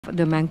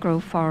the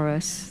mangrove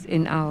forests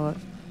in our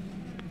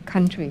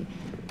country.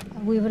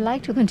 We would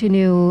like to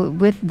continue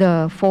with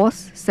the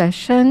fourth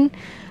session.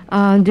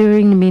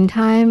 During the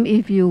meantime,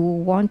 if you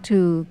want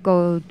to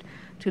go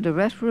to the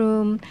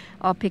restroom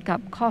or pick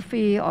up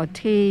coffee or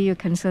tea, you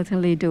can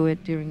certainly do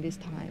it during this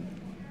time.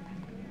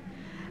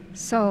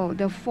 So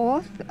the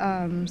fourth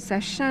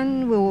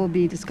session, we will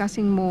be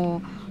discussing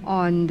more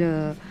on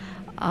the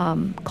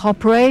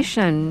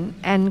cooperation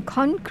and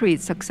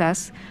concrete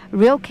success,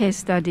 real case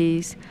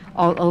studies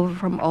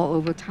from all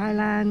over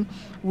Thailand.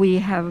 We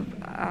have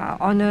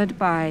honored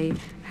by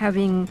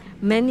having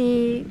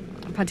many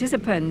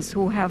participants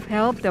who have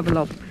helped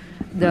develop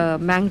the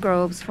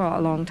mangroves for a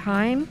long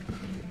time,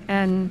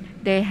 and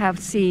they have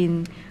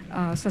seen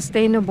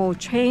sustainable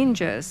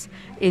changes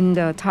in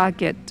the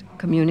target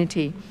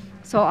community.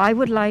 So I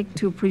would like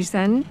to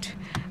present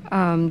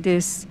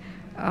this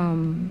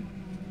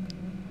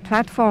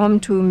platform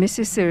to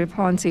Mrs.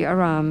 Siriporn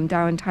Aram,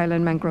 Dow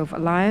Thailand Mangrove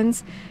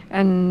Alliance,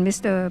 and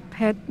Mr.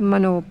 Pet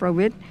Mano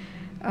Prawit,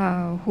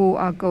 who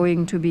are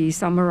going to be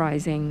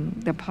summarizing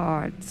the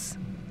parts.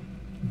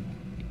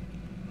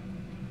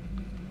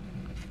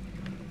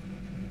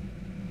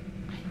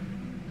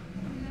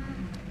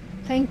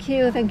 Thank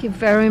you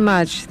very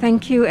much.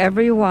 Thank you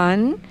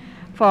everyone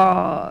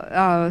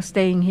for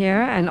staying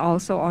here and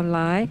also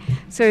online.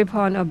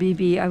 Siriporn or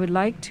BB, I would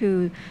like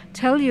to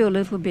tell you a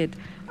little bit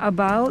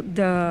about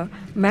the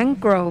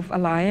Mangrove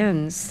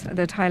Alliance,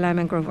 the Thailand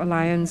Mangrove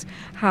Alliance,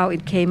 how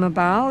it came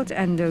about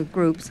and the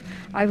groups.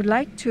 I would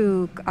like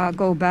to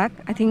go back.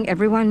 I think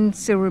everyone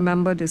still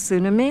remember the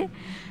tsunami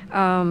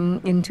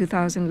in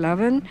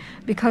 2011,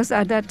 because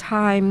at that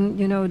time,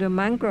 you know, the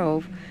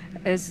mangrove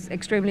is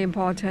extremely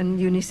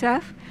important.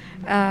 UNICEF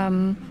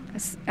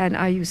and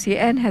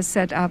IUCN has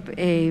set up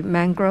a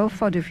mangrove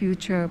for the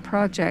future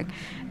project.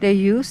 They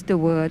use the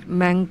word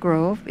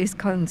mangrove. It's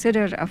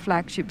considered a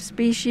flagship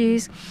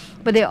species,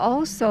 but they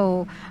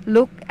also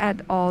look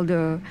at all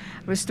the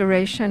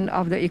restoration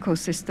of the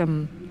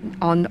ecosystem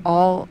on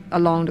all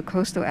along the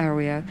coastal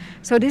area.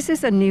 So this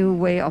is a new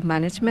way of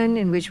management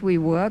in which we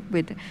work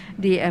with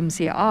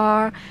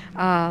DMCR.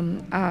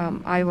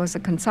 I was a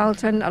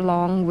consultant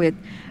along with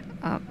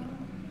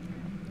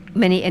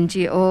many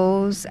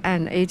NGOs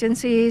and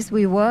agencies.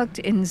 We worked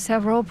in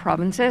several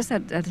provinces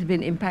that have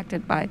been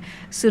impacted by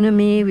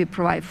tsunami. We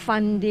provide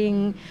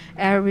funding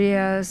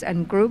areas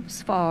and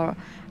groups for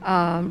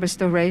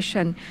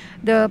restoration.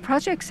 The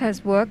project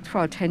has worked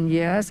for 10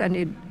 years and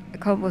it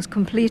was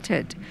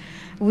completed.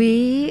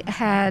 We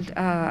had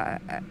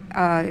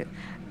a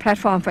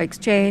platform for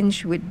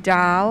exchange with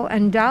Dow,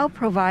 and Dow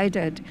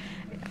provided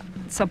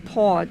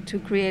support to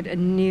create a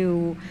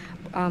new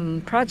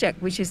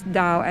project, which is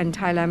Dow and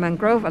Thailand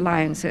Mangrove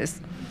Alliances.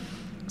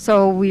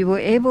 So we were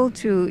able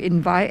to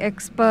invite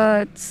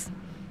experts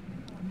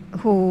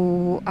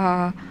who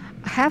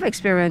have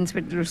experience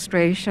with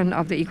restoration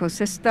of the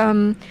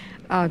ecosystem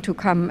to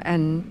come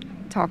and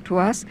talk to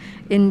us.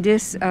 In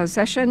this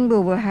session, we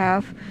will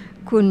have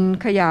Kun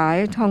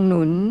Khayai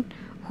Thongnun,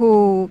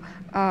 who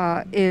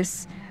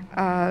is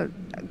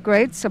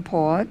great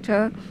support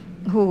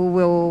who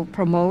will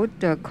promote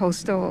the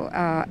coastal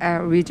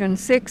region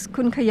 6.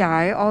 Kun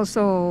Khayai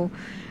also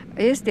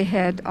is the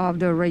head of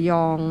the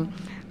Ranong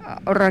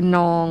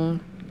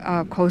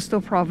coastal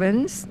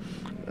province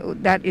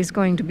that is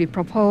going to be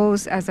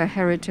proposed as a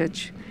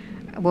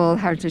World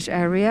Heritage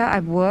area.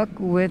 I've worked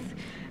with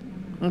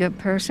the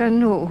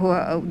person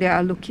who they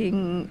are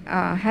looking,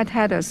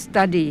 had a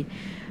study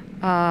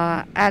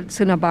at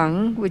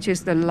Sunabang, which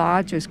is the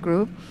largest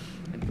group.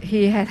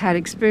 He had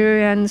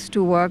experience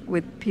to work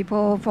with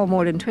people for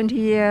more than 20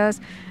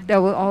 years.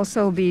 There will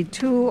also be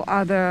two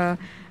other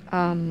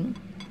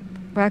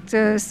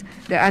practices.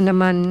 The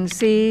Andaman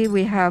Sea,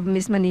 we have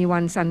Miss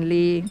Maniwan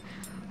Sanli,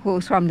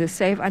 who's from the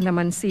Safe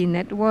Andaman Sea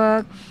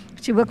Network.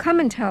 She will come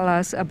and tell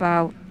us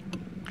about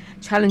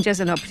challenges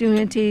and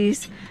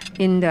opportunities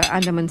in the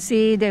Andaman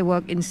Sea. They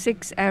work in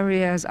 6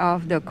 areas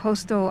of the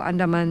coastal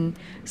Andaman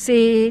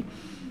Sea.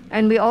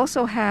 And we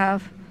also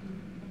have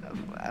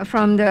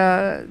from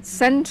the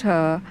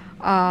Center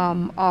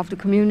of the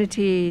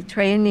Community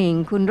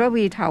Training, Kun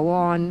Ravi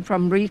Thawan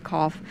from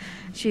RECOF.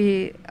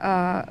 He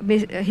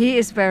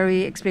is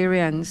very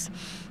experienced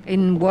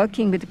in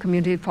working with the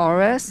community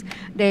forests.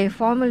 They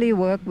formerly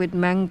worked with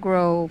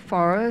mangrove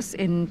forests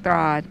in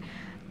Trad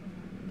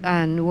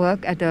and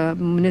work at the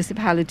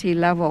municipality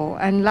level.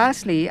 And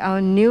lastly, our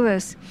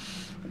newest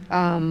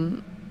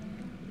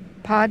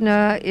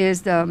partner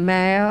is the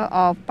mayor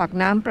of Pak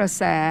Nam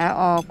Prasai,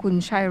 or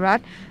Kun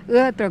Chairat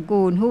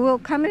Tragoon, who will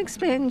come and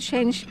explain,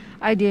 change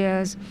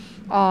ideas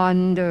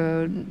on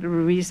the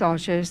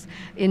resources.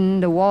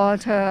 In the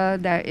water,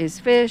 there is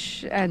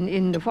fish, and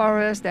in the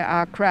forest, there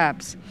are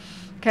crabs.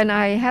 Can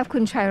I have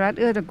Kun Chairat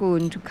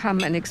Tragoon to come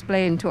and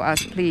explain to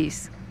us,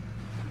 please?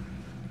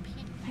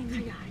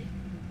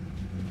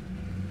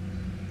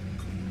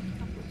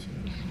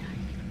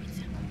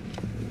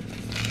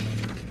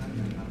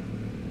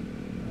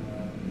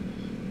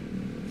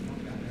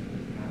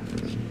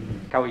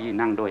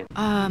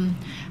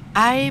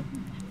 I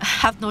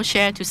have no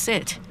chair to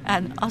sit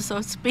and also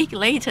speak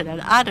later than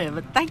others.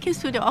 But thank you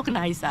to the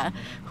organizer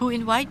who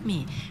invite me,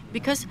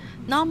 because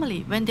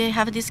normally when they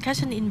have a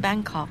discussion in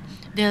Bangkok,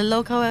 the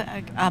local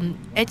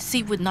HC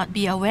would not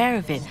be aware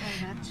of it.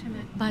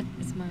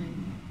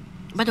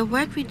 But the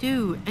work we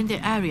do in the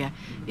area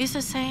is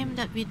the same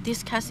that we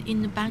discuss in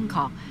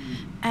Bangkok,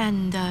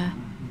 and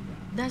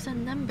there's a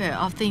number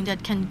of things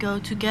that can go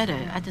together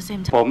at the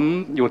same time. ผม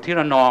อยู่ที่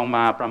ระนองม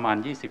าประมาณ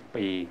20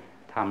 ปี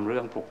ทำเรื่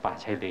องปลูกป่า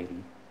ชายเลน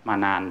มา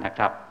นานนะค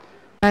รับ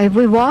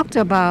We walked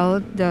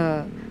about the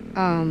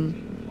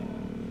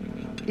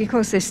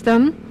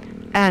ecosystem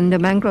and the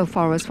mangrove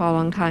forest for a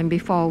long time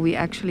before we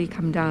actually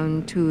come down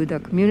to the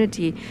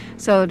community.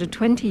 So the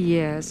 20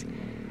 years,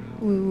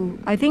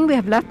 I think we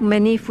have left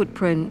many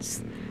footprints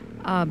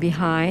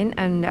behind,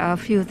 and a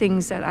few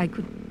things that I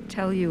could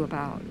tell you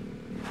about.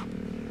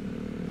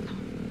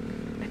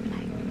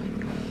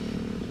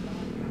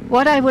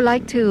 What I would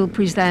like to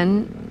present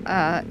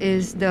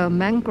is the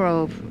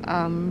mangrove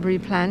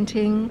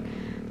replanting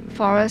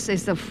forest.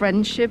 Is a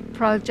friendship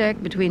project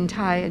between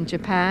Thai and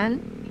Japan.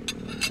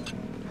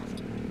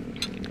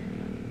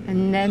 And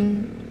then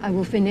I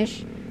will finish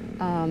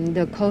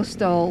the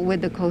coastal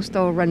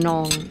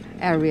Ranong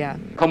area.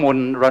 ข้อมูล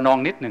ระนอง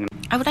นิดหนึ่ง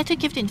I would like to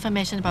give the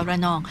information about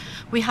Ranong.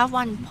 We have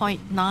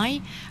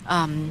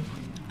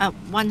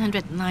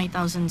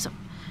 109,000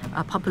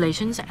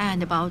 populations and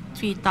about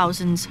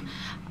 3,000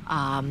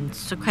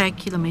 square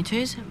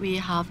kilometers. We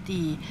have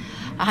the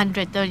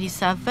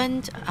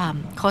 137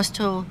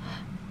 coastal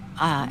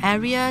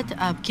area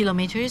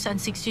kilometers and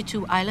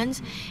 62 islands,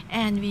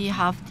 and we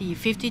have the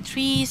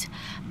 53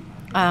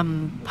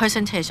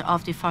 percentage of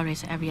the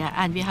forest area,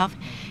 and we have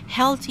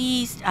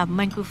healthy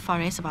mangrove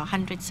forest about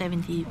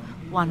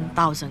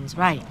 171,000.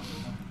 Right.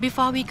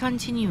 Before we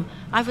continue,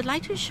 I would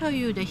like to show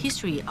you the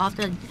history of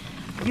the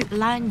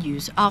land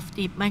use of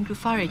the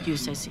mangrove forest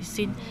uses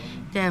since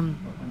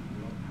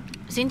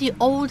the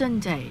olden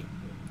day,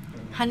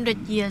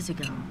 100 years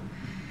ago,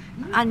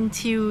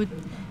 until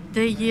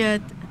the year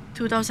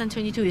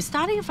 2022.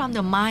 Starting from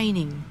the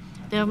mining,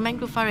 the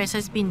mangrove forest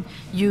has been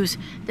used.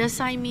 The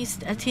Siamese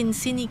tin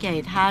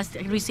syndicate has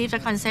received the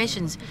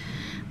concessions,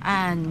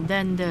 and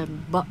then the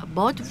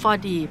boat for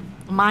the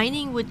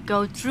mining would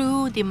go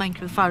through the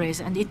mangrove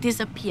forest, and it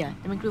disappeared.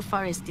 The mangrove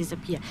forest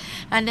disappeared,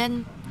 and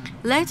then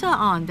later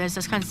on there's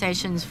the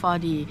concessions for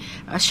the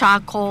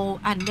charcoal,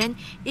 and then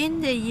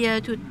in the year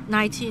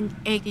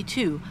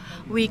 1982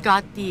 we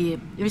got the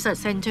research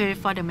center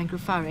for the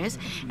mangrove forest,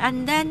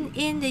 and then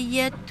in the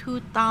year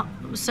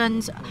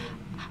 2000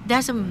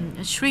 there's a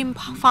shrimp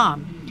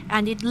farm,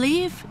 and it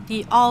leave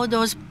all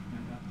those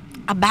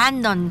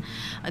abandoned,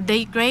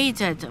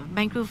 degraded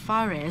mangrove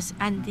forests,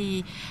 and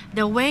the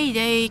way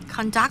they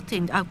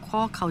conducting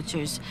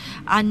aquacultures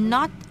are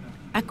not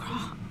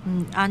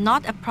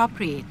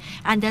appropriate,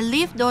 and they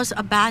leave those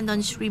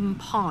abandoned shrimp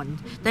ponds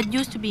that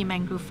used to be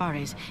mangrove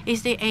forests.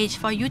 Is the age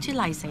for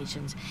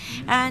utilizations.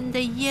 And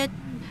the year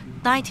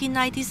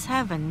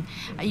 1997,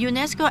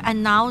 UNESCO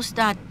announced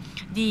that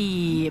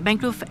the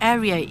mangrove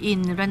area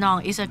in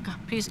Ranong is a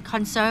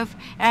conserved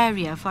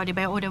area for the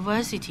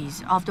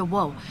biodiversity of the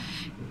world.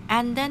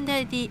 And then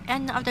the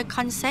end of the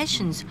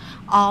concessions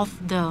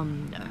of the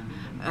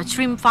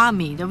shrimp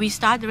farming, we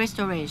start the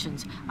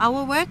restorations.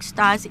 Our work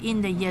starts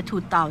in the year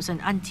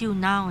 2000 until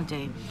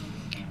nowadays.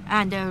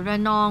 And the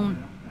Ranong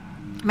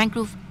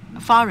mangrove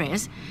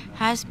forest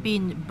has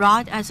been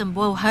brought as a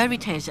world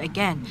heritage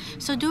again.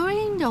 So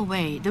during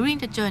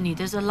the journey,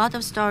 there's a lot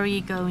of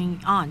story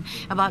going on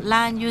about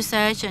land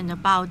usage and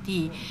about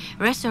the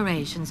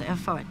restorations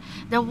effort.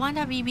 The one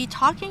that we be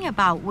talking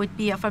about would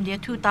be from the year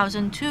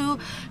 2002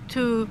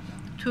 to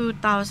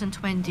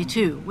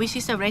 2022, which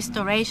is a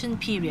restoration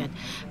period.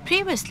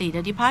 Previously,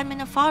 the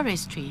Department of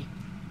Forestry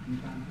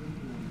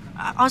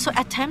also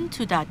attempt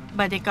to that,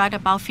 but they got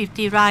about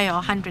 50 rai or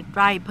 100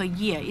 rai per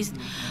year. It's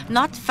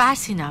not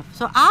fast enough.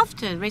 So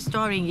after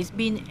restoring, it's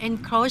been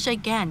encroached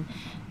again.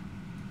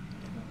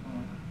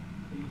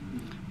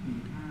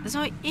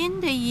 So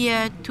in the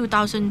year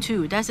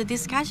 2002, there's a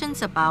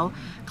discussions about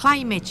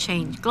climate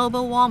change,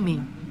 global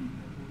warming.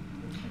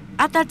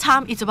 At that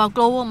time, it's about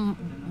global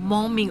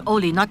warming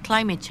only, not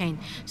climate change.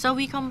 So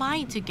we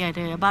combined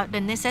together about the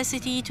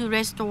necessity to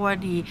restore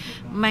the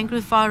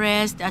mangrove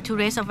forest, to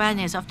raise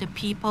awareness of the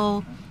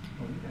people,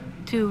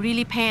 to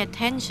really pay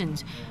attention,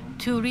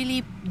 to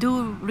really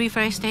do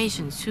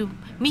reforestation, to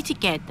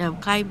mitigate the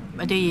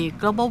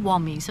global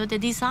warming. So the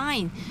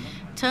design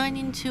turned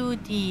into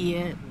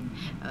the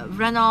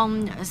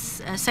Ranong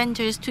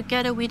centers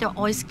together with the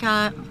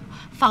OISCA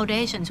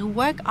foundations who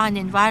work on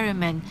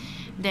environment.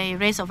 They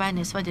raise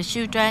awareness for the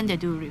children, they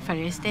do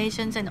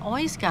reforestations, and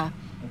OISCA,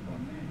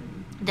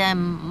 the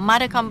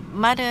mother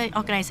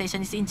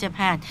organization, is in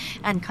Japan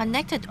and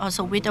connected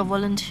also with a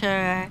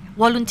volunteer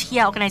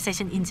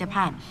organization in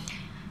Japan.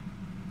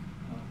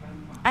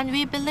 And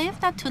we believe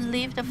that to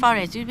leave the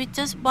forest with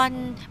just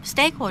one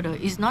stakeholder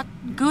is not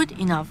good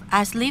enough,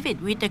 as leave it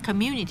with the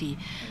community.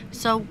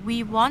 So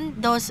we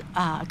want those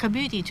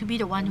community to be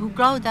the one who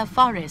grow the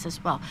forest as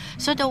well.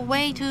 So the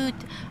way to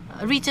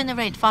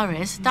regenerate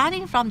forests,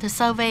 starting from the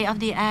survey of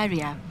the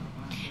area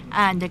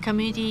and the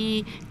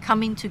community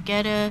coming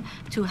together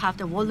to have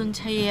the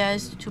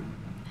volunteers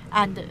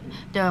and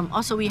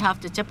also we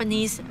have the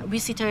Japanese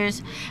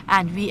visitors,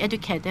 and we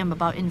educate them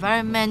about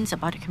environments,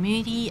 about the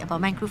community, about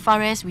mangrove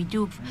forests. We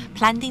do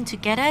planting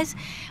together.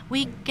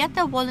 We get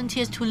the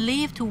volunteers to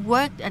live, to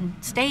work, and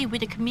stay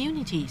with the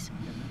communities.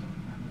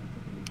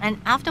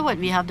 And afterward,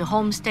 we have the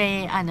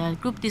homestay and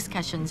group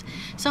discussions.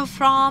 So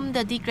from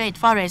the degraded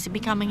forest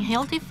becoming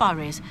healthy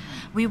forest,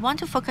 we want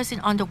to focus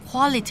on the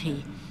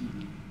quality.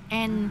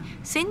 And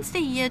since the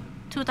year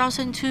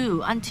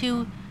 2002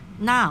 until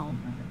now,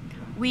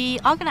 we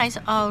organize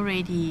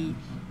already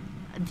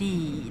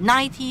the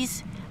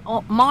 90s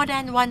or more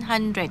than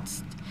 100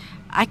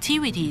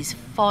 activities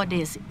for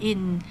this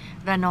in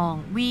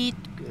Ranong.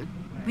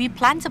 We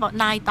plant about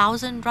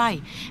 9,000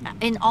 rai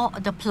in all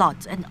the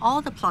plots, and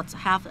all the plots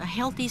have a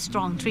healthy,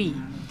 strong tree.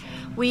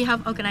 We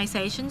have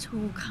organizations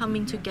who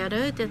coming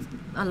together. There's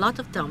a lot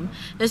of them.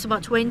 There's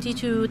about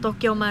 22,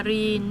 Tokyo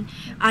Marine,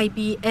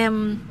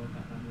 IBM.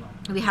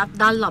 We have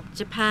Dunlop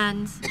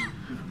Japan.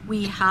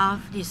 We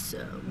have this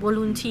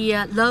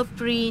volunteer Love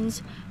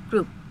Greens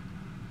group.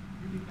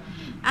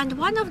 And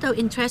one of the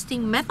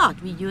interesting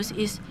methods we use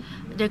is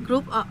the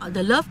group,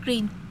 the Love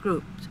Green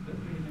group.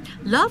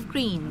 Love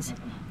Greens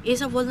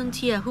is a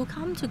volunteer who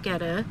come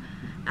together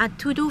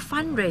to do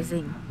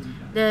fundraising.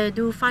 They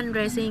do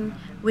fundraising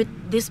with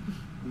this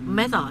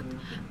method.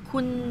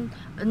 Kun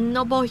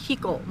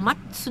Nobuhiko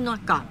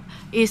Matsunaka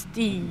is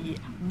the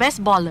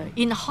best bowler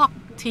in Hawk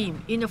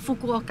team in the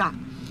Fukuoka.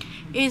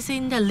 Is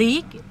in the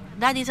league.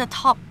 That is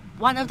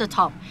one of the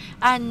top.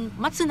 And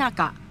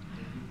Matsunaka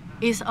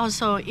is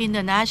also in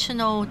the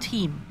national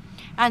team.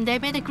 And they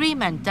made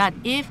agreement that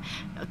if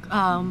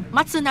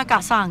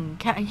Matsunaka-san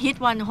can hit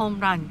one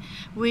home run,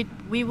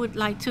 we would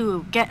like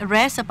to get a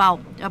rest about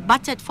a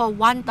budget for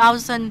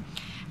 1,000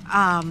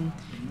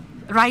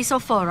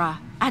 rhizophora.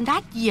 And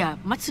that year,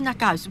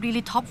 Matsunaka is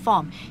really top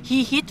form.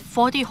 He hit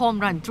 40 home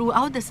runs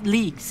throughout the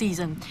league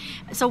season.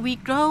 So we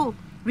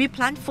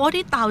plant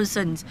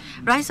 40,000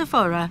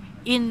 rhizophora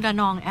in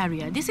Ranong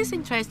area. This is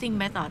interesting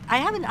method. I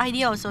have an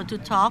idea also to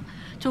talk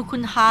to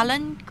Kun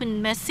Haaland,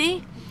 Kun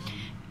Messi,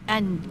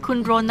 and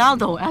Kun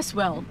Ronaldo as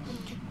well.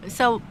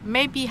 So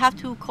maybe have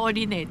to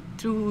coordinate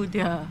through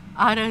the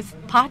other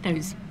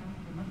partners.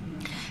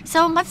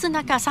 So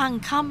Matsunaka-san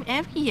come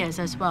every year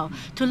as well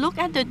to look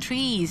at the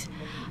trees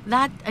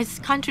that is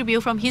contribute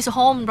from his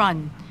home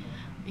run.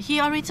 He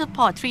already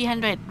support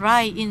 300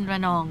 rai in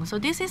Ranong. So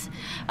this is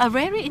a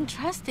very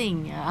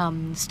interesting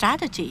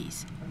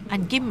strategies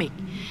and gimmick.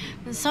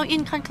 So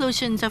in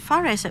conclusion, the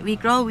forests that we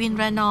grow in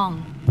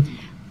Ranong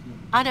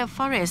are the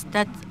forests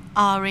that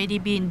already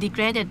been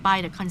degraded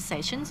by the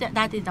concessions.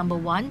 That is number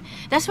one.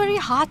 That's very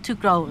hard to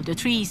grow the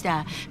trees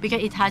there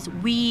because it has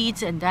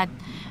weeds and that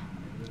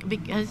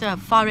because the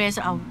forests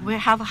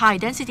have a high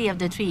density of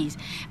the trees.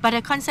 But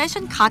the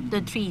concession cut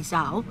the trees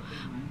out,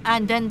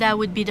 and then there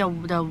would be the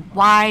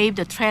wild,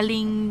 the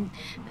trailing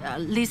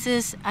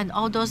lizards and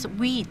all those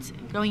weeds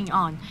going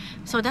on.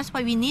 So that's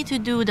why we need to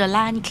do the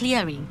land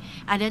clearing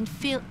and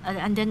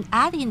then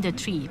add in the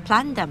tree,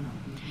 plant them.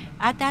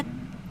 At that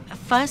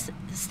first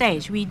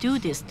stage, we do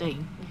this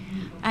thing.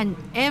 And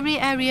every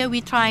area we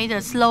try the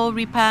slow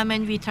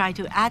repairment, we try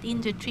to add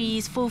in the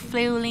trees,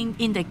 fulfilling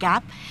in the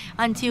gap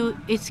until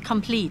it's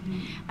complete.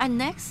 And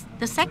next,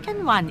 the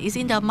second one is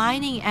in the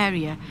mining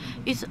area.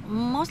 It's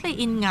mostly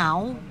in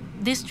Ngao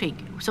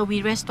district, so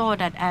we restore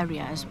that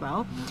area as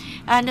well.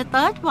 And the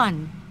third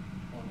one,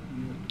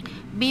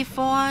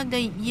 before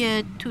the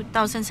year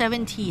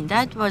 2017,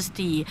 that was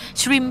the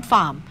shrimp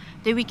farm.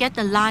 Then we get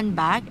the land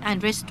back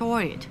and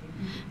restore it.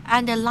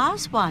 And the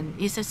last one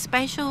is a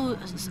special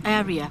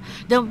area.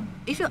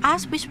 If you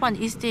ask which one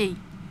is the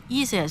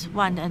easiest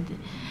one, and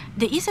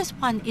the easiest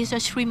one is a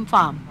shrimp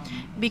farm,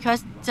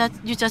 because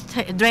you just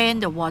drain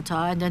the water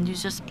and then you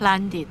just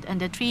plant it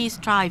and the tree is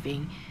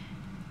thriving.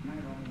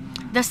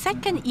 The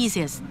second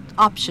easiest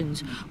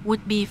options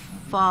would be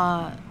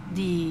for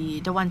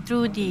the one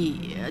through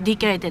the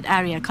degraded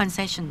area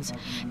concessions.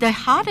 The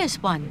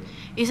hardest one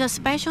is a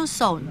special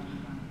zone,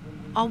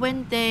 or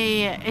when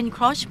they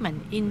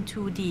encroachment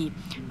into the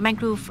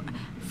mangrove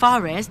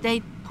forest,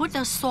 they put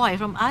the soil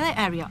from other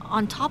area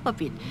on top of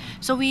it.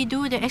 So we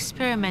do the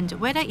experiment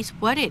whether it's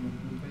worth it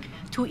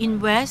to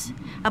invest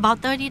about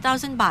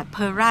 30,000 baht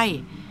per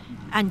rai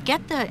and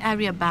get the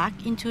area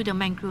back into the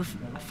mangrove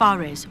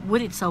forest.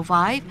 Would it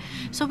survive?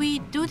 So we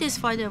do this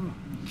for the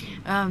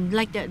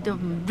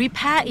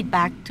repair it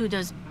back to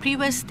the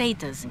previous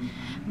status.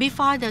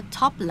 Before the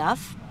top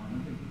left,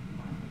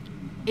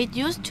 it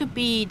used to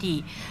be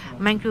the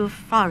mangrove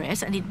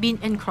forest and it been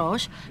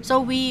encroached.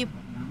 So we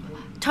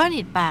turn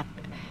it back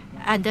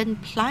and then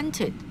plant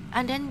it,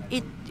 and then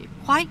it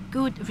quite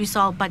good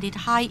result, but it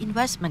high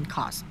investment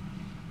cost.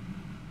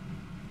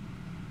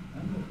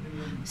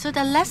 So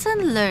the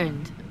lesson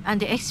learned and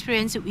the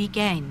experience we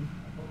gain,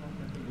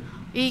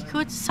 we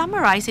could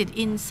summarize it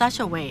in such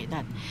a way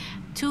that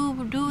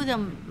to do the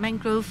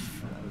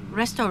mangrove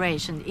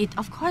restoration, it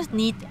of course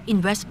need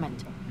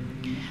investment.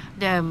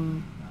 The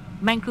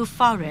mangrove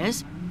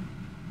forest,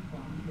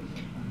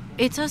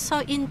 it's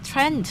also in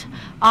trend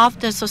of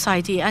the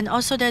society, and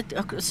also the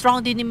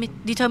strong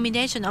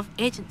determination of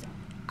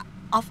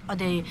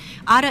the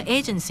other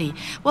agency.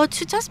 Well,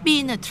 to just be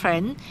in a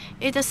trend,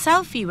 it's a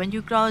selfie when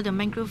you grow the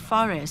mangrove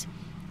forest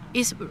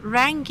is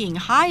ranking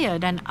higher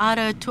than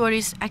other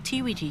tourist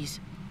activities.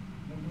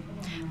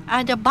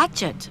 And the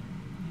budget,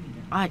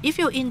 if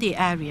you're in the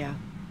area,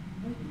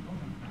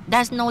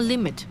 there's no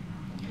limit.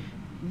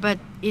 But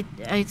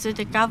it's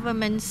the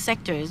government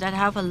sectors that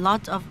have a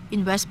lot of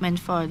investment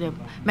for the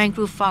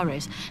mangrove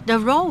forest. The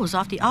roles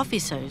of the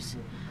officers,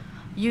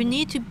 you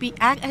need to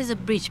act as a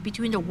bridge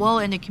between the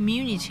world and the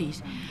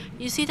communities.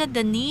 You see that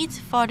the need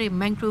for the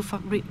mangrove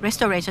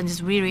restoration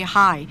is really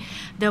high.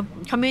 The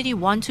community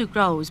want to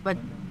grow, but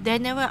they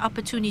never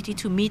opportunity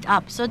to meet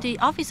up. So the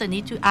officer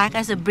need to act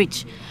as a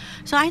bridge.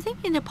 So I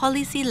think in the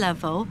policy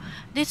level,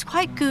 it's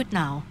quite good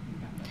now,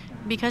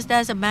 because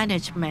there's a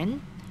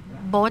management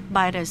both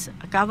by the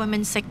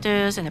government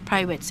sectors and the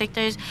private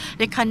sectors.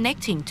 They're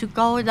connecting to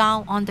go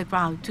down on the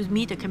ground to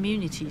meet the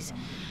communities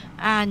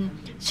and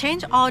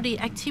change all the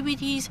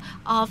activities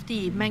of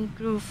the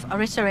mangrove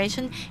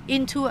restoration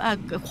into a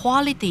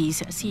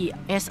qualities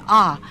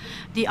CSR.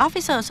 The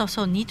officers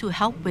also need to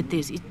help with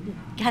this. It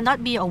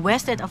cannot be a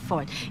wasted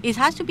effort. It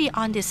has to be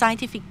on the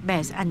scientific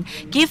base and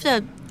give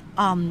the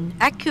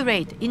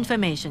accurate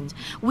information.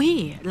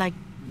 We, like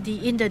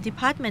in the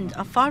Department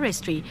of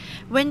Forestry,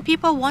 when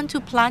people want to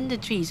plant the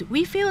trees,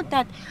 we feel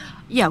that,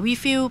 we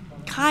feel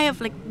kind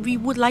of like we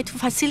would like to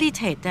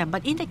facilitate them.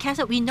 But in the case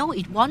that we know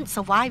it won't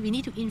survive, we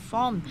need to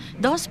inform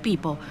those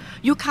people.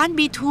 You can't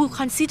be too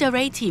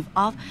considerative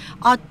of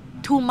or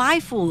too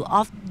mindful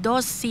of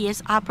those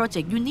CSR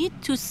projects. You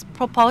need to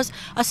propose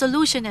a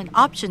solution and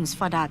options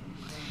for that.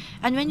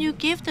 And when you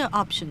give the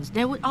options,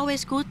 they would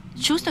always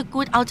choose a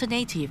good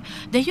alternative.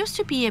 There used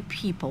to be a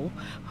people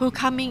who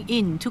coming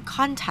in to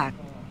contact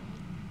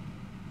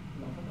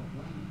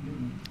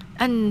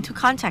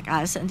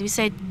us, and we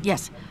said,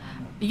 yes,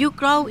 you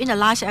grow in a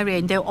large area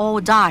and they all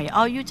die,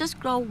 or you just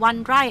grow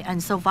one right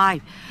and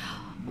survive.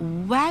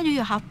 Where do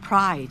you have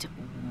pride?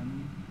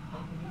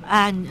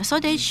 And so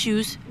they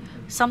choose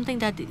something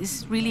that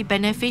is really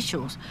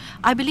beneficial.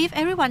 I believe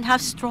everyone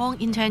has strong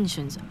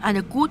intentions and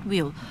a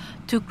goodwill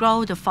to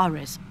grow the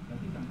forest.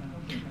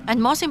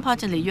 And most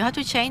importantly, you have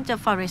to change the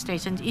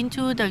forestation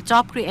into the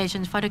job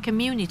creation for the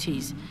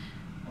communities.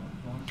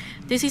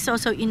 This is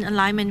also in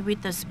alignment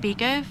with the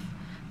speaker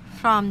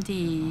from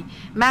the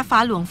Ma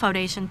Fa Luang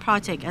Foundation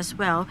project as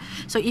well.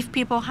 So if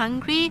people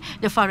hungry,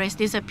 the forest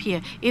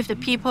disappear. If the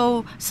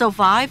people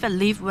survive and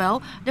live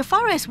well, the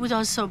forest would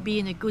also be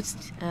in a good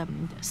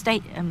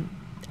state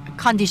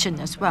condition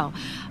as well.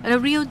 The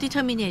real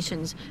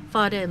determinations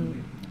for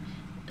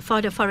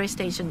the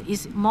forestation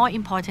is more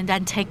important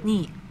than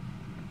technique.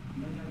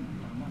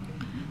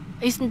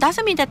 It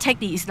doesn't mean that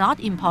technique is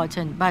not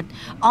important, but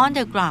on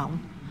the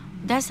ground,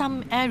 there's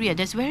some area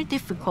that's very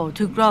difficult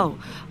to grow.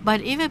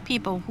 But even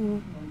people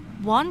who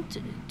want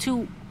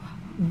to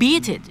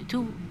beat it,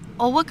 to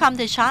overcome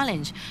the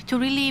challenge, to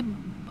really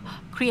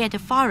create a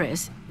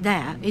forest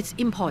there, it's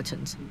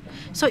important.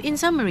 So in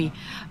summary,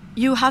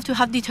 you have to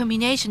have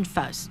determination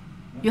first.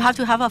 You have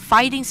to have a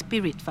fighting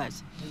spirit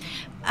first.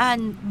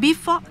 And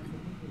before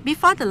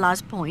the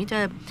last point,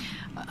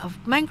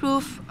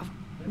 mangrove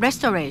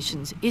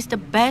restorations is the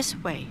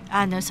best way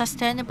and a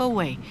sustainable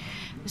way.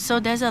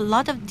 So there's a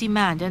lot of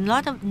demand and a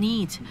lot of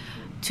need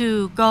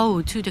to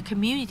go to the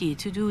community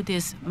to do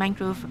this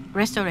mangrove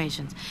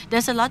restorations.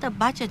 There's a lot of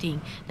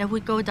budgeting that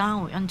would go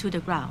down onto the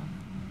ground.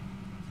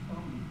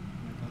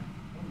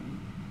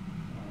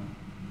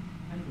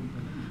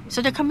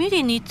 So the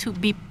community needs to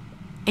be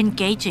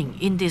engaging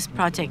in this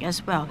project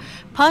as well.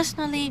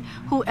 Personally,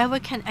 whoever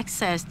can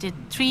access the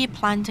tree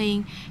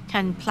planting,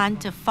 can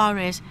plant the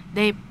forest,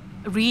 they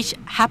reach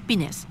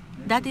happiness.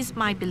 That is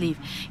my belief.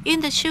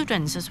 In the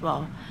children's as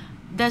well,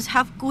 does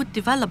have good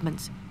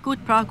developments,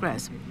 good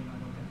progress.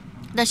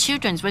 The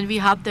children, when we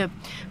have the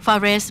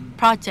forest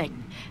project,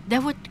 they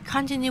would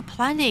continue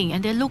planting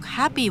and they look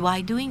happy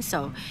while doing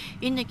so.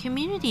 In the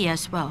community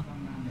as well,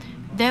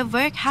 they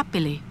work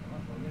happily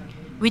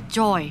with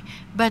joy.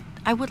 But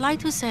I would like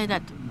to say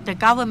that the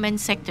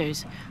government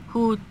sectors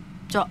who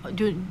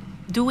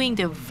doing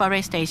the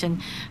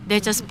forestation, they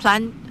just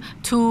plant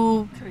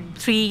 2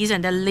 trees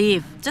and they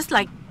leave, just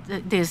like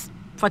this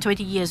for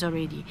 20 years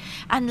already.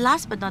 And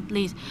last but not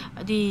least,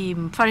 the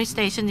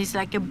forestation is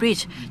like a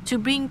bridge to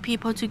bring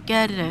people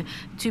together,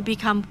 to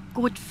become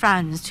good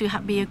friends, to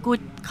be a good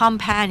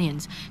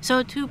companions.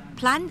 So to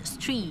plant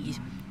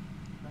trees,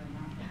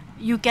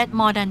 you get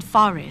more than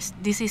forest.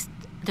 This is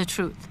the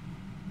truth.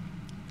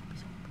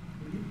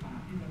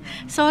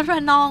 So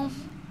Ranong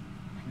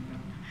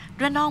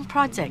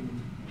project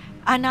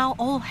are now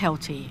all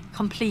healthy,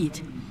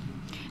 complete.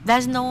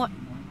 There's no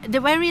the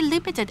very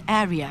limited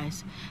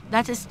areas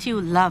that is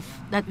still left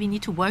that we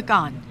need to work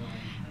on.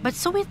 But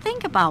so we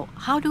think about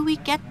how do we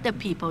get the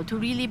people to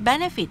really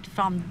benefit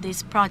from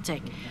this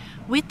project.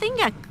 We think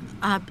that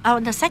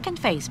on the second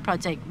phase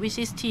project, which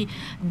is to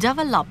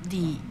develop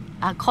the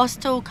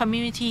coastal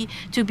community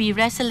to be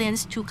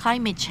resilient to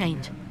climate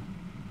change.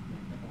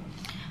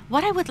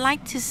 What I would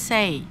like to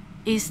say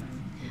is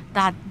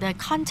that the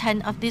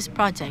content of this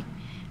project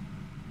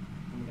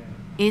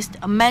is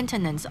a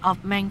maintenance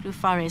of mangrove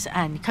forests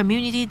and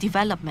community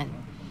development.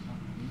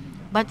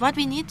 But what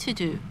we need to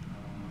do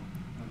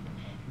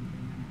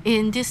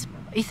in this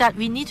is that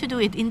we need to do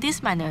it in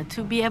this manner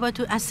to be able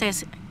to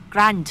assess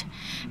grant,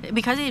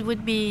 because it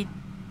would be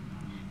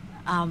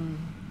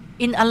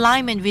in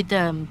alignment with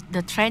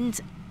the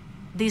trends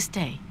this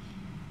day.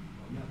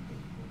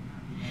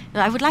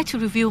 I would like to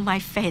review my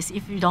face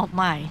if you don't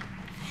mind.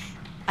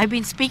 I've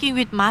been speaking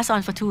with mask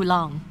on for too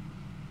long.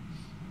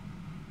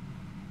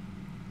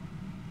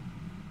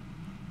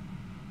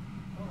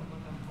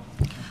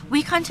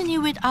 We continue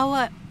with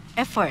our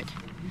effort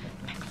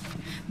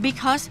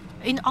because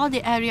in all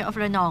the area of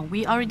Ranong,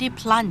 we already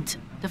plant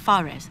the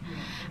forest.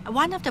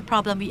 One of the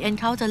problems we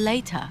encounter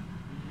later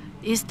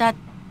is that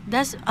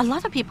there's a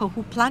lot of people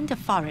who plant the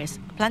forest,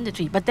 plant the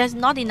tree, but there's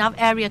not enough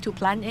area to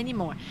plant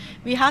anymore.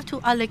 We have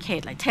to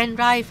allocate like 10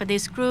 rai for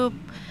this group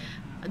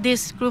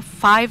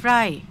 5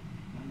 rai.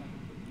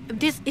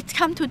 It's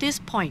come to this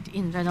point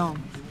in Ranong.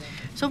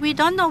 So we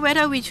don't know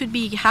whether we should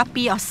be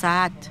happy or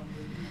sad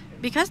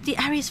because the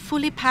area is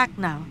fully packed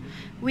now.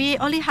 We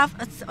only have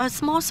a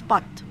small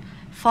spot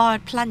for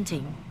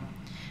planting.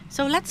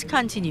 So let's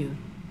continue.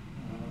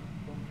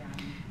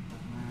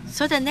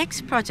 So the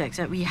next project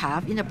that we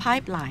have in the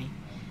pipeline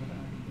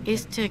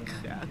is the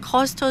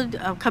coastal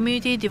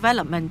community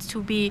development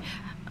to be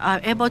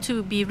able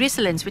to be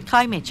resilient with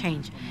climate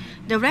change.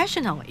 The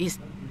rationale is,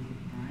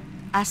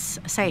 as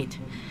said,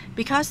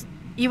 because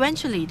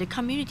eventually the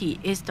community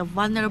is the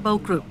vulnerable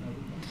group.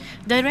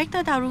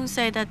 Director Darun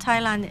said that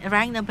Thailand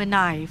ranked number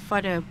 9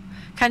 for the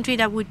country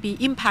that would be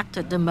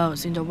impacted the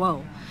most in the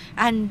world.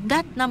 And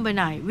that number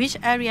 9, which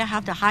area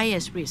have the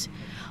highest risk?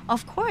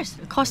 Of course,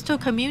 the coastal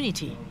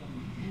community.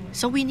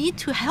 So we need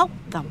to help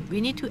them.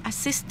 We need to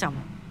assist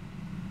them.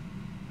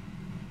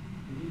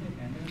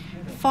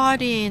 For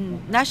the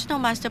National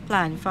Master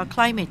Plan for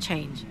Climate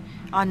Change,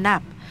 or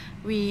NAP,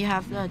 we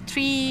have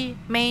 3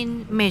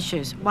 main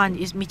measures. One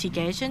is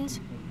mitigations.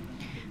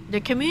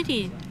 The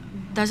community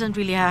doesn't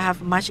really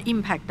have much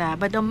impact there,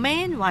 but the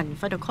main one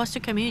for the coastal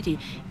community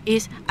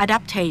is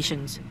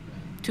adaptations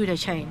to the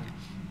change,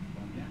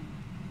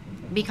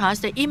 because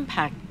the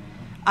impact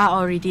are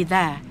already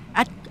there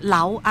at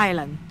Lao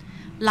Island.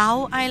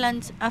 Lao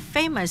Islands are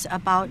famous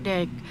about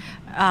the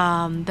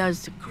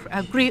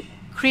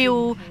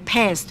krill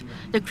pest.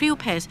 The krill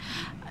pest,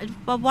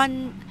 but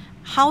one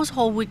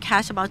household would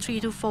catch about 3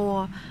 to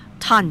 4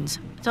 tons.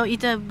 So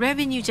it's a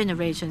revenue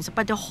generation.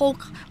 But the whole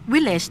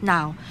village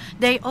now,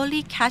 they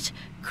only catch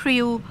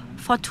krill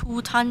for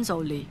 2 tons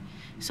only.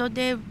 So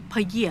they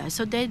per year.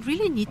 So they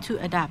really need to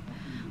adapt.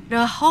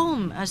 The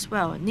home as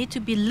well need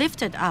to be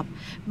lifted up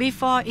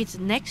before it's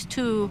next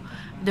to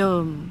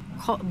the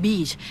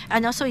beach,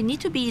 and also it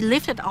need to be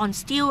lifted on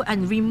steel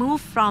and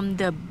removed from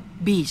the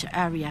beach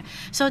area.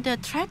 So the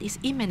threat is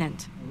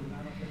imminent.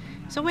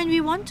 So when we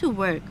want to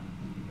work,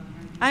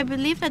 I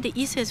believe that the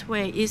easiest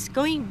way is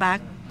going back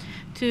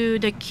to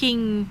the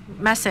King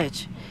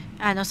message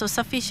and also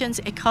sufficient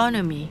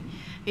economy.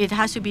 It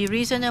has to be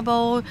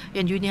reasonable,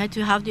 and you need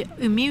to have the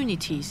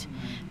immunities.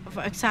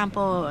 For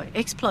example,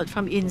 explode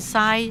from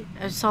inside,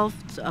 solve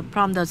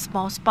from the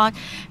small spot,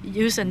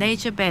 use a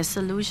nature-based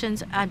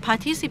solutions and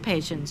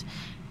participations.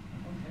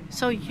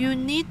 So you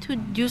need to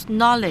use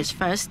knowledge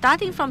first,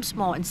 starting from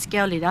small and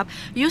scale it up.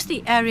 Use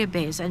the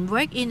area-based and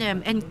work in a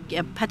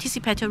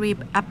participatory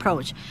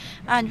approach.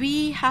 And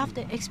we have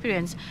the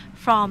experience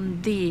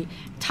from the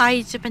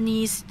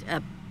Thai-Japanese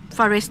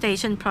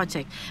forestation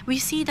project. We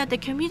see that the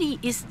community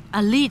is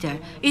a leader.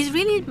 It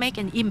really make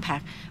an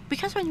impact,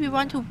 because when we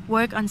want to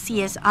work on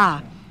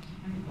CSR,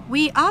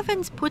 we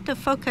often put the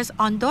focus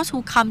on those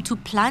who come to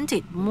plant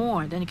it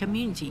more than the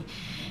community.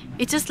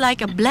 It's just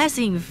like a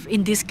blessing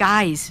in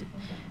disguise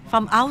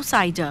from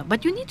outsider,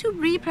 but you need to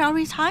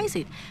reprioritize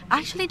it.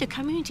 Actually, the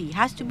community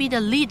has to be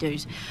the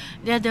leaders.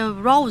 The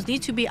roles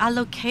need to be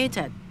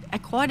allocated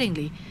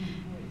accordingly.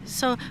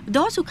 So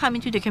those who come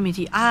into the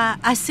community are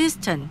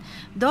assistant,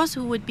 those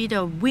who would be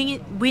the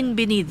wind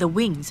beneath the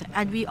wings,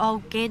 and we all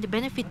get the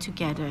benefit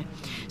together.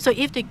 So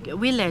if the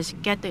village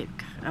get the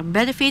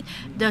benefit,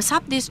 the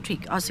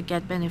sub-district also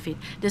get benefit,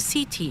 the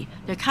city,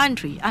 the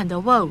country, and the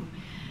world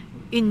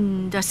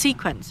in the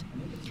sequence.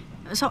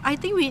 So I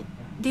think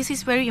this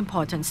is very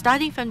important,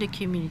 starting from the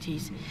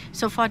communities.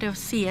 So for the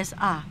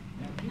CSR,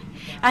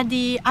 and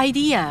the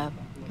idea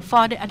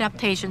for the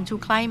adaptation to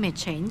climate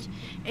change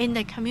in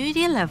the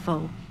community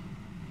level,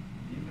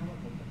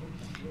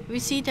 we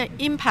see the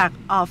impact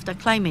of the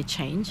climate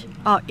change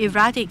or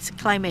erratic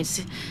climate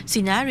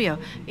scenario.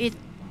 It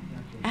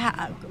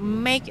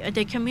make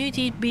the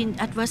community being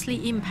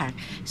adversely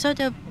impacted. So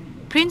the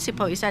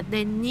principle is that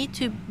they need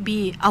to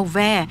be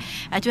aware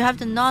and to have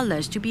the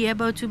knowledge to be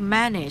able to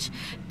manage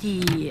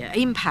the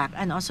impact,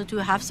 and also to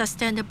have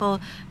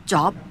sustainable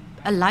job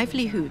a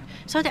livelihood.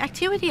 So the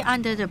activity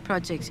under the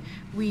projects,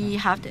 we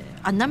have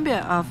a number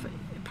of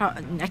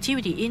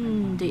activity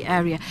in the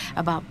area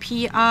about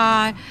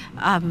PR,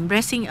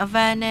 raising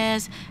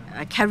awareness,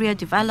 career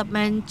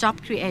development,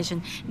 job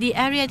creation. The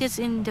area that's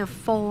in the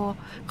 4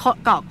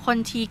 เกาะคน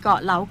ทีเกาะ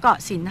เหลาเกาะ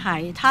สินไห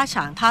ท่าฉ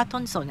างท่าต้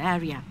นสน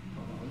area.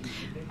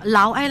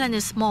 Lao Island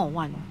is a small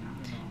one.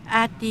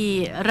 At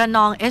the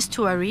Ranong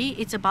estuary,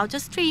 it's about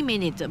just 3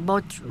 minutes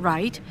boat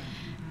ride,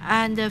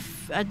 and the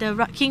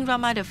King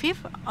Rama V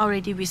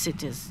already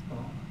visited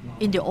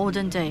in the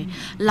olden day.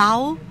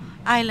 Lao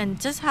Island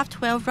just have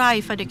 12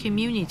 rai for the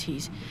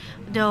communities.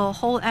 The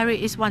whole area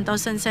is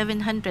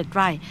 1,700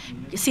 rai.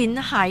 Sin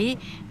Hai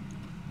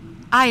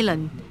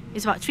Island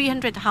is about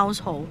 300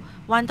 households,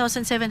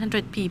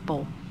 1,700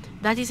 people.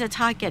 That is a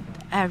target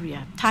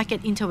area,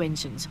 target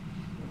interventions.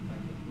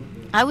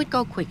 I would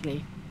go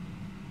quickly.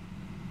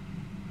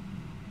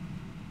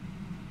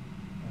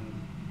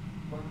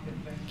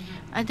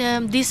 And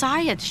the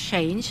desired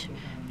change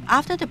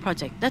after the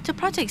project. The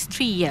project is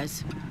 3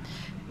 years.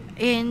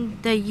 In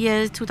the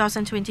year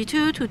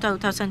 2022 to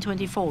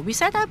 2024, we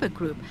set up a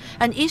group,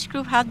 and each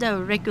group have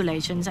the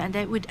regulations, and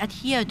they would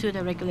adhere to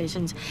the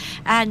regulations.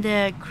 And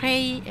the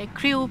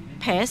krill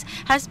paste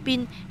has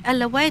been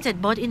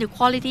elevated both in the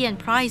quality and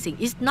pricing.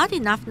 It's not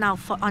enough now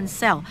for on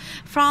sale.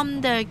 From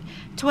the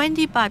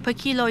 20 baht per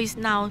kilo is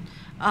now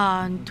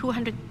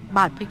 200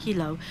 baht per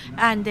kilo,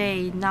 and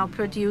they now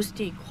produce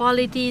the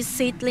quality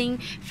seedling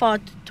for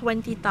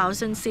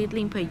 20,000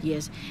 seedling per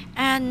year.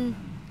 And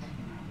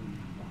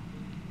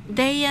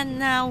they are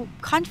now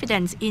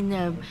confident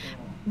in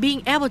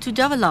being able to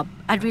develop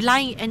and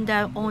relying on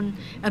their own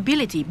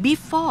ability.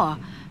 Before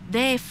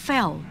they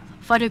fail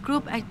for the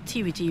group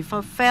activity,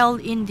 fail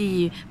in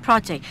the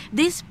project,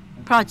 this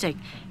project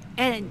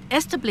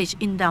established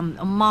in them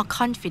more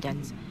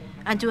confidence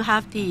and to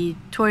have the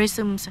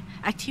tourism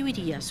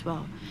activity as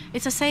well.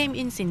 It's the same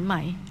in Sin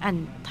Mai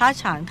and Tha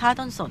Chang, Tha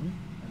Ton Son.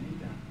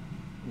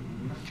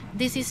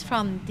 This is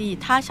from the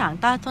Tha Chang,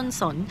 Tha Ton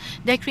Son.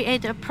 They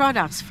create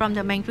products from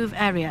the mangrove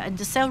area and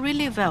they sell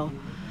really well.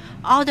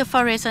 All the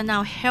forests are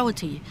now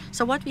healthy.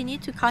 So what we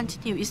need to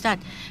continue is that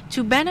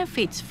to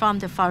benefit from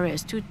the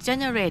forest, to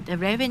generate the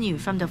revenue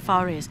from the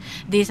forest.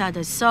 These are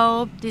the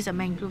soap, these are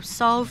mangrove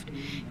soap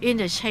in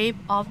the shape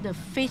of the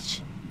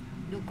fish.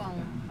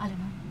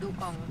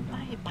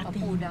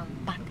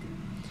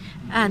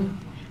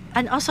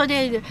 And also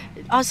they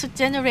also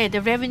generate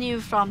the revenue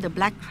from the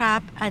black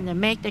crab and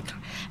make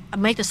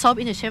the soap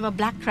in the shape of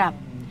black crab.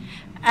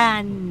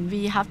 And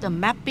we have the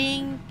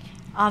mapping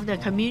of the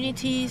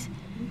communities.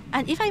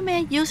 And if I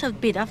may use a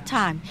bit of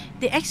time,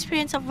 the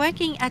experience of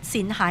working at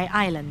Sin Hai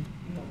Island,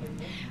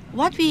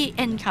 what we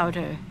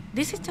encounter,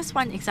 this is just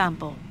one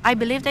example. I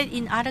believe that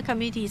in other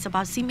communities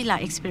about similar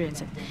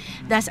experiences.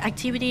 There's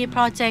activity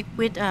project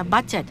with a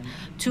budget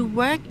to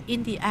work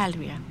in the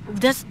area.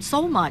 There's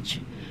so much,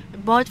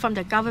 both from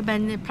the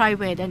government,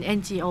 private, and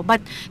NGO,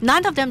 but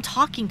none of them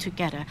talking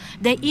together.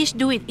 They each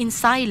do it in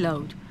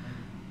siloed.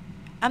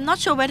 I'm not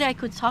sure whether I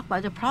could talk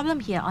about the problem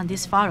here on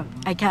this forum.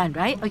 I can,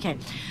 right? Okay.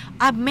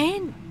 Our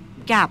main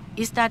gap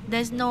is that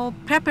there's no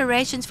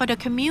preparations for the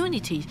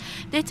community.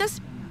 They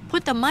just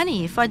put the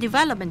money for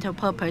developmental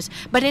purpose,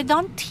 but they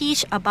don't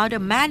teach about the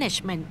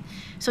management.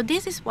 So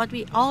this is what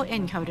we all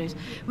encounter.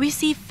 We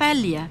see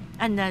failure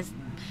and the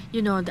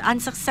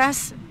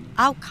unsuccess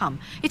outcome.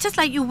 It's just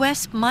like you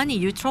waste money,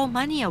 you throw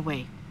money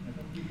away.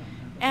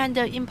 And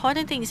the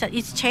important thing is that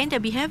it's changed the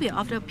behavior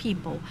of the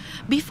people.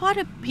 Before,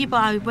 the people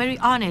are very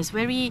honest,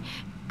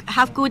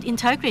 have good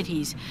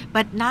integrities,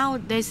 but now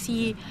they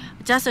see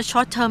just a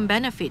short-term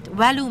benefit,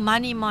 value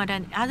money more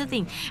than other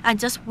things, and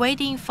just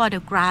waiting for the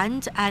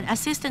grant and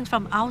assistance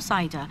from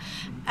outsider.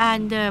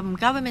 And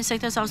government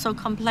sectors also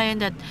complain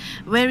that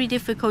very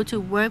difficult to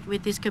work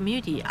with this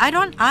community. I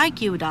don't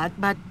argue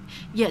that, but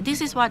yeah, this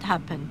is what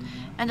happened.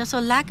 And also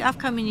lack of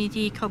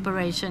community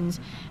cooperations,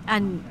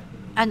 and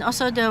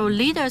also the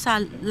leaders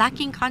are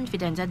lacking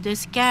confidence and they're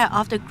scared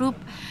of the group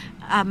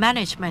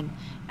management.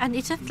 And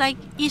it's just like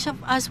each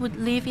of us would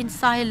live in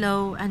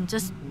silo and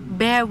just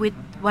bear with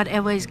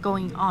whatever is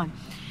going on.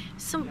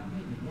 So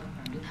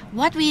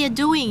what we are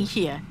doing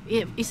here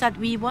is that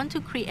we want to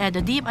create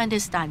a deep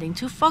understanding,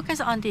 to focus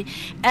on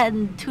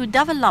and to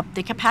develop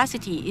the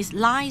capacity is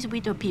lies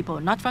with the people,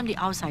 not from the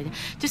outside,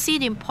 to see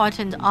the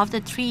importance of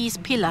the three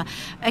pillars,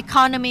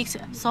 economics,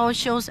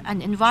 socials,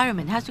 and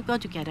environment has to go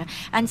together,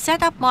 and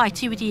set up more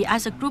activity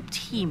as a group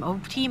team or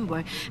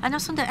teamwork. And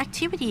also the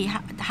activity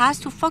has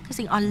to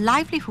focusing on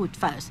livelihood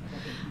first.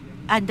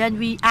 And then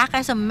we act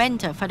as a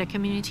mentor for the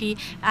community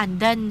and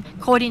then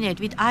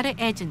coordinate with other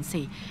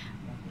agencies.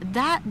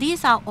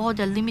 These are all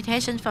the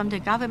limitations from the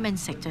government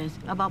sectors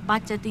about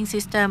budgeting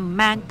system,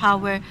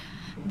 manpower.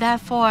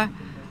 Therefore,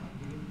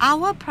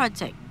 our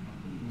project,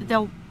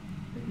 the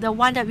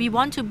one that we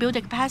want to build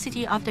the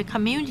capacity of the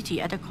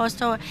community at the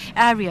coastal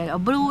area, a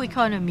blue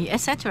economy,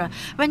 etc.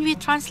 When we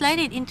translate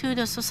it into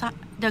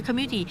the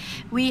community,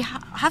 we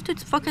have to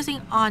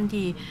focusing on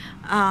the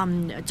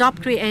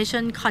job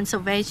creation,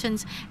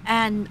 conservations,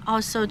 and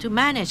also to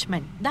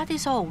management. That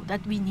is all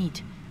that we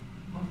need.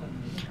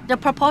 The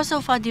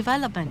proposal for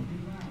development.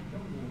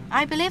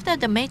 I believe that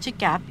the major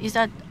gap is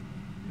that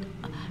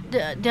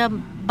the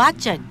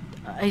budget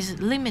is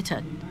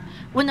limited.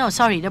 Well, no,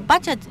 sorry, the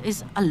budget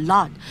is a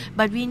lot,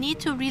 but we need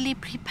to really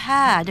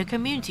prepare the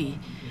community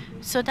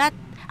so that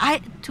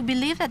to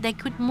believe that they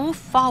could move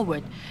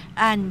forward,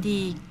 and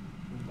the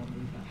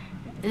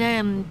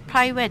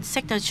private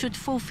sector should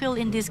fulfill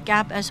in this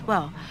gap as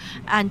well,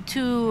 and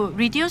to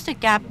reduce the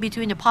gap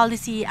between the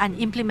policy and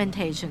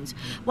implementations.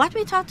 What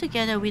we talk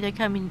together with the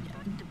community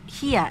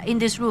here in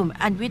this room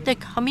and with the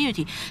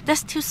community, there's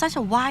still such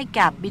a wide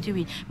gap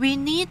between. We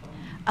need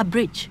a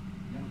bridge.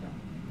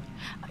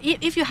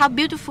 If you have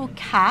beautiful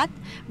cat,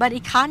 but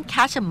it can't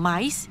catch a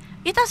mice,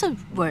 it doesn't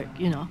work,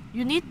 You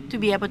need to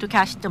be able to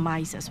catch the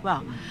mice as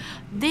well.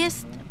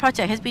 This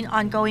project has been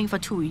ongoing for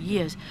 2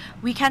 years.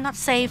 We cannot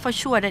say for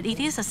sure that it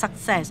is a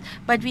success,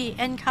 but we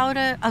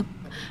encounter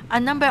a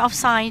number of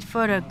signs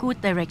for the good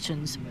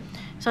directions.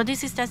 So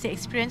this is just the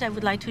experience I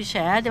would like to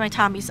share. My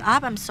time is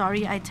up. I'm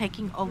sorry I'm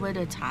taking over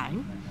the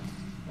time.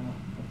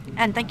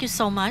 And thank you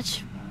so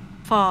much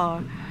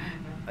for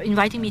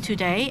inviting me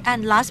today.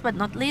 And last but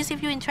not least,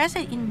 if you're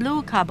interested in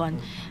blue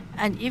carbon,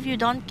 and if you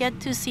don't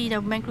get to see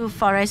the mangrove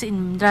forest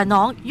in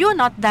Ranong, you're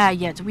not there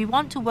yet. We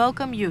want to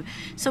welcome you.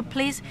 So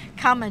please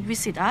come and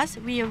visit us.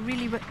 We are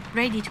really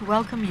ready to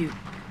welcome you.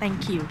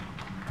 Thank you.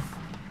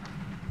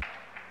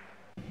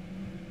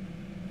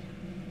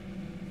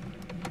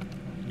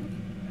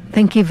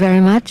 Thank you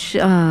very much,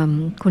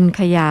 Kun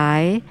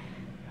Khayai.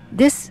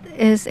 This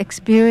is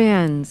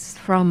experience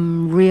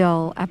from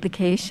real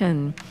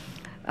application.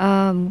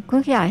 Kun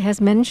Khayai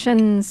has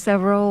mentioned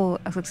several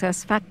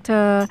success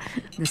factors: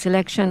 the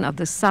selection of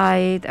the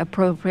site,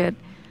 appropriate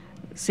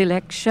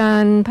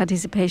selection,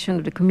 participation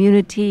of the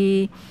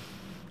community.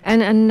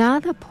 And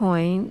another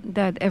point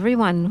that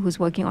everyone who's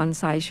working on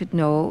site should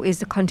know is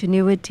the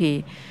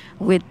continuity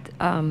with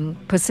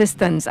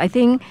persistence. I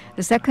think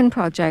the second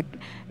project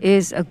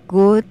is a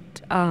good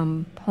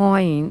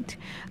point.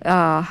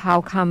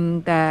 How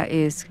come there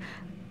is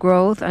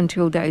growth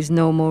until there is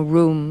no more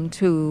room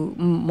to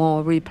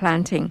more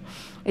replanting?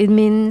 It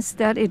means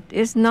that it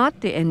is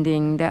not the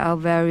ending. There are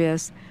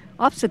various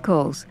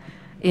obstacles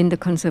in the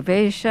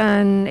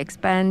conservation,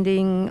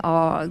 expanding,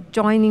 or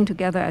joining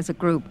together as a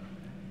group.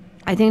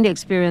 I think the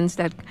experience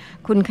that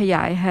Kun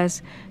Khayai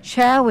has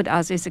shared with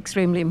us is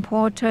extremely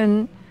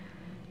important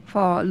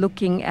for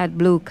looking at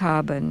blue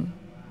carbon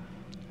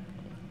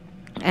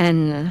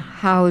and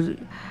how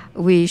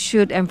we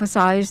should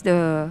emphasize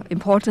the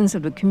importance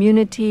of the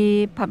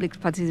community, public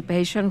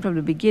participation from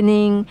the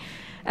beginning,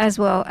 as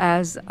well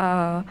as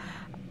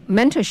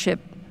mentorship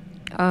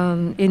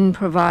in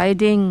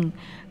providing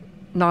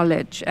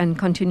knowledge and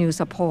continued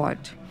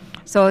support.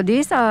 So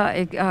these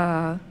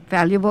are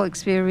valuable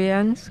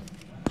experience.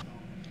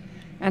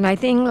 And I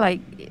think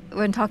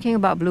when talking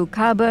about blue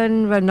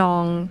carbon,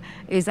 Ranong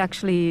is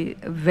actually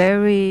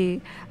very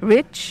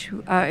rich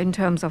in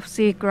terms of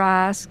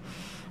seagrass,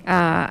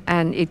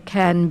 and it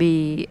can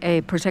be a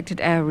protected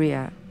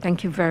area.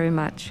 Thank you very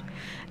much.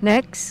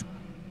 Next,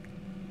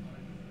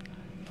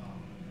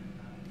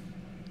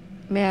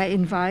 may I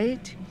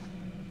invite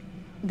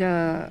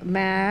the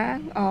Mayor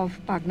of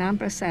Pak Nam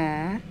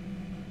Prasar,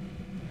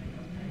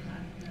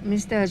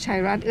 Mr.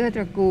 Chairat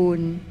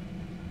Eotrakoon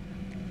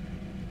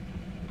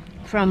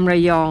from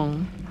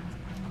Rayong.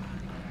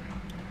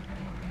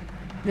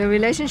 The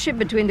relationship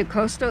between the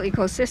coastal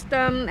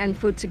ecosystem and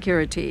food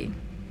security.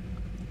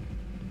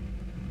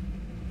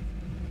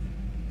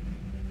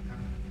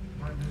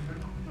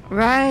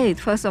 Right,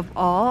 first of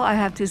all, I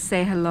have to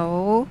say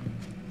hello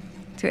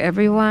to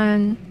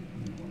everyone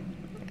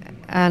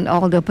and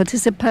all the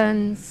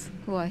participants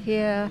who are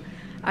here.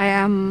 I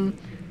am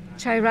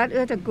Chairat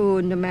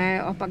Eotrakoon, the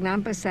Mayor of Pak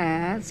Nam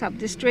Prasar,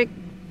 Sub-District,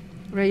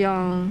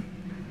 Rayong.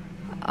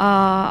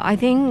 I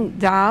think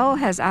Dow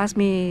has asked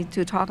me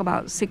to talk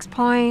about 6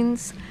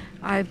 points.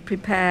 I've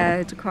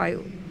prepared quite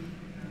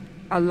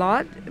a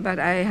lot, but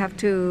I have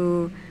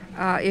to,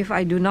 if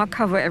I do not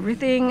cover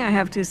everything, I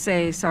have to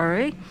say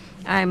sorry.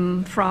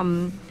 I'm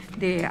from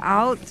the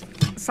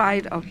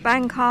outside of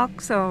Bangkok,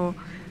 so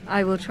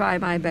I will try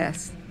my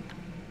best.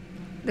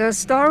 The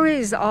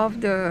stories of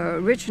the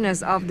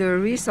richness of the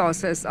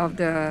resources of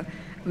the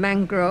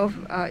mangrove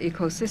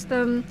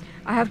ecosystem,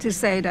 I have to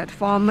say that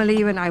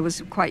formerly when I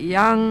was quite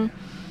young,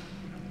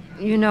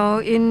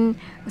 in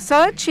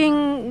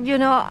searching,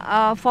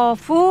 for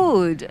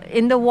food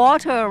in the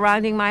water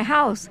surrounding my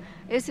house,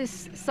 it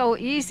is so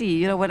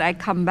easy. When I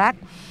come back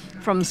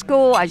from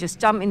school, I just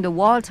jump in the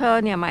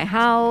water near my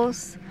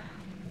house,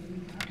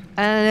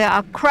 and there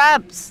are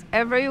crabs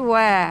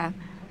everywhere.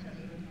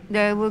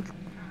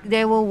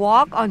 They will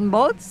walk on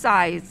both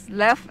sides,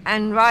 left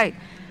and right.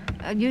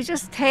 You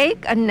just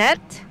take a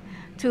net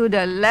to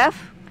the left,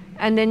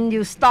 and then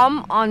you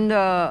stomp on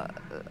the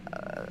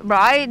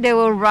right. They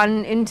will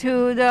run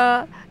into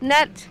the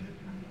net.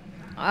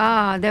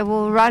 They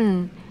will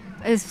run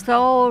is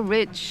so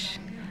rich.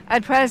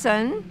 At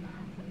present,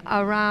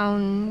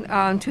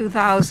 around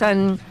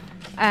 2000,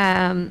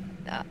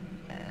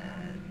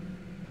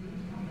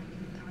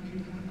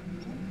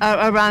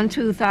 around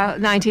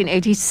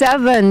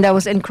 1987, there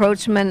was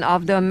encroachment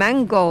of the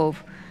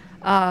mangrove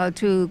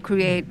to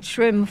create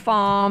shrimp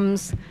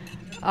farms,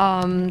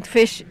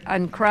 fish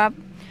and crab.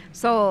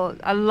 So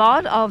a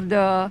lot of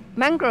the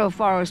mangrove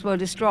forests were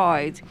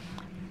destroyed.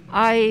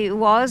 I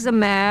was a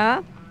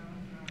mayor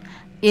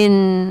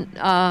in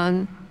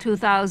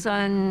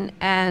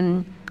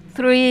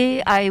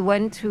 2003. I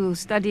went to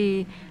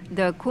study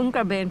the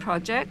Kunkraben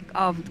project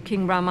of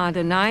King Rama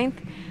IX.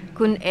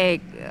 Kun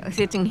Ek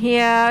sitting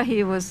here,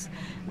 he was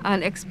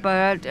an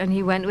expert and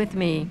he went with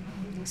me.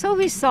 So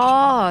we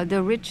saw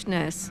the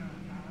richness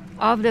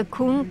of the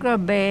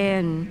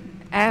Kunkraben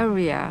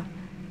area.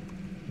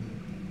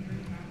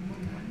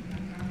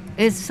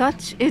 It's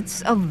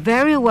a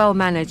very well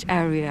managed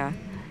area.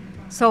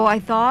 So I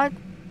thought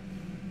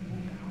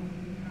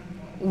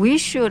we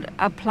should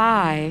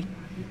apply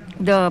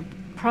the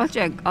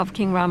project of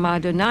King Rama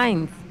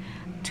IX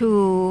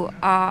to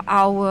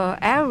our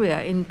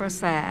area in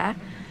Prasair.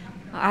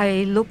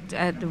 I looked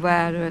at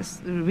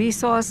various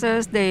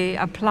resources. They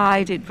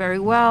applied it very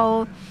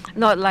well,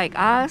 not like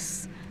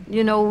us.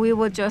 You know, we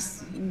were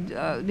just,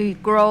 we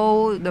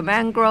grow the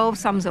mangrove,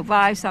 some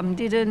survived, some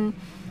didn't.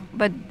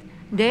 But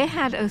they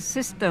had a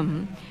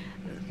system.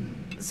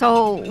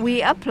 So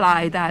we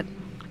applied that.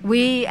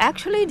 We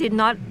actually did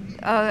not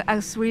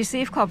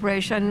receive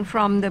cooperation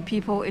from the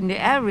people in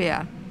the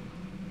area.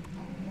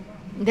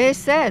 They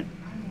said,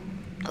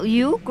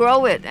 you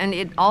grow it, and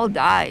it all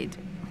died.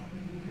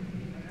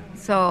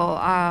 So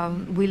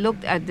we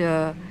looked at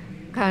the,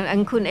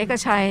 and Kun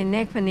Ekachai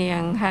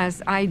Nekpaniang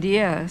has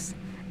ideas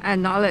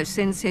and knowledge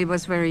since he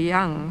was very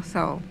young.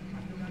 So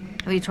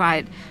we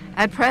tried.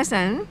 At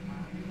present,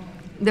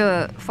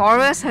 the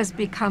forest has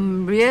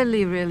become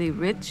really, really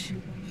rich.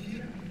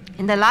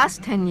 In the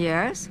last 10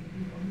 years,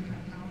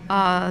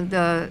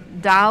 the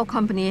Dow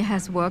company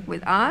has worked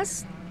with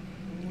us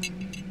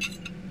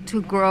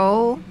to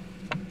grow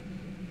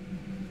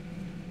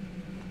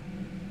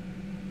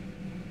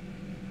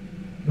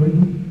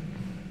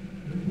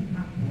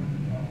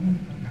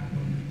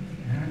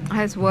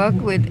has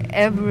worked with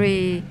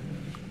every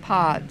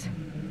part,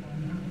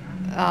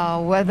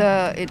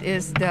 whether it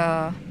is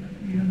the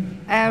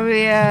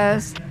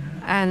areas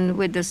and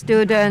with the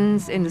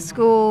students in the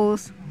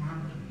schools.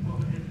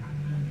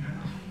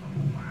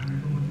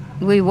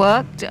 We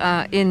worked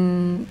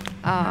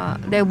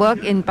they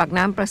work in Pak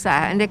Nam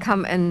Prasair and they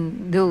come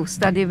and do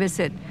study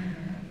visit.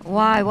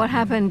 Why? What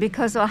happened?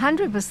 Because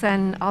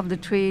 100% of the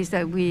trees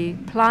that we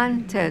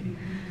planted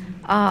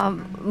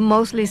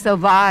mostly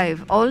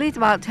survived. Only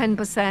about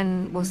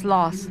 10% was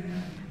lost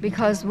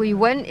because we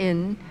went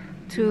in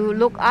to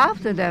look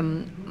after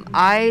them.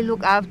 I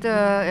look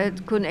after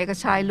it, Kun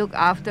Ekachai look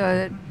after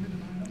it,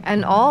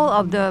 and all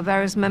of the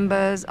various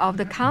members of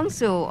the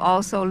council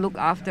also look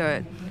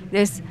after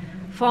it.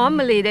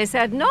 Formerly, they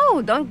said,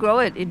 no, don't grow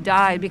it, it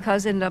died,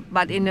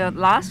 but in the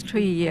last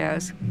 3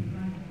 years,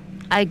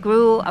 I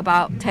grew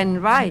about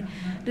 10 rai.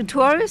 The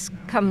tourist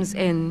comes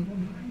in.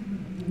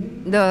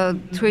 The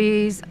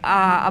trees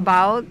are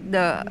about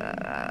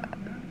the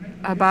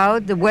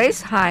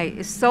waist height.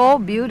 It's so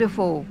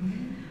beautiful.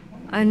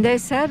 And they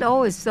said,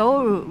 oh, it's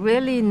so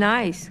really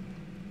nice.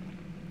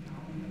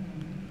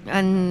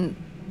 And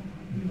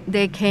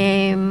they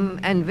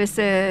came and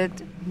visit.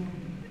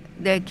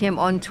 They came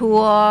on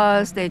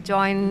tours. They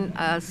joined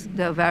us,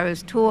 the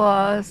various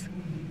tours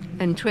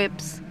and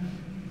trips.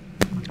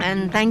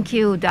 And thank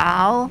you,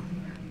 Dow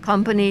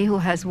company, who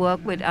has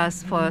worked with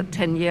us for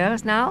 10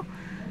 years now.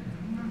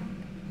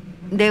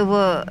 They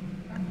were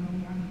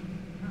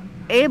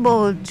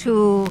able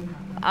to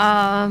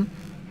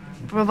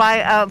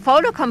provide a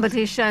photo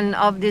competition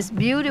of this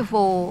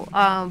beautiful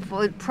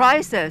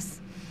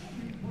prizes.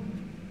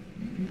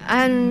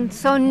 And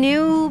so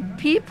new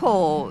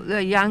people,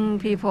 the young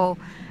people,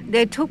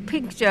 they took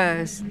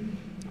pictures.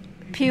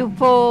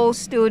 Pupils,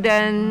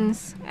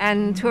 students,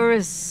 and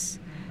tourists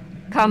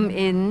come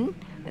in.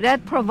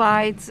 That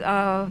provides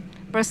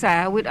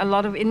Prasair with a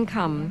lot of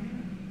income.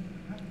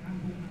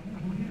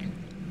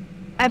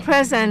 At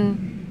present,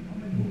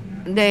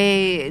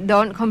 they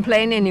don't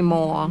complain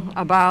anymore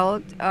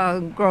about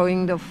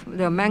growing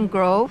the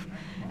mangrove,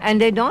 and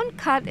they don't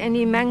cut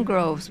any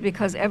mangroves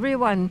because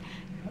everyone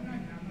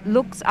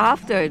looks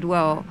after it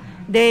well.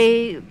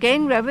 They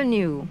gain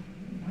revenue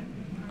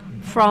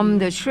from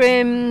the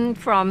shrimp,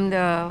 from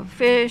the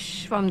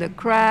fish, from the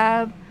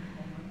crab.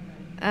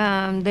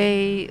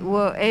 They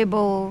were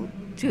able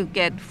to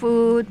get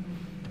food.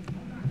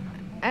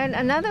 And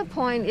another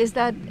point is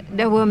that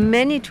there were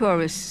many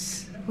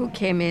tourists who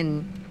came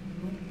in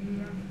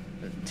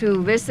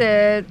to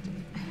visit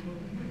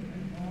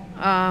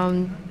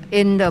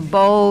in the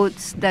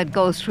boats that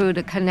go through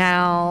the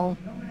canal.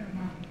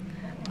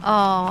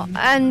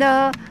 And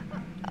the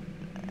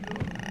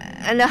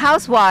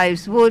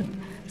housewives would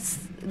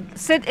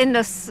sit in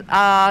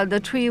the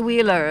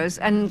three-wheelers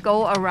and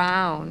go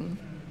around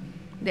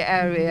the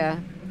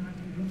area.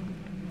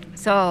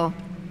 So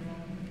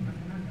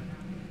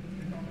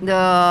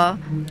the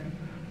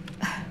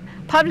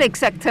public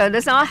sector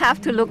does not have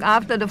to look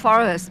after the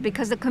forest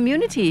because the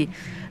community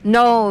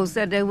knows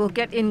that they will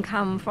get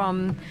income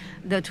from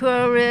the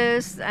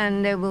tourists,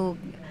 and they will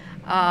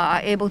are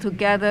able to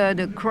gather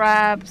the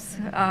crabs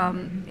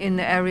in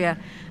the area.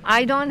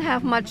 I don't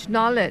have much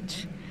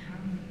knowledge.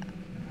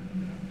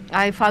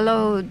 I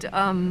followed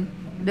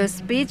the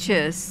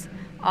speeches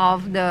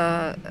of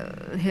the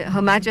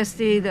Her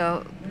Majesty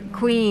the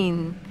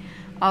Queen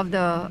of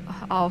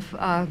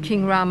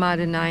King Rama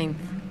IX,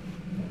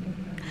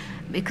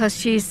 because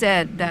she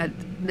said that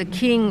the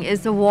king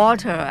is the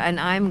water and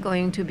I'm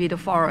going to be the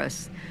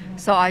forest.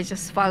 So I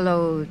just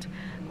followed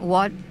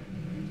what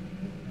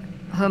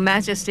Her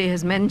Majesty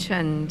has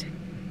mentioned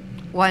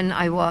when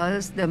I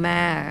was the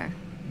mayor.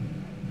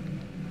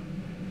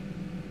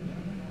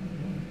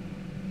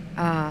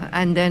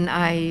 And then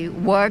I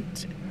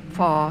worked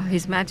for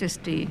His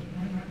Majesty.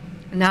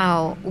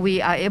 Now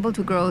we are able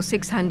to grow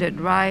 600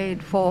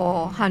 right,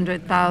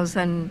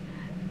 400,000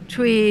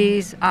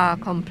 trees are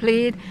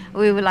complete.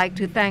 We would like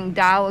to thank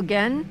Dow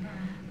again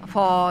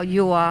for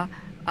your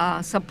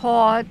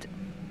support,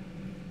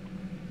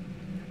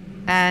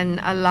 and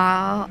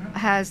Allah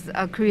has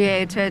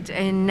created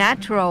a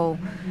natural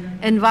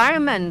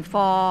environment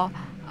for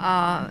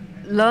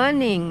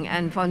learning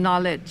and for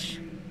knowledge.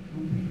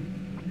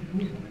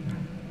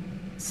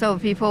 So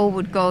people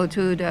would go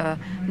to the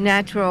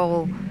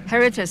Natural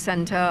Heritage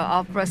Center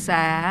of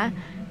Prasar,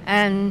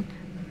 and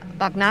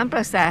Pak Nam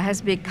Prasar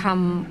has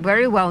become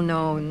very well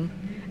known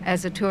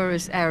as a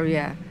tourist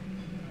area.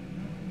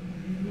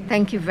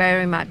 Thank you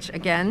very much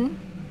again.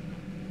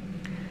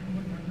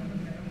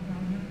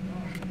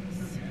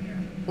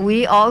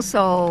 We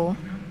also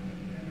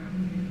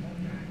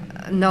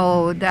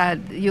know that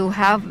you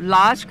have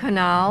large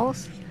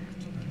canals.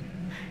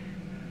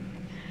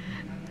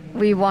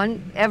 We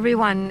want,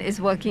 everyone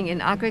is working in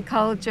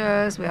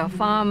agriculture, we are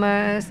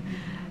farmers.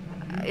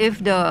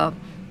 If the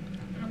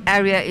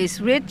area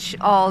is rich,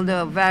 all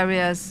the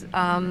various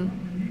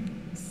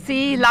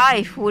sea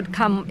life would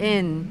come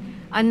in.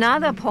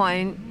 Another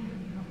point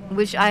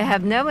which I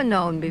have never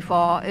known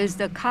before is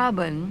the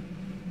carbon.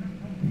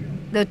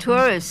 The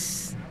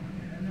tourists,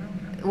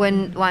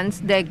 once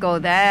they go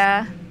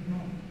there,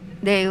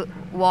 they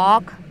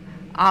walk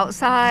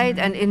outside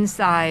and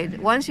inside.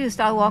 Once you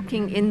start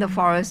walking in the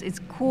forest, it's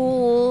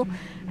cool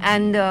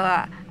and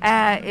the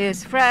air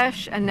is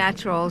fresh and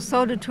natural.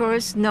 So the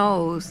tourist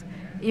knows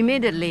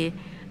immediately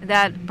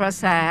that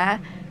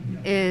Prasar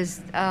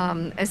is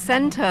a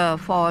center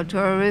for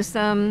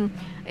tourism.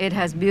 It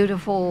has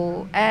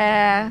beautiful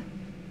air.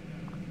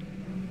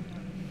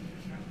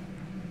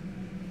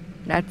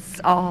 That's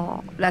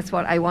all. That's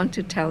what I want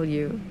to tell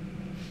you.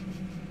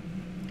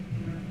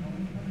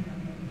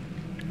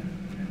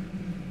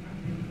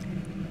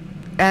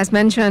 As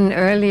mentioned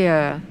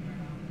earlier,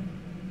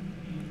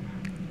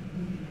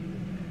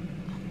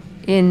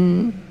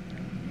 in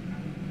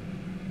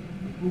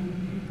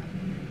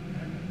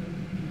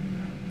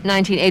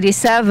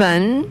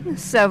 1987,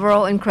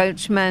 several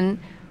encouragement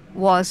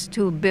was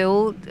to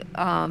build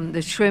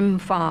the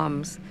shrimp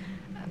farms.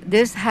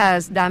 This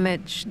has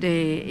damaged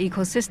the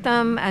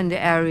ecosystem and the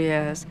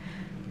areas.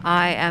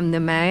 I am the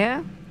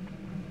mayor.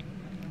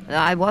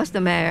 I was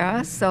the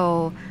mayor,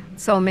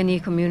 so many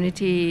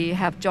community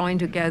have joined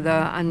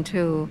together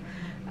until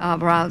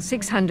around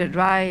 600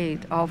 right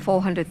or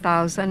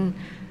 400,000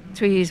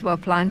 trees were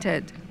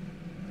planted.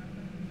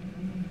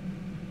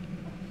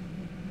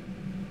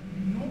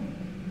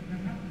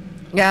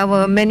 There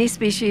were many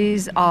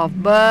species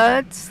of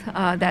birds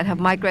that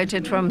have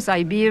migrated from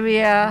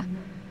Siberia,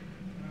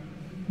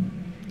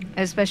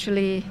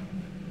 especially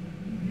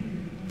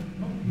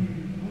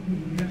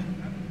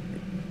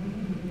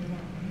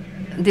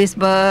these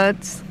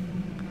birds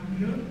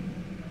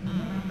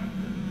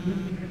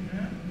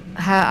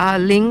are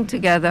linked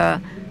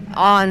together.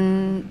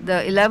 On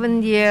the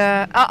 11th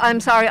year, on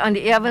the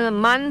 11th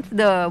month,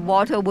 the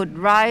water would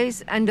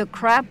rise and the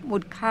crab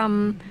would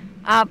come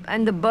up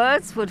and the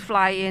birds would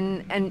fly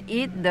in and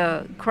eat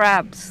the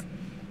crabs.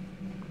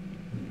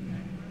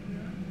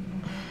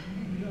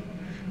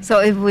 So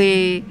if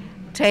we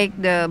take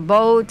the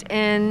boat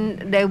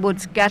in, they would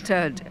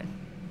scatter.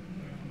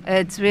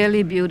 It's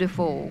really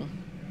beautiful.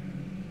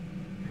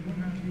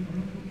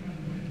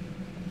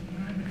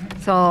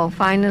 So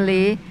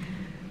finally,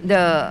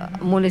 the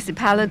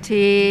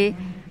municipality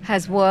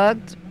has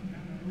worked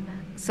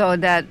so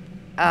that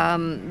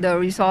the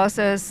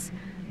resources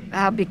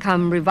have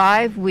become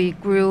revived. We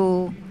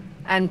grew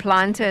and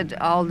planted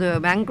all the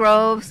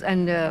mangroves,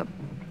 and the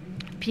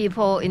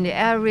people in the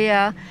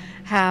area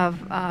have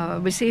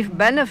received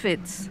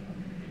benefits.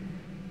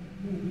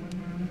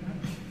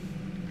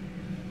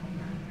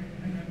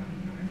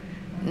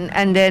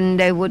 And then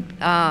they would,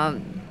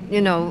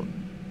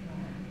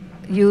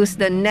 use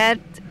the net,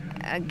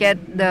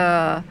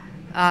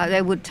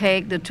 they would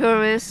take the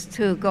tourists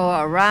to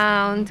go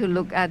around to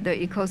look at the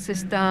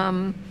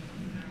ecosystem.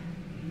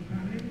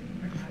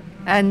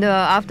 And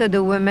after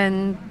the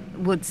women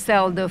would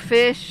sell the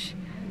fish.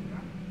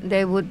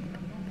 They would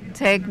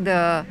take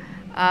the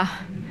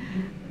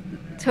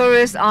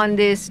tourists on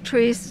these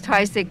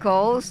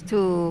tricycles to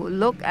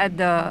look at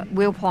the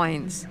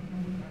viewpoints.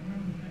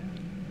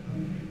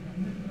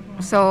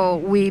 So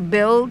we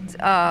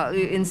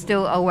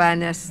instill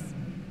awareness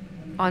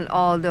on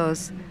all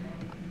those,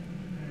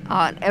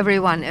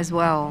 everyone as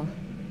well,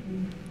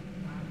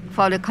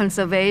 for the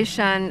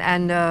conservation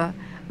and the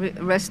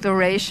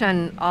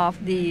restoration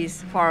of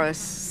these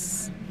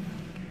forests.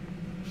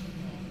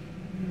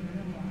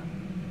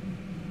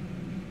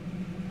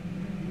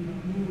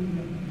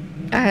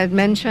 I had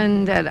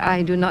mentioned that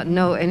I do not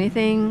know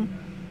anything,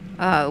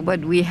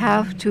 but we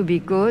have to be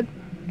good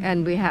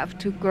and we have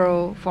to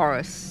grow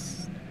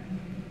forests.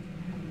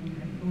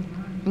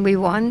 We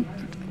want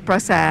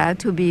Prasad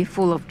to be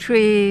full of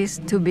trees,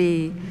 to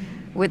be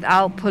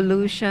without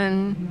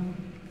pollution,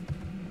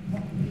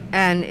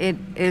 and it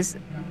is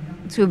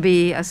to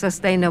be a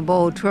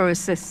sustainable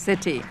tourist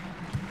city.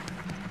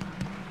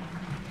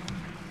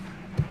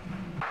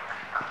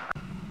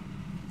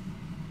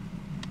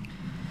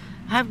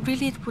 I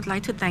really would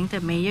like to thank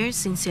the mayor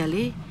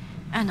sincerely,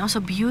 and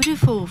also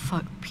beautiful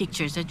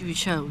pictures that you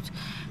showed.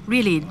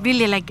 Really,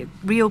 really like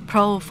real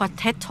pro for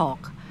TED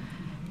Talk.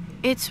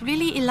 It's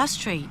really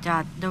illustrate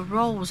that the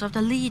roles of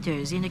the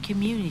leaders in the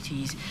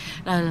communities,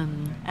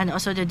 and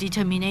also the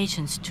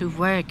determinations to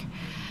work.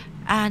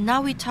 And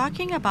now we're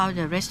talking about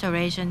the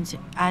restorations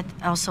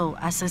also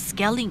as a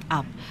scaling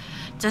up.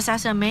 Just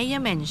as the mayor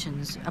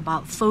mentions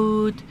about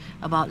food,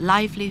 about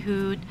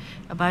livelihood,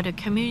 about the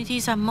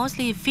communities are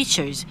mostly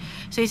features.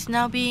 So it's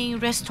now being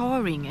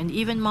restoring and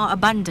even more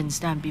abundance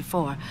than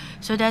before.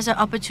 So there's an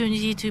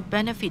opportunity to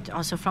benefit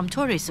also from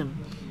tourism.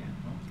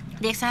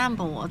 The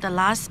example of the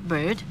last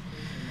bird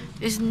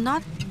is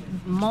not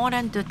more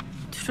than the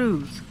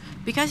truth,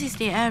 because it's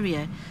the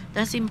area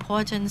that's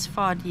important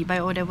for the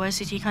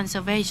biodiversity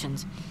conservation.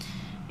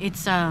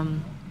 It's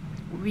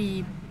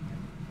we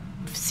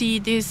see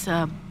this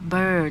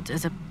bird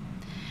as a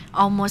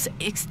almost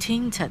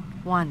extincted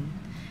one.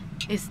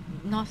 It's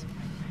not.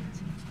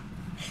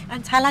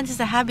 And Thailand is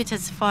a habitat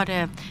for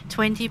the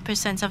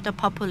 20% of the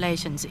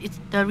populations. It's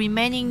the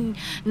remaining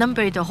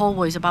number in the whole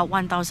world is about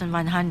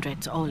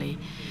 1,100 only.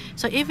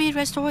 So if we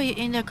restore it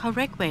in the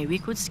correct way, we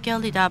could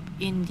scale it up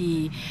in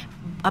the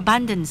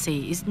abundance.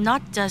 It's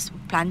not just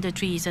plant the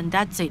trees and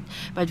that's it,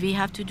 but we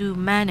have to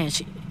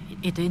manage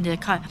it in the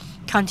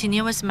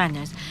continuous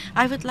manner.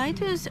 I would like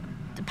to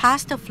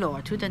pass the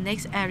floor to the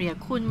next area,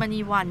 Khun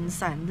Maniwan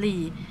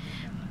Sanli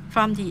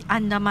from the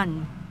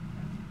Andaman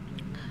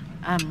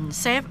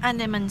Safe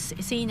Andaman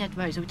Sea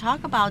Network. We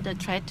talk about the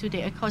threat to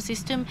the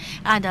ecosystem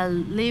and the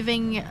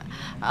living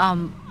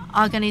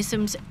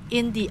organisms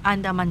in the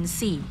Andaman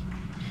Sea.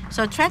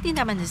 So threat in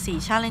the Andaman Sea,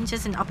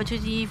 challenges and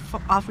opportunity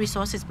of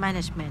resources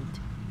management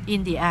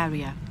in the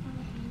area.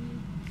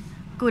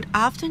 Good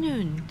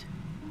afternoon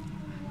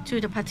to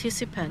the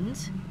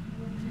participants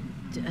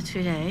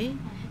today.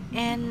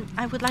 And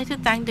I would like to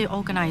thank the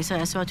organizer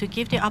as well to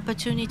give the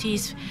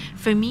opportunities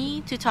for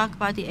me to talk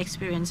about the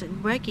experience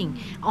in working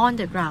on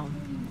the ground.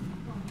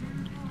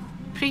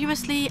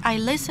 Previously, I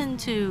listened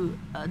to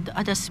the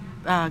other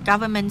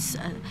governments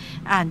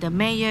and the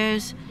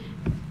mayors,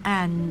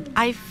 and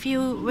I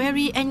feel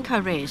very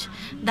encouraged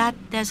that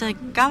there's a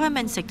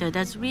government sector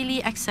that's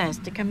really access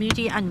the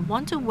community and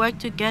want to work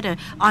together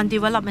on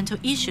developmental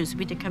issues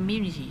with the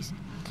communities.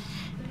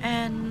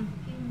 And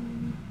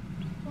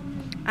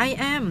I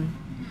am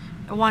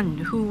one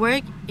who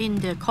worked in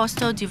the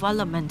coastal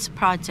development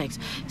projects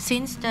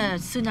since the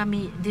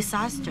tsunami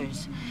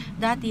disasters,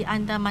 that the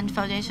Andaman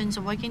Foundation is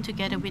working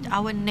together with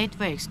our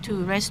networks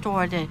to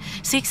restore the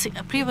 6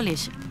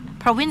 privileged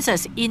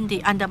provinces in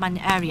the Andaman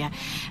area.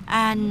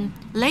 And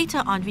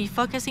later on, we're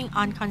focusing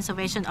on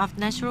conservation of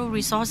natural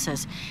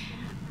resources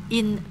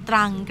in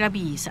Trang,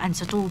 Krabi, and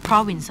Satru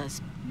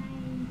provinces.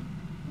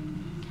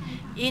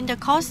 In the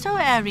coastal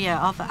area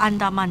of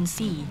Andaman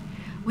Sea,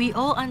 we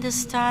all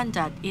understand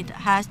that it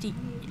has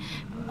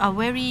a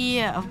very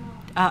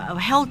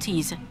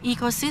healthy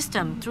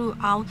ecosystem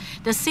throughout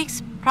the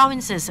 6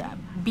 provinces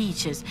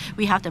beaches.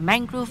 We have the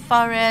mangrove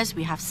forest,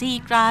 we have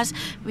seagrass,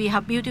 we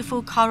have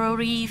beautiful coral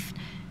reef,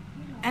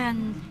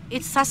 and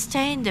it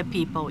sustains the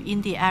people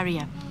in the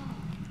area.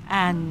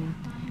 And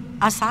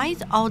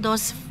aside all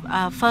those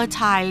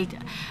fertile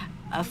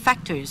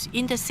factors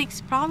in the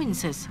 6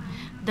 provinces,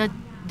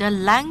 the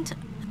length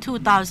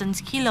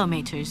 2,000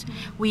 kilometers,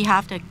 we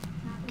have the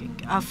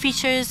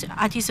fishers,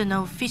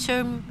 artisanal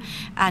fishermen,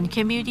 and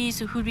communities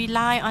who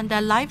rely on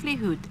their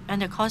livelihood in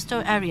the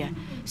coastal area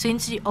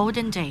since the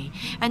olden day.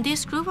 And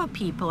this group of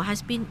people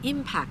has been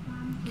impacted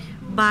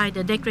by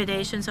the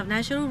degradations of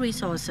natural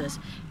resources,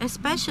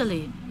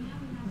 especially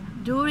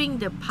during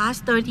the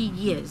past 30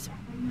 years.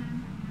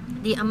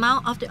 The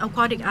amount of the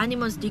aquatic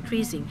animals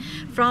decreasing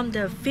from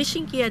the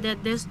fishing gear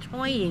that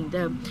destroying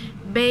the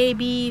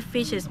baby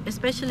fishes,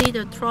 especially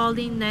the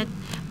trolling net.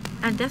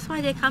 And that's why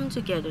they come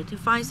together to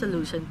find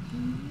solution,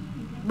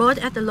 both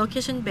at the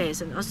location base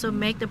and also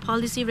make the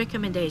policy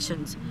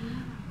recommendations.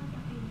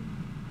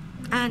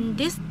 And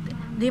this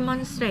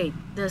demonstrate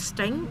the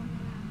strength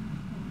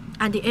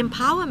and the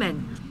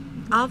empowerment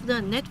of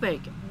the network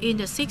in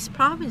the 6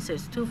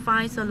 provinces to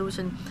find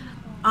solutions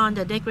on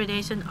the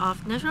degradation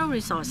of natural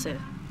resources.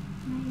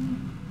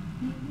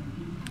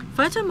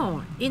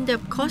 Furthermore, in the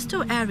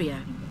coastal area,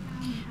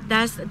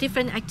 there's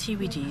different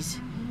activities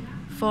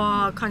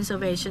for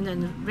conservation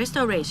and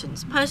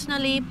restorations.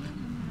 Personally,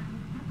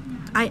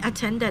 I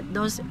attended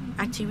those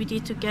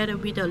activities together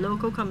with the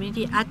local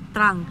community at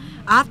Trang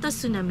after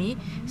tsunami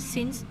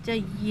since the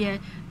year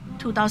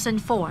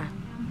 2004.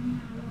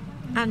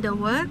 And the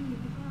work,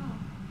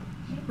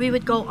 we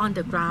would go on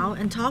the ground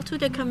and talk to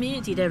the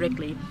community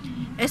directly,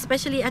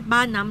 especially at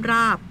Ban Nam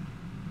Rap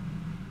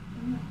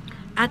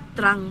at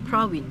Trang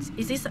province.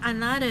 It is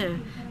another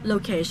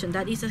location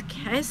that is a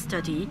case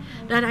study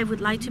that I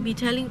would like to be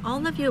telling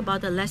all of you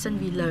about the lesson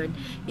we learned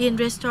in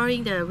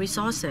restoring the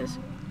resources,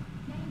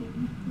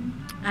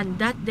 and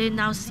that they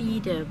now see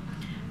the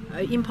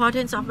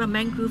importance of the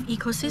mangrove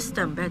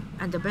ecosystem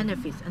and the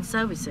benefits and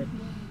services.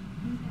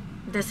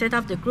 They set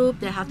up the group,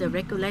 they have the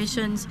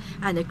regulations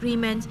and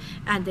agreements,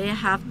 and they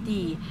have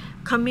the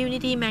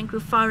community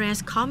mangrove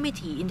forest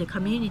committee in the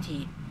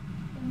community.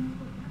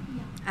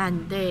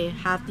 And they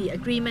have the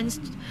agreements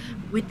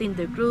within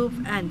the group,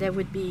 and they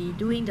would be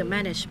doing the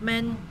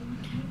management.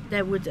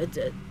 They would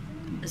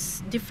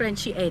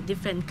differentiate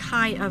different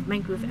kind of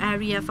mangrove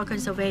area for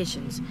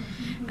conservations.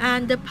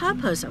 And the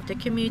purpose of the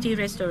community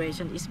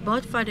restoration is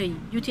both for the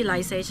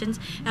utilizations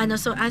and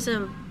also as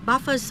a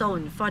buffer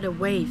zone for the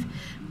wave.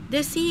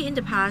 They see in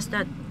the past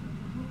that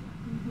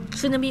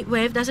tsunami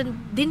wave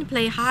didn't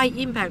play high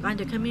impact on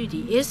the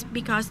community. It's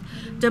because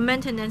the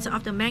maintenance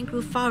of the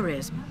mangrove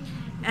forest,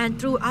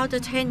 and throughout the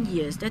 10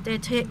 years that they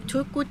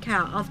took good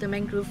care of the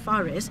mangrove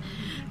forest,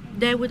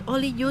 they would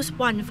only use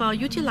one for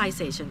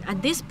utilization.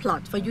 And this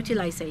plot for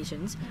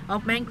utilizations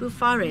of mangrove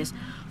forest,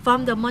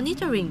 from the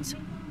monitorings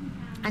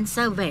and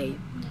survey,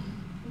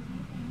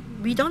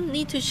 we don't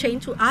need to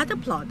change to other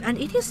plot, and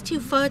it is still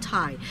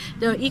fertile.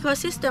 The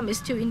ecosystem is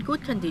still in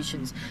good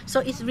conditions. So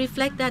it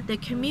reflects that the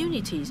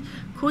communities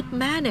could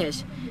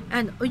manage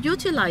and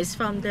utilize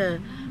from the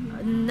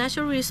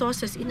natural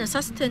resources in a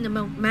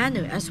sustainable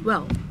manner as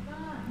well.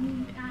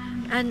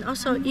 And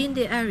also in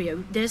the area,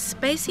 they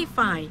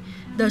specify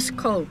the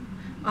scope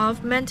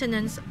of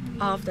maintenance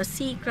of the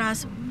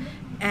seagrass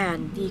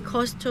and the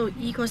coastal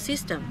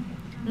ecosystem.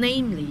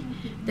 Namely,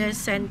 they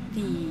sent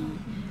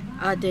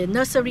the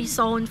nursery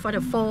zone for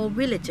the 4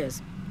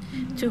 villages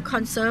to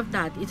conserve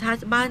that. It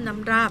has Ban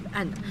Nam Rap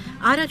and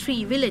other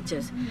 3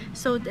 villages.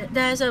 So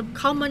there's a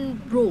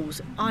common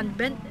rules on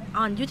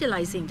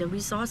utilizing the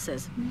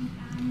resources.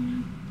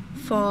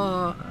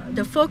 For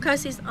the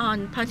focus is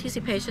on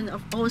participation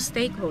of all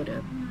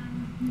stakeholders.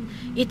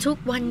 It took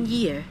 1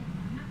 year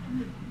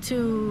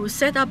to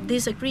set up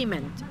this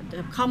agreement,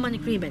 the common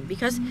agreement,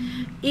 because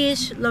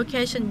each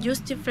location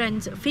used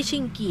different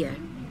fishing gear.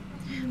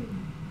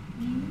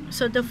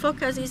 So the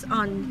focus is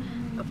on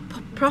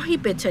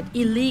prohibited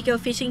illegal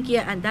fishing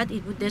gear, and that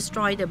it would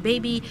destroy the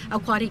baby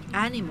aquatic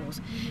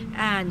animals,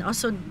 and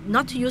also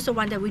not to use the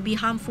one that would be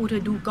harmful to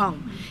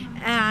dugong.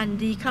 And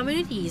the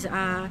communities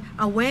are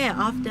aware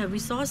of the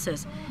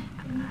resources,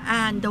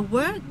 and the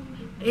work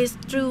is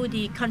through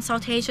the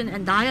consultation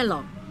and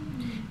dialogue,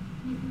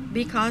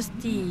 because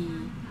the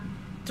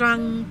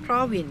Trang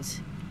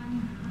province,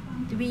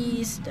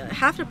 we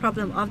have the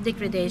problem of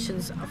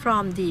degradations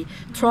from the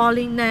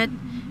trawling net,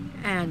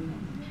 and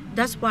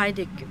that's why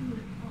the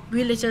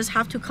villagers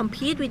have to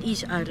compete with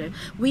each other.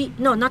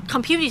 Not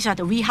compete with each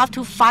other. We have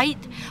to fight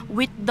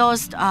with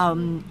those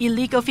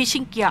illegal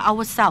fishing gear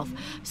ourselves.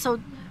 So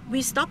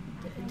we stopped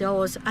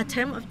those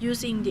attempts of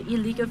using the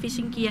illegal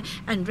fishing gear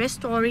and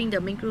restoring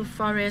the mangrove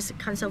forest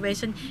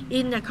conservation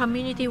in a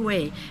community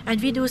way.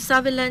 And we do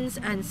surveillance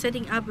and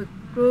setting up a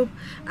group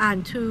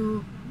and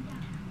to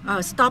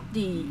stop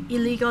the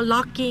illegal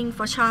logging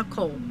for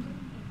charcoal.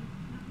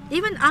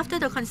 Even after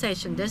the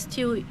concession, there's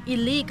still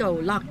illegal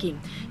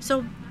logging.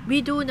 So we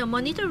do the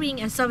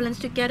monitoring and surveillance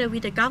together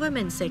with the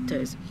government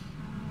sectors.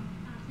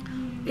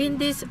 In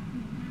this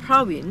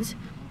province,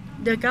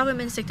 the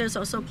government sectors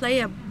also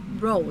play a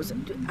role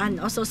and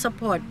also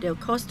support the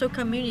coastal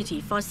community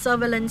for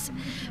surveillance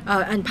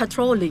and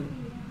patrolling.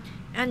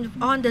 And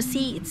on the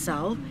sea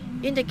itself,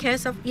 in the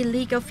case of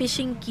illegal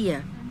fishing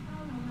gear,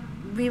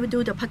 we will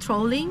do the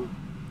patrolling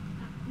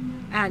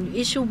and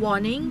issue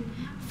warning,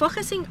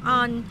 focusing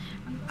on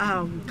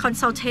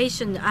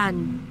consultation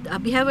and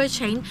behavior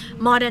change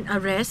more than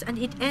arrest, and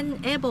it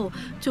enable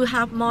to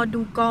have more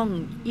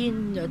dugong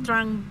in the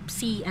Trang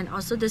Sea, and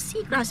also the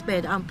seagrass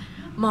bed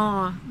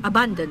more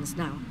abundance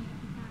now.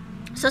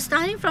 So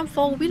starting from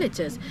 4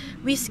 villages,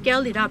 we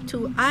scaled it up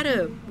to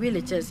other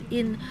villages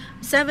in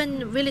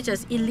 7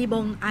 villages in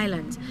Libong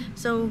Islands.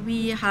 So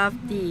we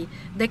have the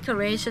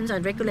declarations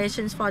and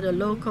regulations for the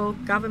local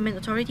government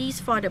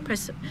authorities for the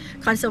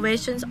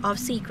conservation of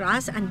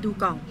seagrass and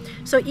dugong.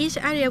 So each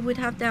area would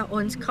have their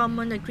own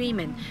common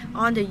agreement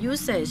on the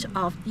usage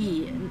of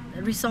the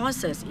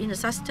resources in a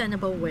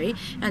sustainable way,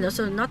 and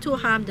also not to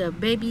harm the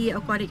baby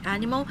aquatic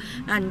animal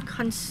and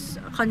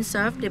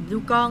conserve the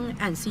dugong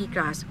and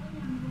seagrass.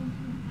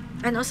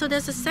 And also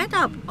there's a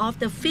setup of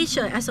the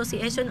Fisher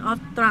Association of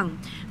Trang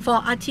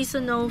for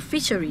artisanal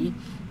fishery,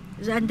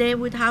 and they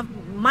would have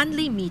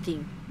monthly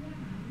meeting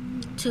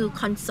to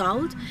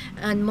consult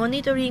and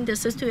monitoring the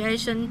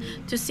situation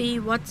to see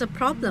what's the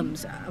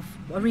problems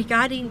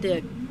regarding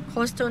the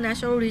coastal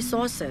natural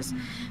resources,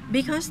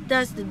 because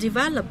there's the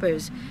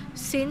developers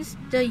since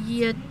the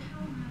year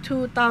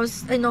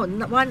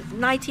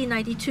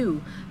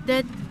 1992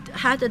 that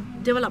had a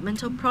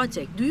developmental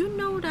project. Do you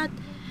know that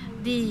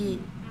the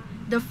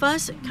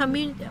first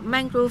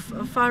mangrove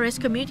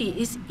forest community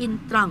is in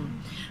Trang?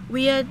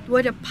 We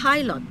were the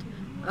pilot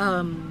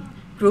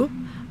group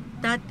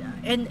that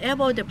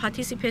enabled the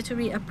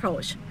participatory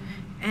approach,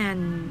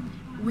 and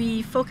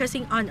we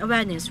focusing on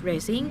awareness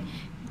raising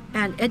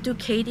and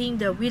educating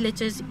the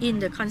villages in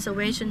the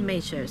conservation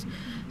measures.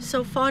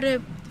 So for the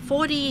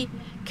 40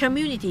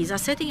 communities are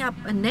setting up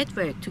a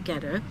network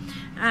together,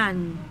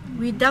 and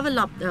we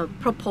developed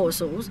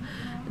proposals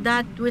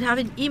that would have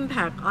an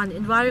impact on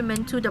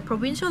environment to the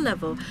provincial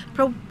level.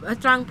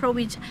 Trang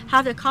Province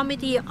have the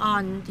Committee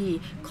on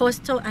the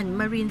Coastal and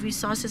Marine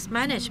Resources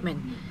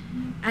Management,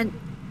 and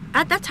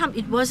at that time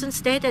it wasn't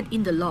stated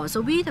in the law.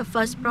 So we're the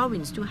first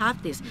province to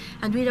have this,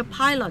 and we're the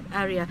pilot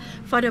area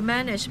for the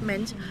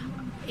management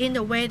in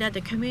the way that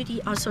the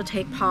community also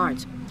take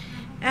part.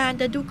 And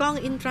the dugong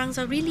in Trang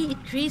are really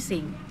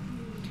increasing.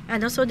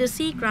 And also the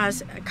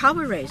seagrass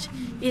coverage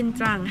in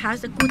Trang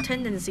has a good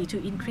tendency to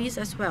increase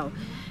as well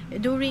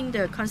during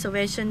the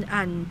conservation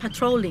and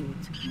patrolling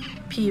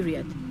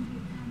period.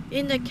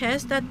 In the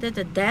case that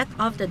the death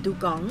of the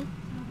dugong,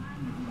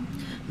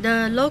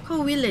 the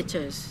local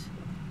villagers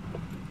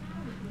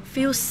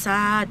feel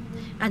sad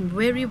and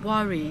very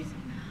worried,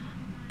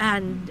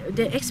 and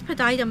they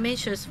expedite the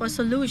measures for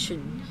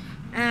solution.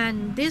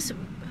 And this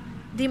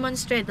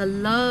demonstrates the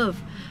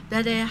love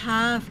that they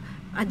have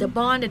and the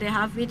bond that they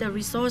have with the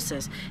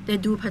resources. They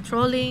do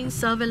patrolling,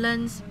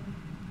 surveillance,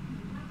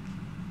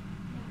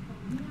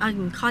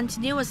 and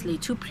continuously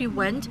to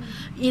prevent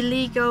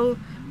illegal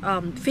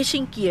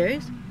fishing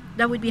gears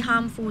that would be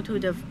harmful to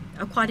the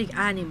aquatic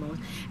animals.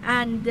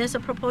 And there's a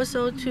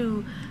proposal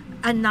to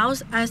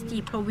announce as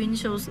the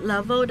provincial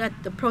level that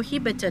the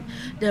prohibited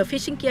the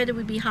fishing gear that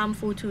would be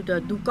harmful to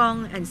the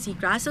dugong and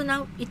seagrass. So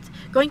now it's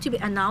going to be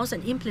announced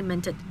and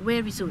implemented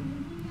very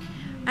soon.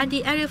 And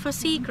the area for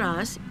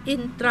seagrass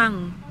in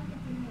Trang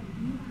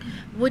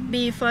would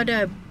be for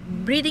the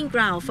breeding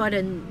ground for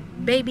the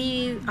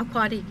baby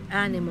aquatic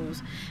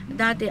animals,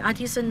 that the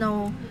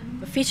artisanal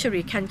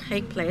fishery can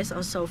take place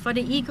also. For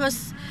the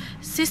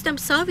ecosystem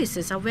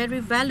services are very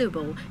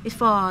valuable. It's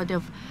for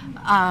the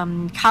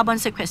carbon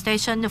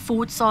sequestration, the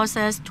food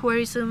sources,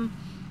 tourism,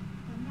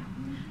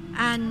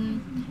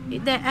 and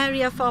the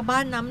area for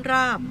Ban Nam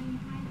Rap.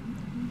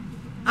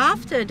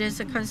 After there's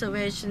a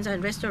conservation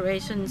and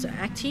restorations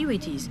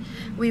activities,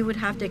 we would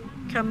have the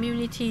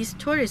communities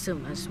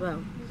tourism as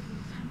well.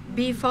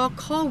 Before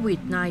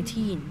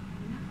COVID-19,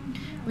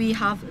 we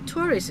have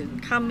tourism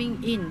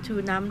coming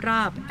into Nam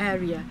Rap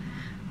area,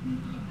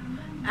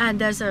 and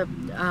there's a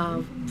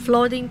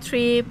floating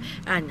trip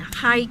and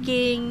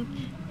hiking,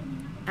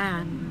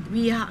 and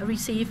we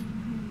receive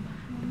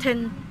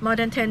more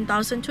than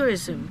 10,000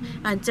 tourism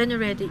and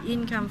generate the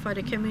income for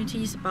the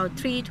communities about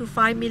 3 to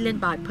 5 million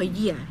baht per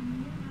year.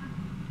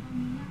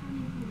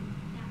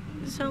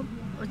 So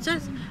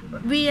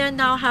we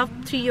now have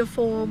 3 or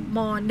 4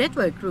 more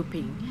network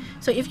grouping.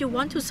 So if you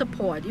want to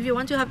support, if you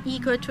want to have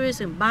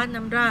ecotourism, Ban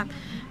Nam Rap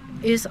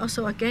is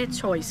also a great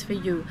choice for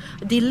you.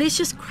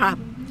 Delicious crab,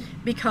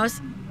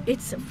 because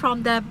it's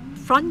from the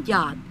front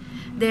yard.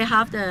 They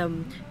have the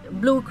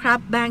blue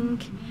crab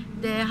bank.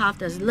 They have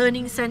the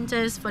learning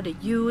centers for the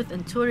youth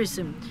and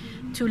tourism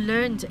to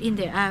learn in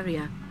the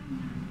area.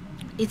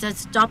 It's a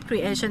job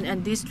creation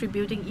and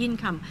distributing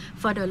income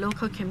for the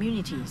local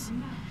communities.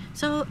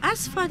 So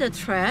as for the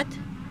threat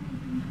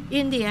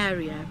in the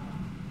area,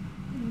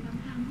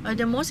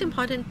 the most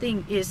important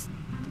thing is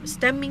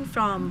stemming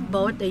from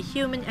both the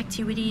human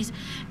activities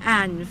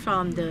and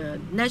from the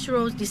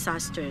natural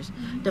disasters.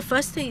 The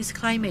first thing is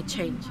climate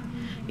change.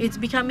 It's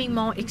becoming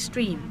more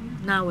extreme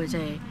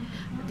nowadays.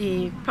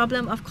 The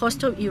problem of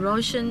coastal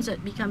erosions is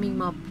becoming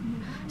more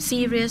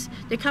serious.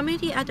 The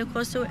community at the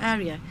coastal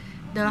area,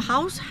 the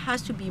house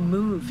has to be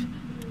moved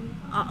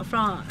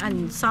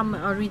and some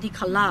already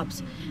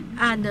collapsed,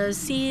 and the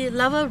sea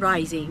level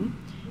rising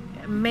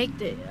make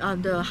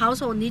the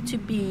household need to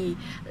be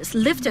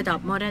lifted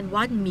up more than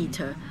 1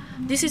 meter.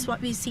 This is what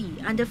we see.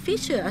 And the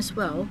fisher as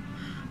well,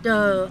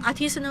 the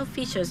artisanal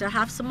fishers that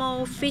have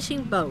small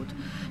fishing boat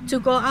to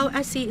go out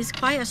at sea is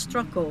quite a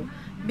struggle,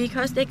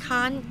 because they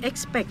can't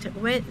expect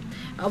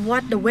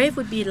what the wave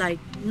would be like,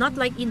 not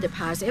like in the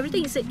past.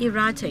 Everything is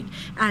erratic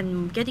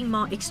and getting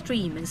more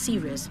extreme and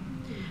serious.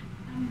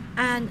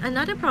 And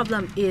another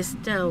problem is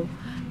the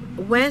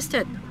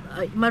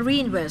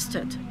marine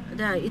wasted.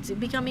 It's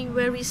becoming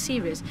very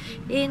serious.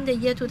 In the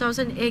year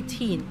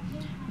 2018,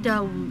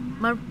 the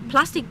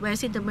plastic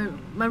waste in the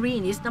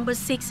marine is number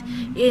 6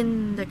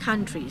 in the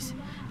countries.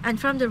 And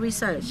from the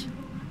research,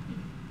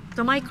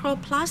 the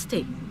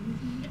microplastic.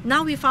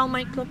 Now we found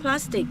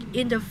microplastic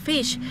in the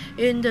fish,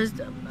 in the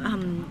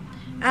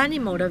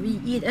animal that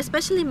we eat,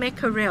 especially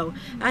mackerel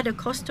at the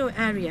coastal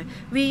area.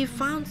 We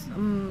found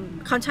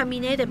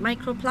contaminated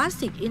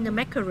microplastic in the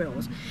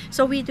mackerels.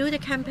 So we do the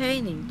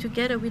campaigning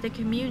together with the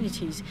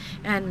communities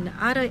and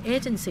other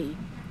agencies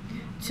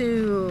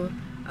to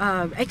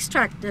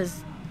extract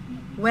this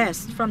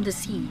waste from the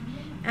sea.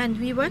 And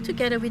we worked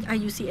together with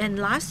IUCN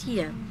last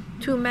year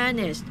to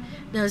manage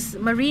the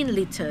marine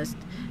litters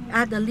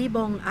at the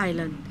Libong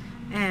Island.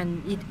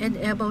 And it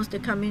enables the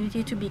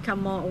community to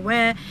become more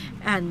aware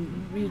and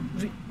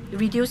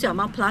reduce the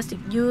amount of plastic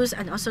used,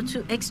 and also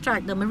to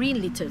extract the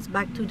marine litters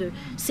back to the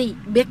sea,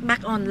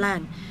 back on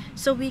land.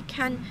 So we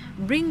can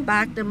bring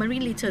back the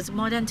marine litters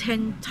more than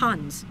 10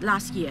 tons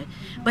last year.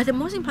 But the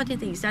most important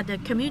thing is that the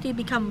community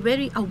become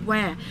very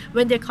aware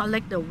when they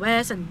collect the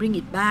waste and bring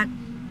it back,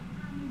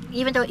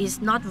 even though it's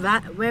not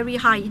very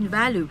high in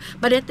value.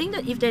 But I think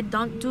that if they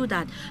don't do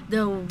that,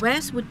 the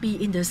waste would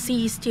be in the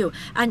sea still,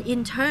 and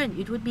in turn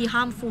it would be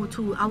harmful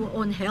to our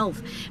own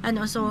health and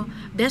also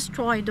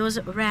destroy those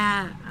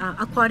rare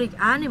aquatic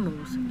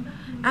animals.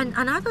 And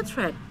another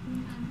threat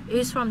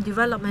is from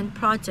development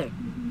project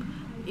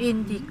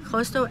in the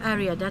coastal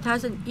area that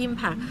has an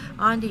impact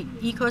on the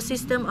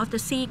ecosystem of the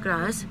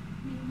seagrass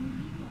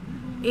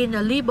in the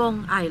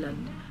Libong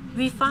Island.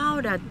 We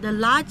found that the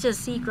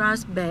largest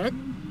seagrass bed,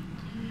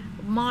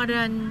 more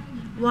than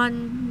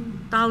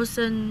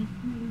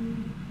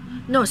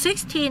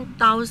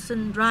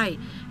 16,000 rai,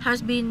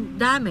 has been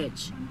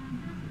damaged.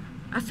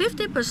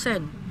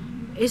 50%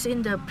 is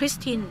in the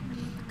pristine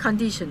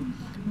condition,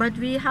 but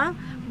we have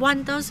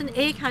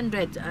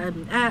 1,800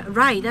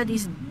 rai that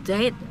is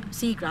dead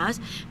seagrass,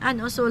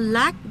 and also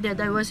lack the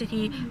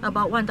diversity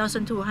about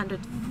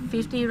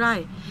 1,250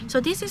 rai. So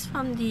this is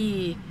from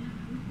the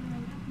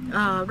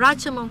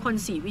Rajamongkol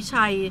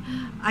Vichai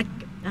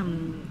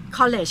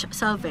College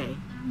survey.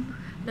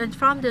 Then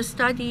from the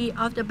study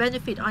of the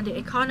benefit on the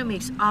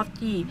economics of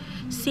the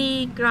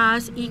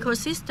seagrass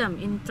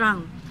ecosystem in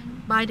Trang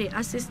by the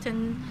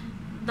assistant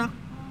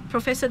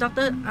Professor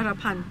Dr.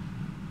 Arapan,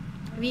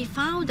 we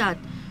found that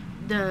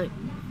the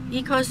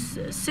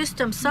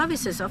ecosystem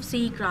services of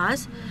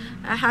seagrass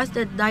has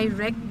the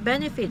direct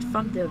benefit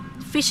from the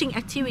fishing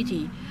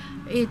activity.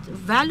 It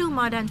value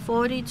more than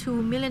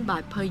 42 million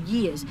baht per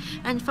year,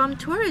 and from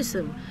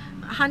tourism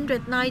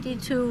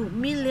 192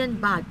 million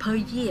baht per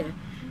year.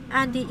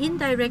 And the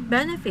indirect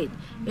benefit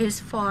is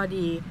for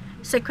the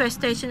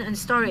sequestration and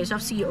storage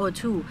of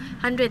CO2,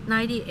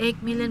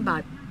 198 million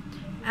baht.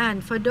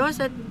 And for those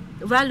that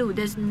value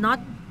that's not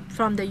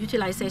from the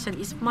utilization,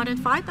 is more than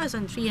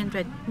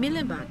 5,300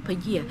 million baht per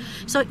year.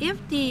 So if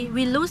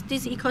we lose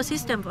this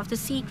ecosystem of the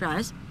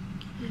seagrass,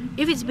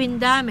 if it's been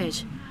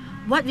damaged,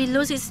 what we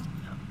lose is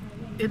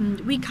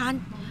we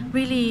can't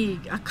really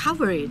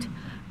cover it.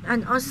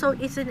 And also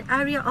it's an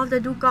area of the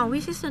dugong,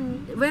 which is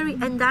very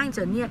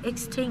endangered, near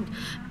extinct,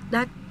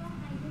 that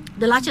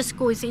the largest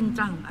school is in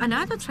Trang.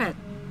 Another threat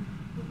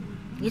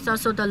is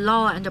also the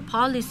law and the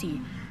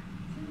policy.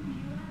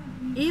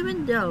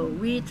 Even though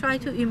we try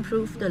to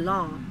improve the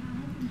law,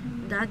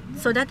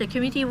 so that the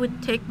community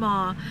would take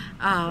more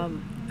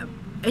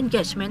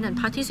engagement and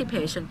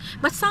participation,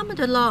 but some of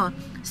the law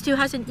still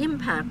has an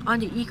impact on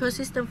the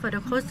ecosystem for the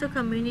coastal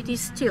community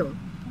still.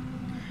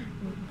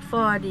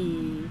 For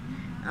the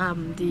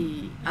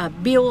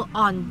build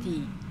on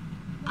the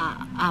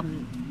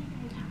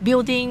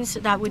buildings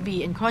that would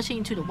be encroaching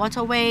into the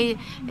waterway,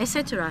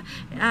 etc.,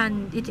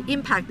 and it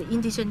impacts the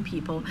indigenous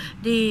people.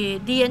 The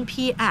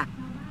DNP Act,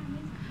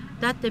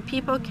 that the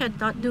people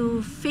cannot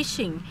do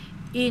fishing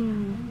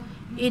in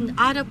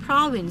other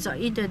province or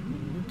in the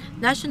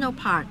national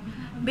park,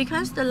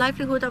 because the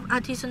livelihood of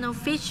artisanal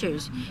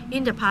fishers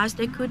in the past,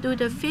 they could do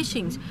the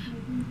fishing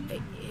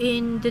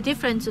in the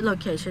different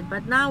locations,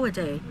 but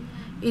nowadays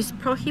is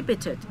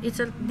prohibited. It's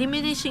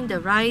diminishing the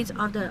rights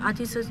of the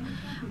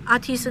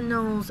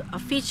artisanal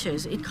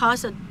fishers. It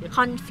causes a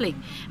conflict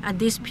and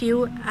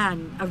dispute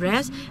and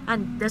arrest,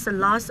 and there's a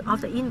loss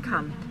of the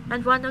income.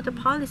 And one of the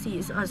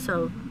policies is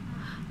also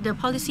the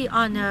policy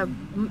on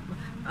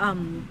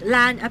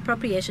land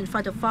appropriation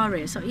for the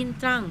forest. So in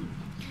Trang,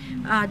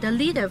 the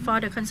leader for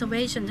the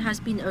conservation has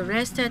been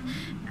arrested,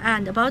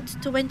 and about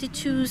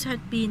 22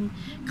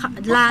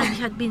 land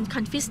had been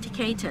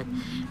confiscated,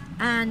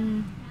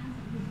 and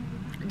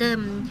the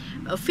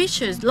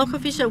local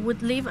fishers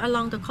would live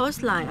along the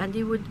coastline, and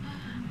they would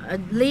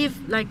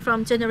live like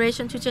from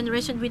generation to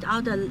generation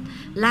without the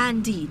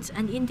land deeds.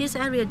 And in this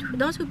area,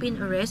 those who've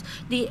been arrested,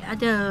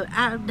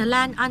 the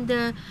land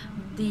under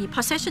the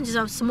possessions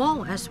are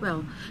small as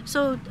well.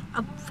 So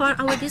for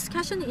our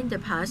discussion in the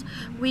past,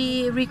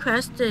 we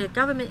request the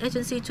government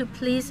agency to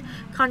please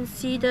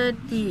consider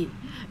the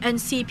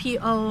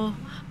NCPO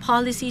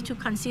policy to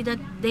consider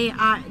they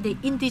are the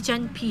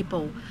indigent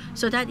people,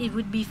 so that it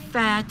would be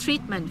fair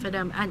treatment for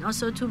them, and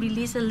also to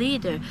release a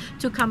leader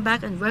to come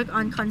back and work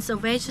on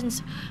conservation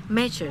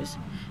measures.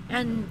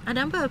 And a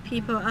number of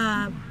people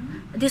are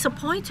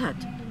disappointed,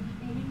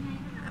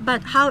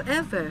 but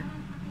however,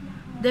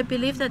 they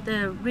believe that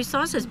the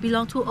resources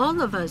belong to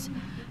all of us,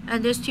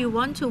 and they still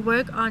want to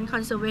work on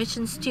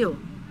conservation still.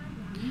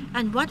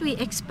 And what we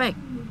expect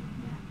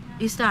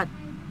is that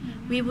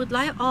we would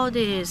like all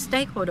the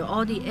stakeholders,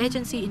 all the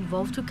agencies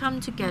involved to come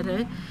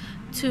together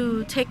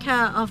to take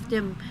care of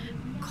the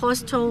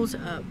coastal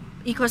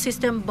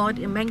ecosystem, both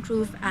in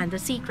mangrove and the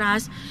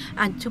seagrass,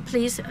 and to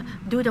please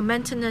do the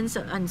maintenance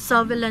and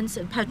surveillance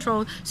and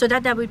patrol, so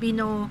that there will be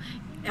no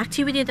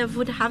activity that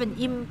would have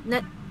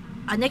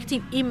a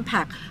negative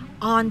impact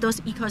on those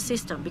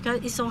ecosystems,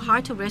 because it's so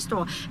hard to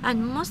restore.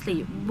 And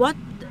mostly what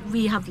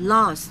we have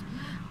lost,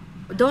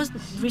 those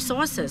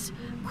resources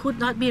could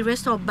not be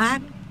restored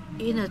back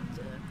in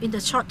the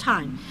short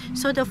time.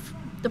 So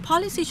the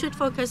policy should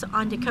focus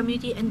on the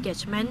community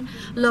engagement,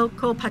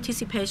 local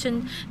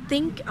participation,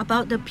 think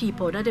about the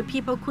people, that the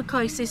people could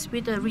coexist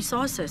with the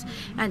resources,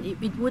 and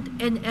it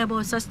would enable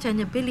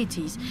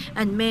sustainability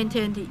and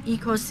maintain the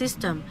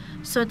ecosystem,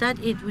 so that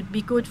it would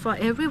be good for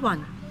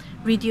everyone,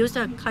 reduce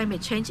the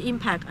climate change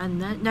impact and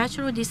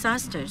natural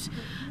disasters.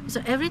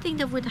 So everything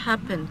that would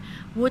happen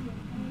would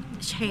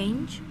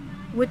change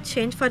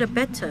for the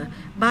better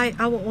by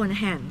our own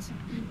hands.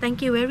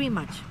 Thank you very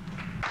much.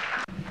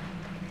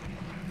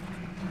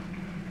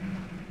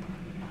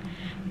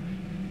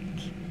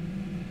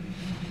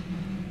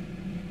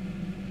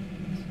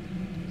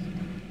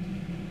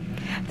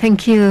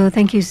 Thank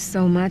you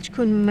so much,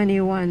 Kun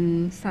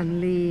Maniwan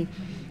Sanli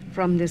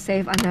from the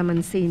Safe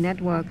Andaman Sea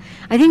Network.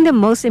 I think the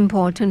most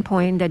important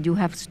point that you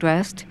have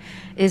stressed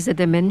is the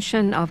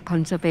dimension of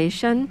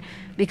conservation,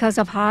 because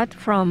apart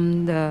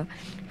from the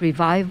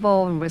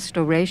revival and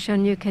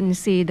restoration, you can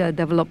see the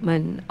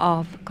development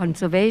of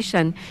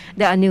conservation.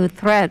 There are new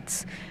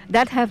threats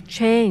that have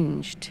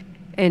changed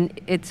in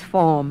its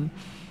form.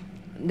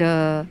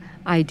 The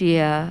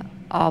idea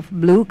of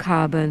blue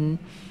carbon,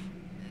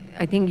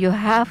 I think you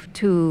have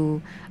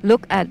to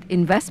look at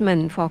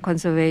investment for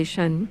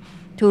conservation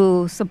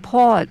to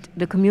support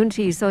the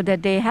community so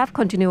that they have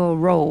continual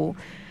role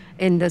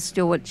in the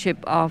stewardship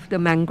of the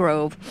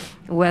mangrove,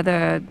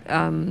 whether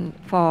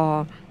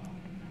for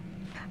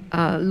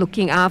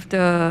looking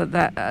after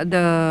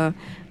the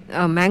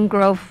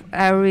mangrove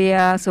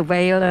area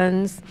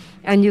surveillance.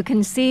 And you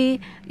can see,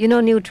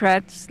 new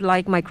threats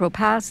like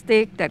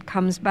microplastic that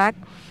comes back,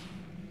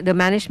 the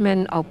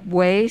management of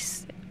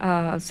waste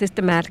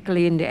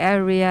systematically in the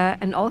area,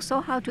 and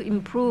also how to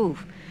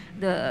improve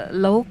the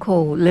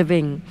local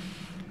living.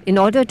 In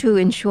order to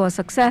ensure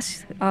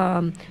success,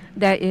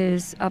 there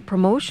is a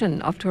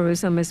promotion of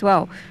tourism as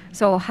well.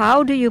 So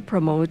how do you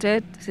promote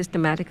it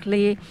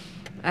systematically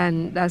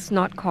and does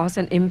not cause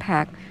an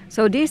impact?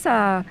 So these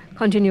are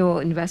continual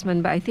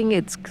investment, but I think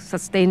it's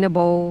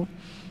sustainable.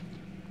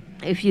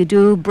 If you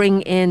do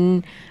bring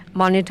in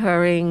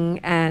monitoring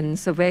and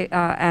survey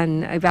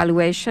and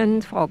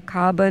evaluation for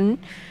carbon,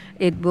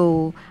 it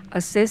will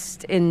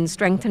assist in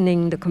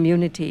strengthening the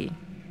community.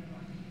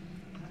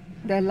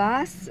 The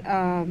last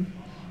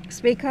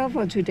speaker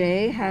for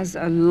today has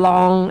a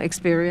long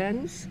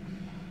experience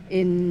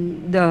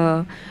in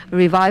the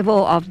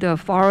revival of the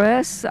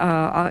forest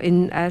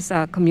as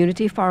a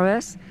community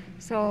forest.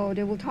 So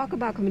they will talk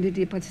about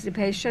community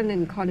participation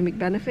and economic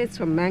benefits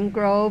from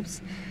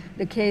mangroves,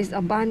 the case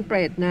of Ban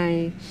Pret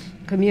Nai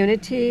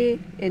community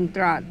in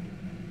Trat.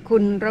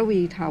 Kun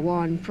Ravi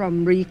Thawan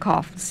from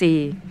Recoff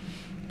C.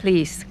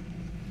 Please.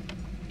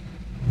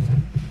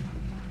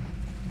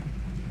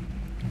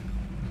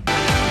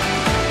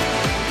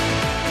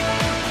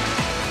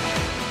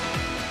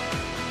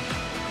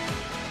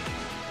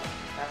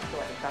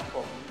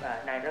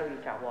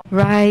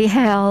 Right,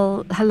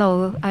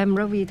 hello, I'm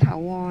Ravi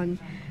Thawan.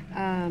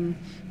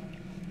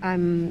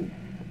 I'm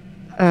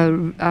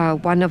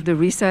one of the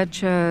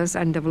researchers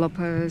and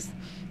developers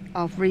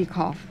of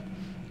Recoff.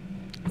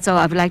 So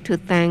I would like to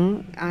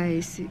thank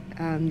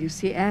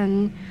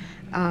IUCN,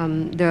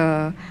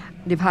 the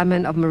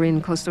Department of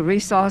Marine Coastal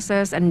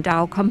Resources, and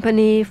Dow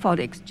Company for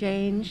the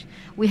exchange.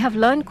 We have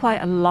learned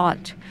quite a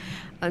lot,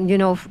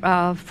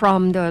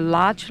 from the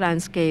large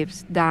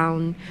landscapes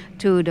down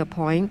to the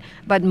point.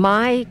 But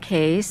my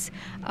case,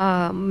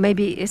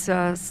 maybe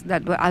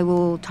that I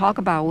will talk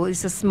about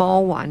is a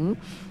small one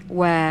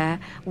where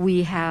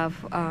we have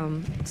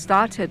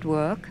started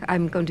work.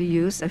 I'm going to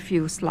use a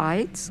few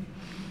slides.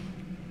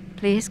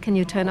 Please, can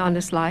you turn on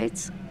the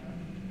slides?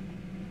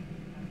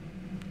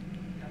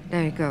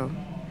 There you go.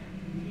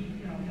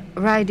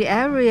 Right, the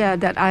area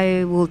that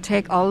I will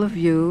take all of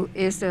you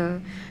is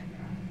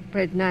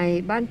Pret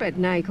Nai, Ban Pret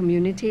Nai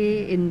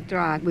community in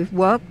Trat. We've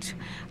worked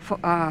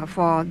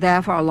for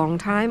there for a long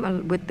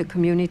time with the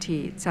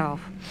community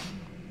itself.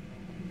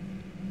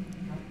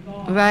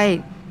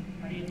 Right.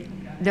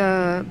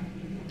 The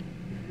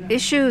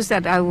issues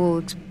that I will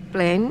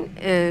explain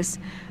is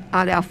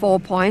there are 4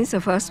 points.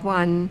 The first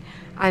one,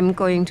 I'm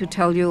going to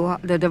tell you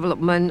the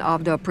development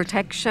of the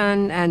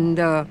protection and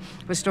the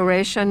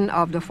restoration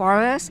of the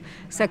forest.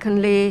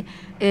 Secondly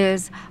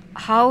is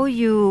how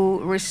you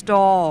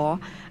restore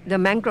the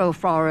mangrove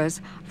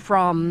forest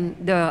from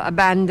the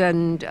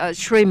abandoned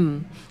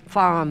shrimp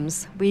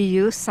farms. We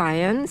use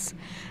science,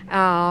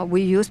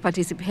 we use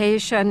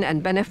participation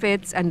and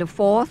benefits, and the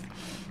fourth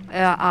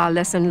are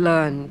lesson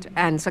learned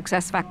and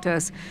success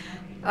factors.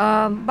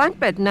 Ban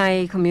Pret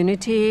Nai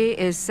community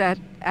is set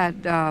at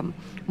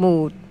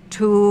Mu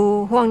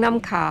 2 Huang Nam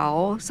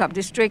Khao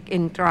sub-district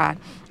in Trat.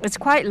 It's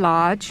quite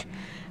large.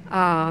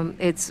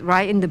 It's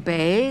right in the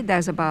bay.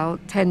 There's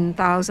about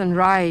 10,000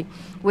 rai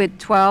with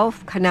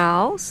 12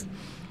 canals.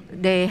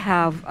 They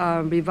have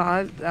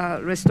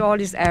restored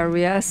this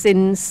area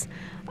since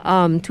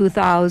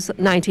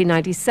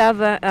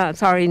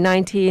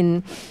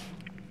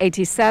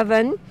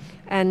 1987,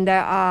 and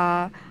there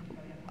are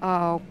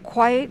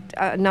quite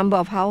a number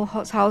of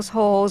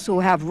households who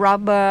have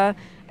rubber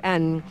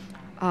and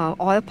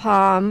oil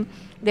palm.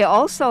 They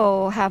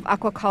also have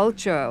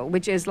aquaculture,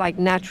 which is like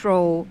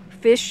natural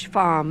fish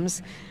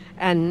farms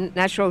and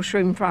natural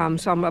shrimp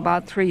farms from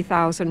about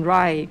 3,000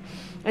 rai.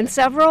 And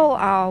several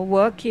are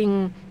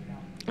working,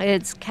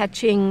 it's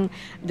catching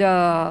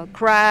the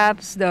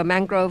crabs, the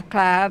mangrove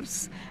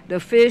crabs, the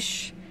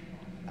fish.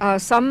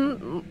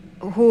 Some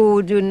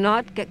who do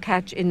not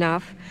catch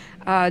enough,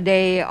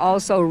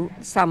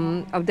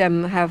 some of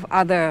them have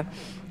other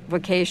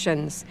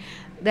vocations.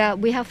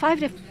 We have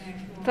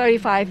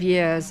 35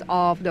 years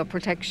of the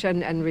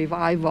protection and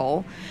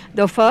revival.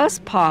 The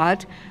first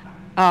part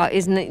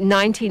is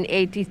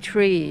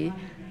 1983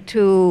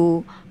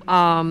 to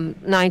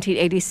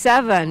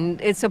 1987.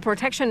 It's a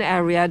protection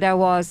area. There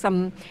was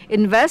some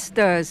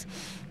investors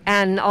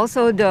and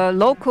also the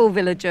local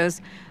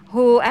villagers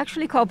who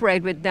actually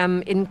cooperate with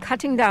them in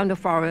cutting down the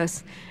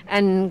forest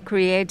and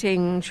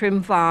creating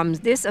shrimp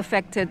farms. This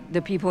affected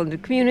the people in the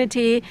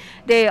community.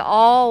 They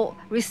all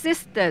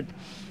resisted.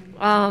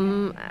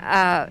 In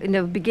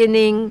the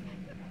beginning,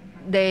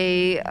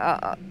 they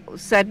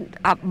set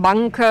up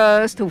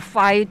bunkers to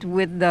fight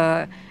with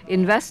the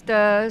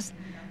investors.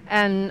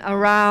 And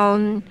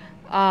around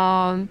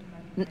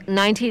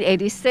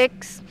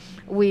 1986,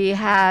 we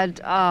had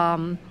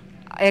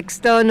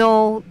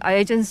external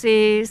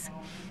agencies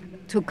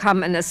to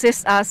come and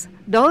assist us.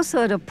 Those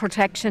are the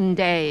protection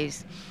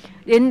days.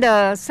 In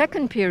the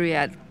second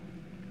period,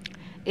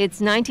 it's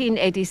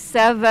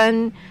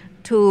 1987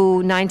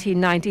 to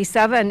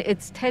 1997.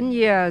 It's 10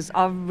 years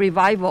of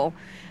revival.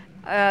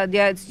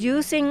 They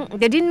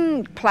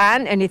didn't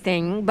plan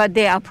anything, but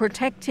they are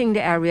protecting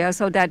the area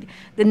so that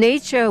the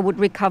nature would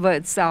recover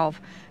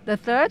itself. The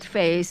third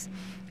phase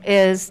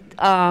is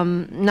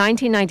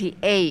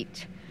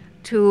 1998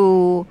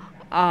 to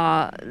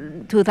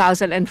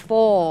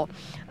 2004.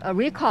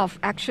 RECOF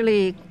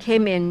actually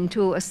came in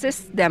to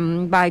assist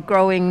them by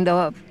growing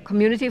the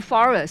community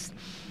forest.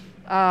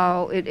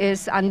 It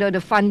is under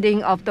the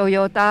funding of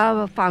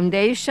Toyota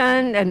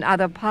Foundation and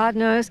other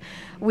partners.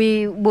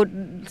 We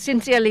would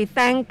sincerely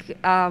thank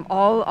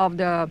all of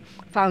the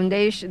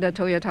foundation, the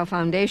Toyota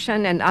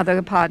Foundation and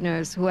other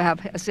partners who have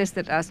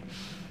assisted us.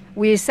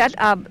 We set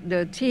up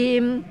the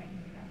team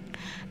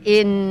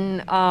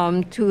in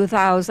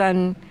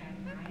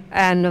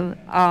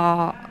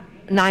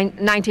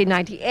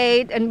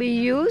 1998, and we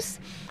use,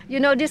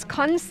 this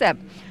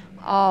concept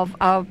of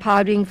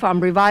powering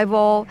farm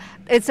revival.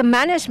 It's a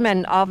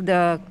management of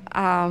the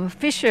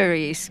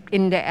fisheries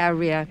in the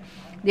area.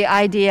 The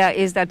idea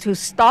is that to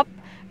stop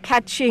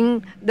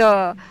catching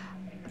the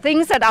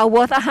things that are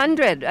worth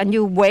 100, and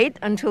you wait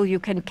until you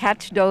can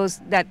catch those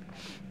that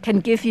can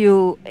give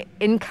you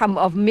income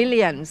of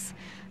millions.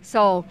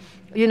 So,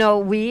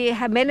 we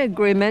have made an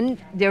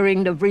agreement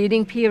during the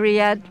breeding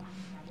period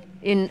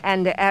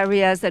and the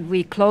areas that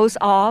we close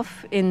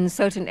off in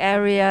certain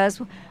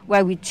areas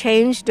where we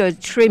change the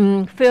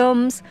shrimp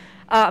films,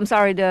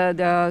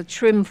 the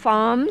shrimp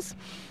farms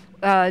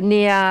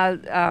near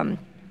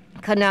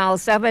Canal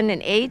 7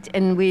 and 8,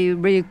 and we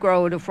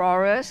regrow the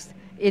forest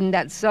in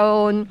that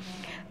zone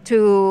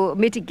to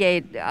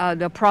mitigate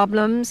the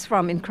problems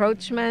from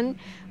encroachment.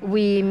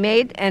 We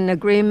made an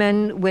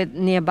agreement with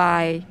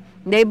nearby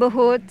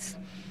neighborhoods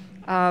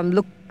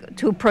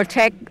to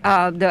protect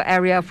the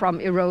area from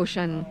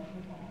erosion.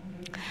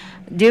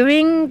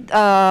 During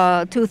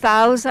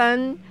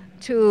 2000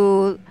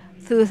 to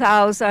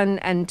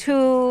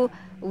 2002,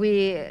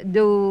 we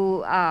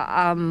do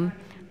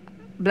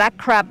black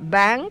crab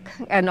bank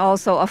and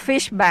also a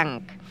fish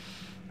bank.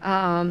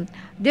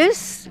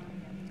 This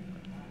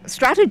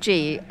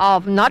strategy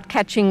of not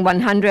catching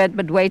 100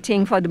 but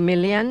waiting for the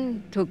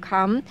million to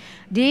come,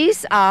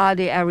 these are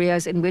the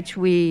areas in which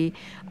we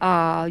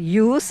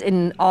use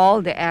in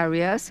all the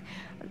areas.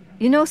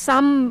 You know,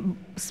 some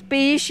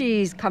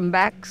species come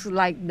back,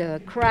 like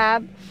the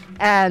crab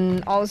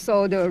and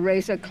also the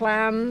razor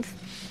clams.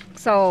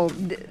 So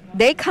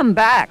they come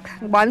back.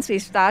 Once we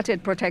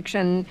started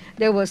protection,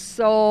 they were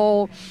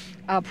so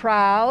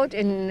proud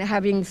in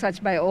having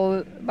such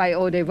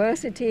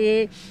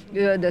biodiversity.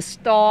 The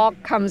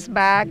stork comes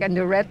back, and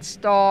the red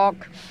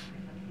stork,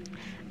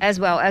 as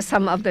well as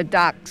some of the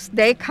ducks,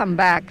 they come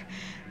back.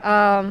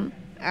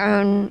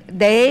 And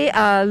they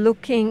are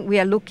looking, we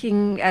are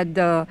looking at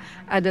the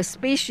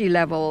species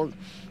level.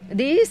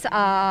 These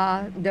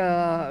are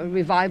the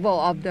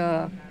revival of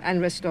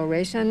and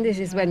restoration. This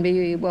is when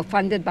we were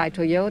funded by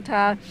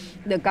Toyota.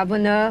 The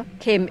governor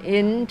came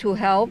in to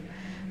help.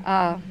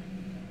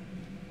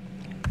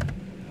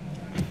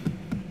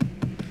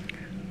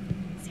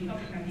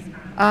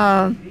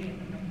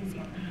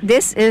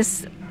 This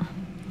is,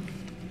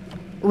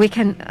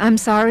 I'm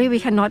sorry, we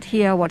cannot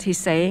hear what he's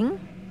saying.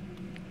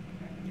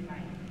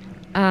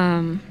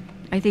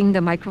 I think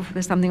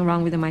there's something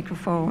wrong with the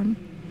microphone.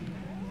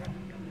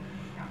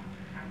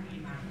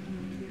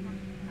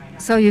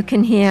 So you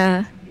can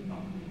hear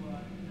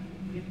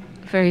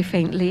very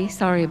faintly.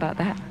 Sorry about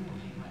that.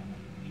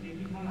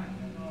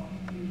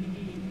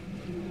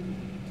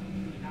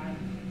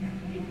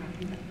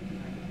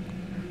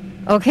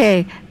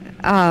 Okay,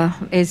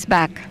 it's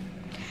back.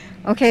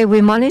 Okay,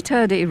 we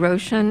monitor the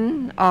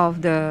erosion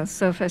of the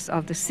surface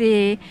of the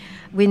sea.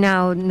 We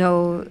now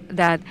know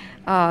that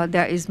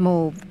there is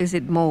more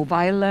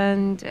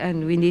violent,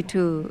 and we need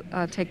to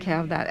take care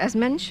of that. As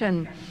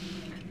mentioned,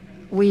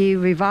 we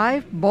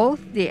revive both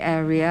the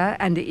area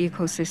and the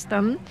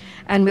ecosystem,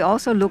 and we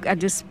also look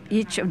at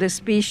each of the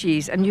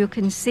species, and you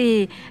can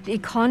see the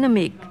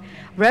economic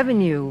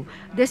revenue.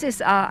 This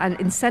is an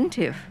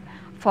incentive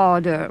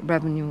for the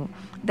revenue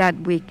that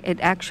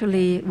it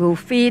actually will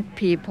feed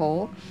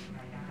people.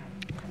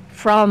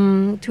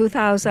 From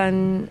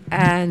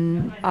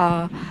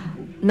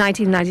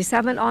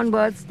 1997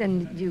 onwards,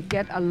 then you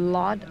get a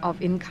lot of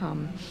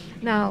income.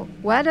 Now,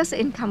 where does the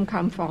income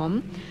come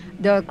from?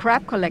 The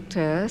crab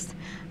collectors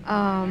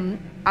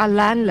are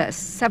landless.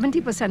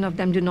 70% of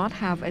them do not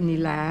have any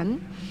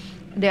land.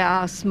 There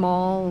are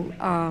small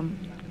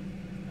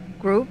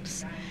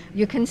groups.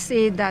 You can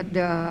see that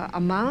the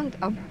amount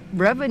of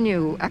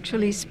revenue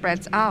actually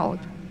spreads out.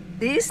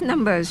 These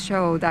numbers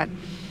show that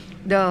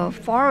the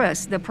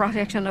forest, the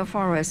protection of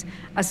forests,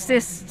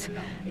 assists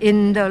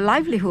in the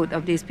livelihood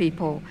of these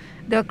people.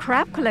 The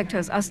crab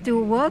collectors are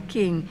still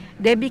working.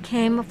 They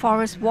became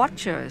forest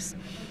watchers.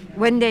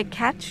 When they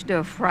catch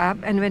the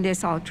crab and when they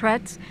saw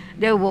threats,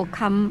 they will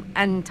come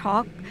and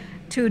talk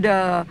to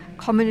the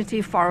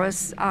community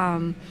forest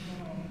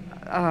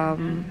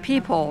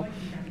people.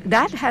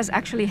 That has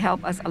actually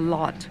helped us a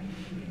lot.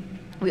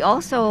 We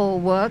also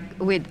work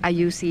with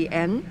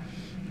IUCN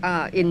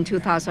in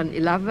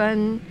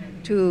 2011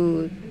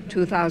 to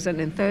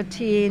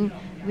 2013.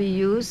 We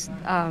used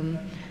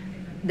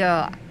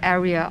the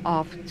area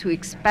to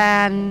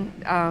expand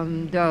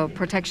the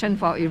protection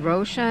for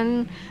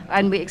erosion,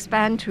 and we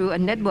expand through a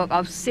network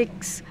of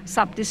 6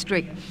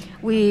 sub-districts.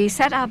 We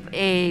set up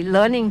a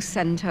learning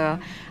center.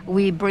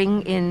 We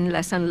bring in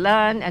lesson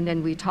learned, and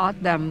then we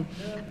taught them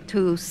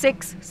to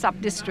 6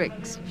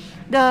 sub-districts.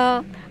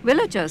 The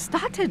villagers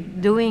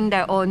started doing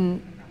their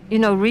own,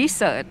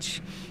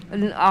 research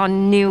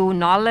on new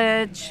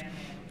knowledge.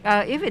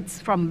 If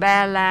it's from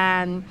bare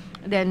land,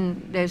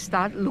 then they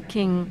start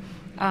looking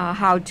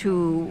how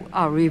to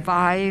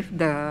revive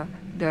the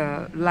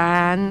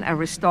land and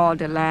restore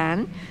the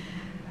land.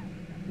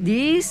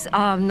 These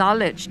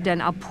knowledge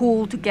then are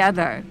pulled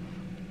together,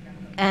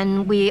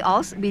 and we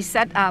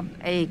set up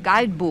a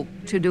guidebook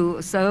to do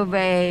a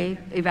survey,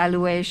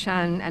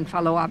 evaluation, and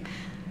follow-up.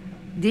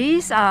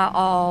 These are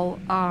all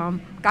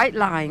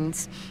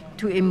guidelines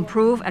to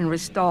improve and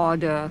restore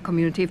the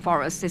community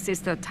forest. This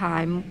is the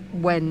time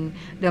when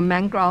the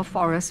Mangrove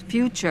Forest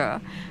Future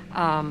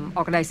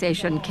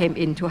organization came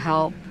in to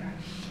help.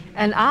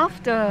 And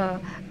after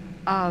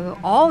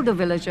all the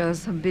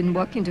villagers have been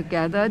working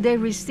together, they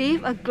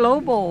received a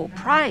global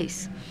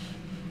prize.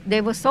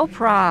 They were so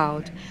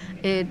proud.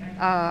 It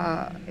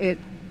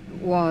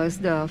was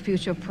the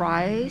Future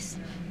Prize.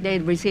 They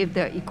received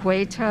the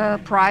Equator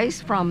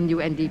Prize from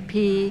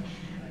UNDP.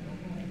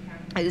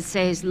 It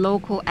says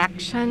local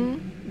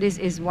action. This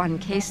is one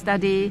case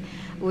study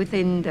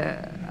within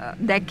the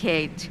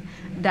decade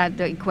that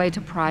the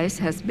Equator Prize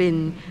has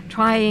been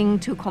trying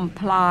to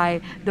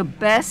comply the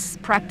best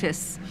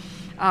practice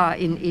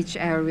in each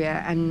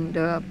area, and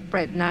the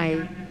Pret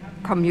Nai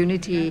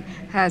community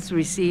has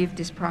received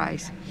this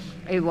prize.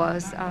 It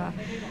was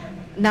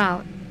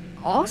now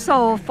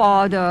also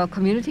for the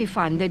community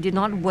fund. They did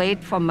not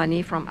wait for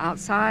money from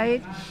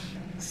outside.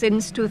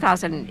 Since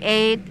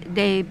 2008,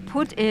 they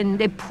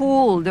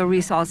pool the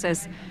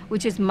resources,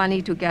 which is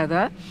money,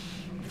 together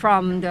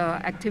from the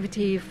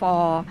activity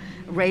for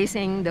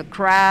raising the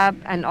crab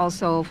and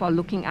also for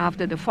looking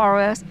after the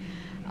forest.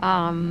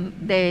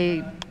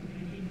 They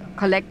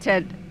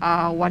collected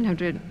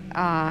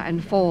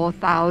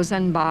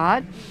 104,000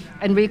 baht,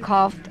 and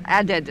Recoft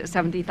added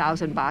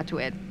 70,000 baht to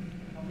it.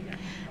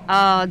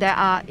 There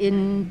are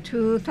in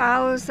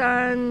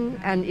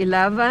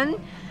 2011,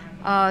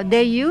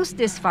 they used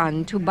this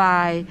fund to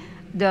buy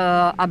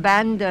the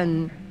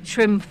abandoned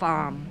shrimp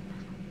farm.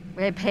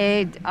 They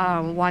paid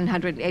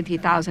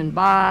 180,000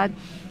 baht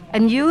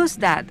and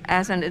used that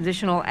as an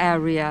additional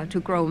area to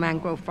grow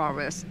mangrove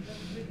forests.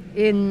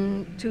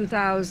 In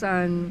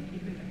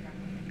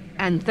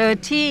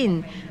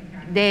 2013,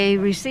 they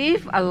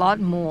received a lot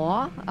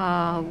more,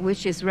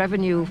 which is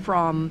revenue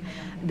from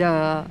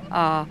the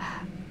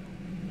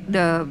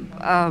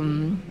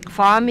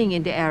farming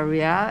in the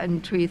area,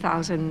 and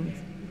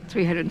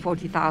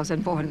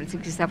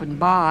 340,467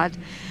 baht.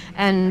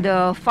 And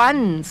the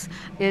funds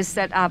is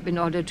set up in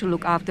order to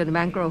look after the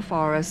mangrove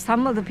forest.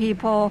 Some of the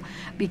people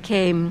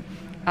became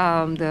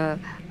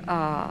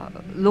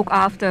look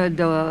after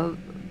the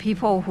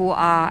people who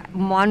are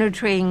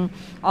monitoring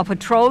or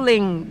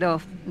patrolling the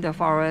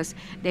forest.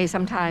 They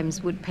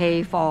sometimes would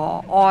pay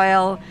for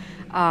oil,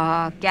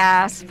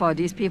 gas for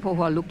these people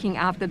who are looking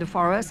after the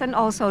forest, and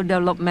also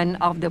development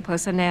of the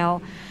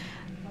personnel.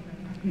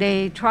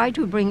 They try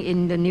to bring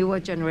in the newer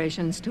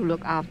generations to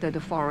look after the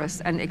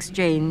forest and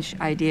exchange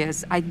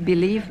ideas. I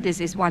believe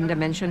this is one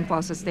dimension for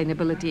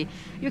sustainability.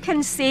 You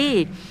can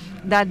see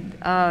that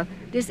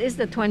this is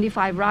the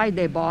 25 ride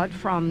they bought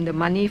from the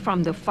money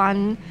from the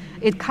fund.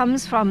 It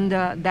comes from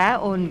their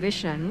own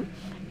vision.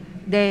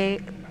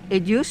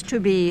 It used to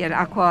be an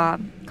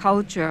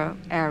aquaculture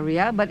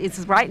area, but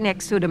it's right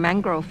next to the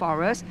mangrove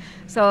forest.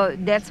 So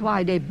that's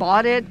why they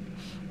bought it.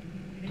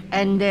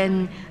 And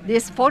then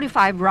this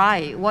 45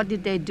 ride, what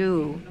did they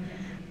do?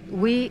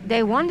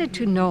 They wanted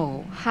to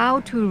know how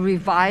to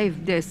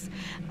revive this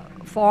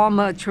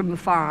former shrimp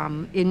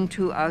farm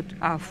into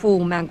a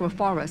full mangrove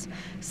forest.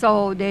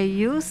 So they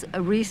use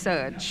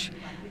research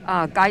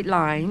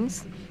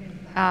guidelines,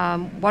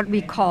 what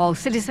we call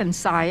citizen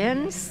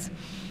science,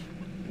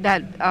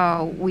 that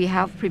we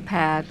have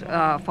prepared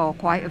for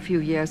quite a few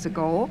years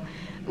ago.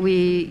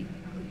 We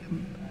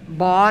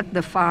bought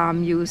the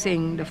farm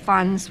using the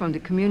funds from the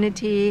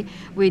community.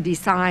 We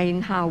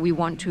designed how we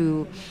want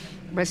to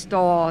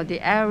restore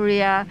the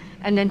area,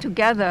 and then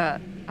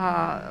together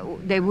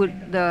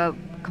the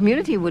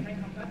community would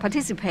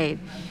participate.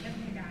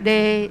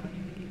 This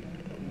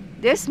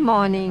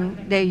morning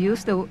they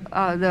used the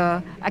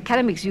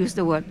academics used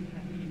the word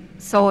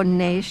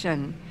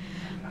zonation.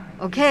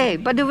 Okay,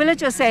 but the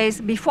villager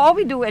says before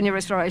we do any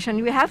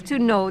restoration, we have to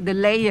know the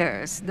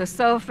layers, the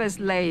surface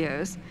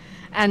layers,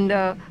 and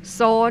the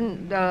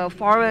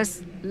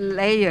forest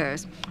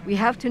layers. We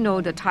have to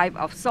know the type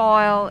of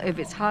soil, if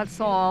it's hard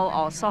soil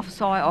or soft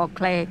soil or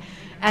clay,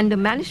 and the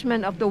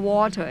management of the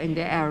water in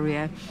the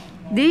area.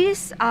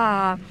 These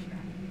are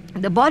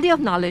the body of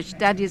knowledge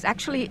that is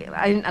actually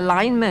in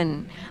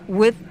alignment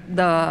with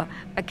the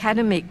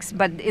academics,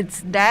 but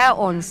it's their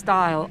own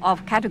style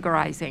of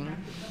categorizing.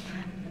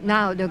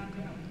 Now, the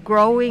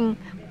growing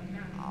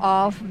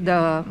of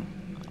the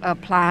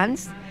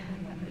plants,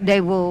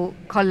 they will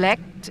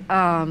collect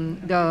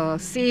the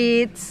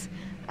seeds,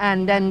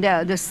 and then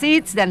the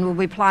seeds then will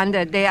be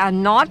planted. They are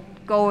not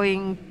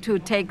going to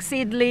take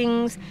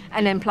seedlings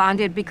and then plant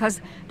it because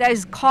there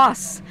is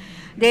cost.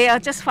 They are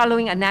just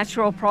following a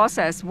natural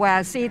process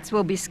where seeds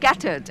will be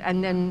scattered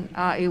and then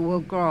it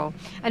will grow.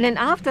 And then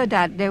after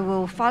that, they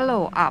will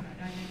follow up.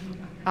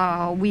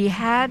 We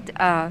had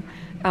a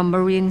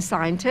marine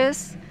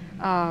scientist,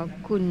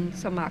 Kun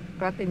Samak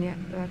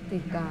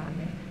Ratikan,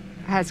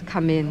 has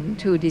come in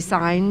to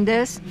design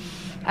this.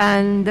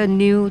 And the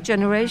new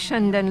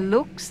generation then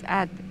looks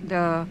at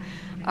the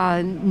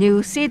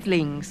new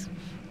seedlings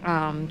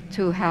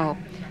to help.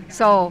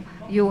 So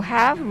you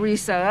have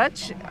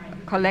research,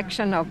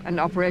 collection of an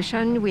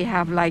operation. We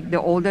have like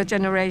the older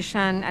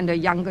generation and the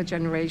younger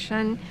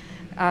generation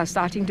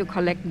starting to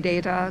collect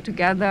data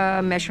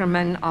together,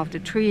 measurement of the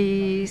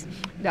trees,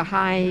 the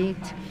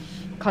height,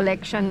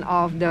 collection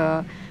of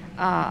the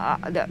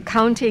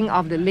counting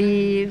of the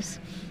leaves.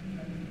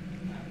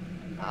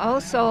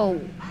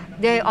 Also,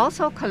 they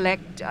also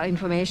collect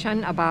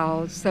information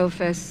about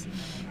surface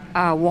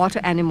water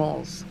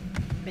animals.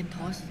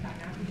 Bentos.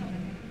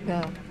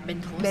 The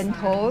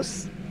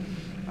bentos,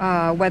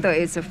 whether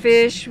it's a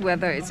fish,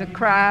 whether it's a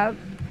crab,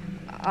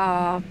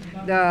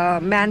 the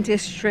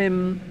mantis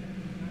shrimp.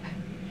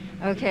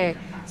 Okay,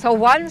 so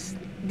once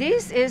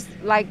this is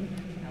like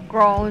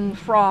grown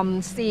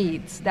from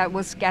seeds that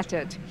were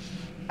scattered,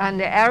 and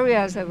the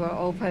areas that were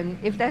open,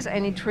 if there's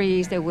any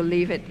trees, they will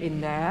leave it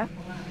in there.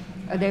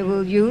 They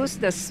will use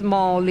the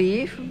small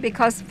leaf,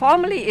 because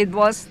formerly it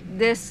was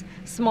this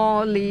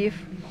small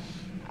leaf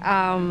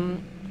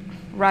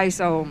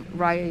rhizomes.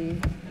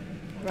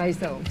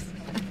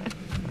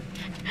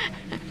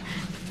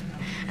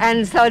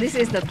 And so this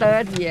is the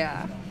third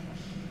year.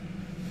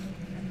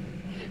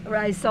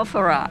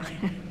 Rhizophora.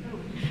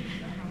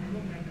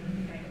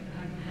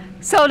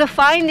 So the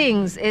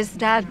findings is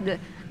that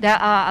there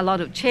are a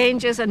lot of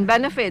changes and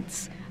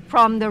benefits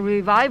from the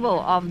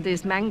revival of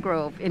this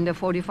mangrove in the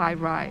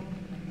 45 ride.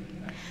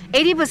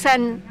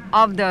 80%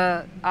 of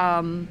the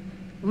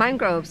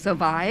mangroves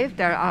survive.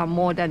 There are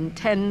more than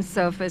 10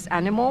 surface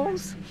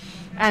animals.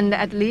 And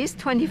at least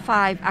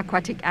 25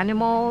 aquatic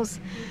animals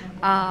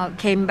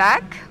came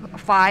back.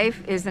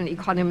 5 is an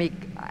economic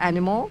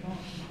animal.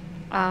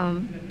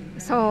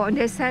 So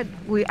they said,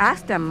 we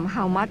asked them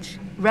how much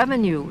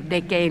revenue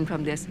they gain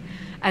from this.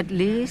 At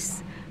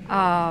least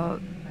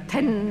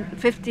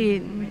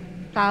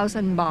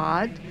 15,000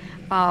 baht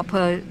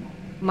per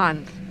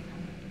month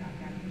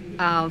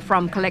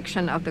from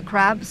collection of the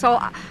crab. So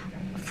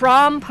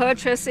from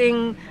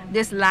purchasing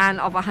this land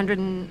of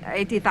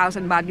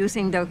 180,000 baht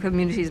using the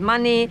community's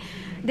money,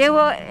 they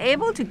were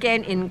able to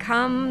gain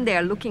income. They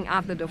are looking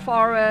after the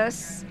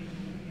forests.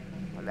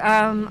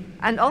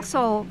 And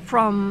also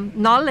from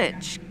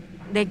knowledge.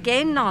 They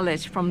gain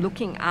knowledge from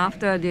looking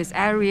after this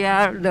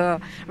area, the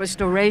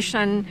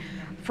restoration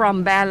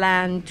from bare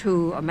land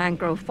to a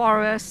mangrove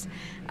forest.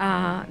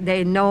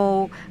 They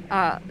know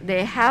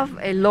they have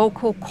a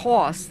local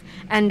course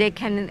and they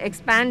can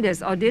expand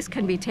this, or this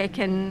can be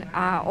taken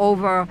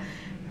over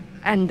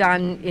and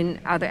done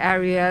in other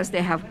areas.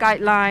 They have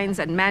guidelines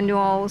and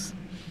manuals.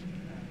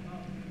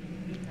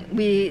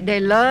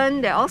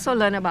 They also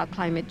learn about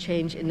climate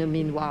change in the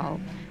meanwhile.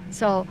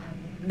 So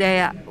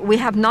we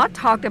have not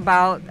talked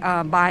about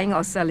buying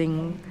or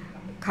selling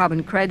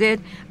carbon credit.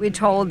 We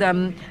told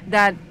them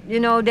that,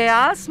 they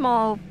are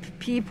small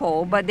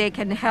people, but they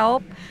can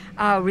help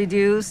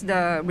reduce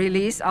the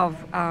release of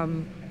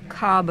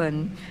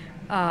carbon,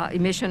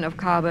 emission of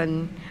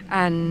carbon,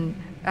 and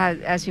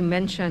as you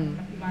mentioned.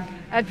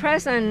 At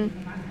present,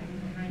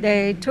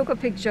 they took a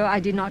picture. I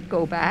did not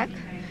go back.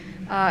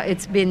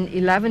 It's been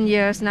 11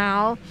 years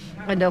now,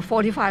 and the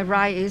 45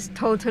 rai is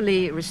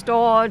totally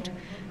restored.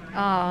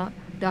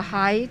 The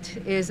height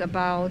is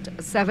about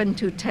 7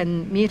 to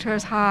 10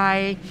 meters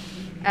high,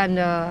 and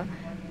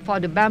for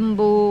the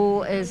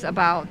bamboo is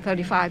about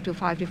 35 to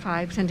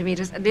 55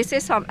 centimeters. This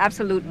is some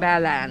absolute bare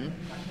land.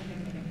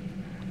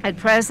 At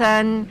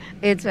present,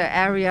 it's an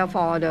area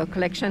for the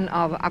collection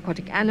of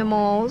aquatic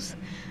animals,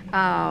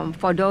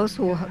 for those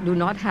who do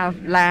not have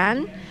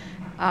land,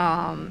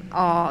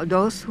 or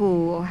those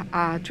who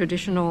are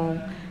traditional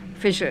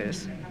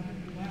fishers.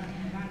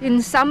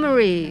 In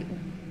summary,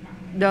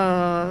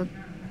 the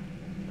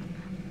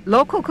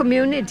local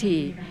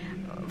community,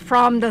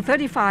 from the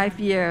 35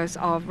 years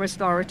of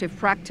restorative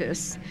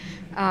practice,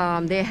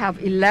 they have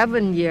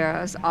 11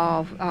 years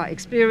of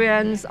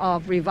experience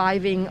of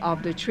reviving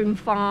of the shrimp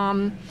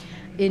farm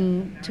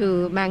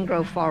into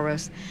mangrove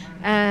forest.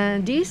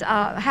 And these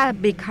have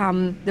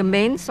become the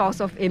main source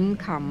of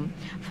income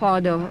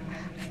for the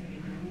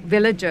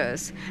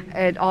villagers.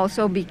 It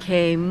also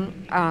became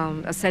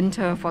a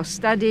center for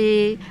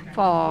study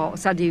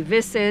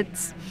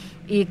visits,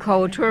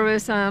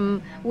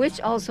 ecotourism,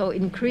 which also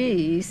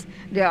increased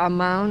the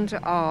amount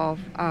of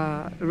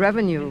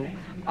revenue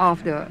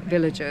of the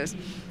villagers.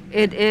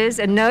 It is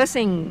a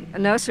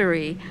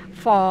nursery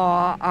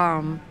for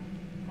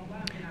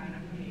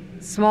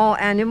small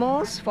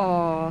animals,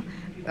 for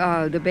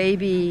the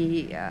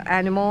baby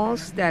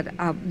animals that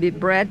are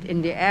bred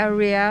in the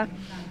area.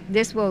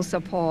 This will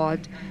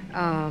support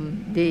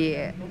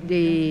the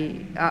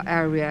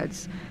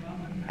areas,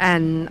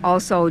 and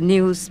also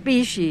new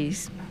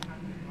species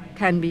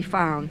can be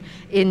found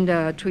in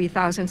the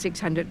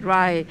 3,600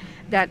 rai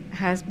that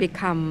has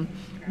become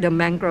the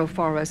mangrove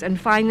forest. And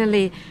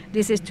finally,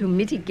 this is to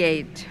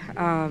mitigate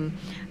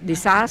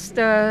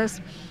disasters.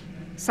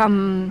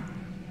 Some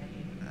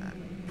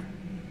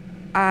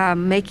are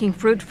making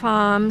fruit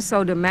farms,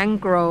 so the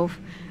mangrove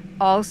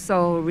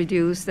also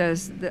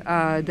reduces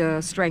the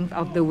strength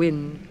of the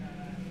wind.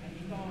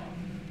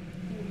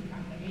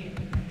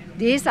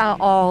 These are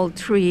all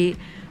 3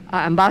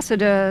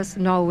 ambassadors,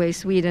 Norway,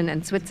 Sweden,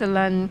 and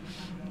Switzerland,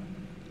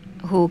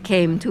 who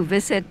came to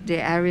visit the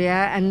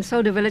area. And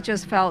so the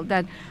villagers felt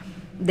that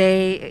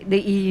the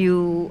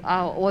EU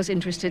was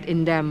interested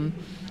in them.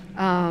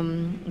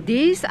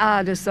 These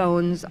are the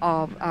zones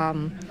of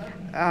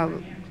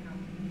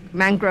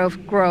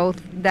mangrove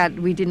growth that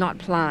we did not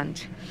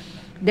plant.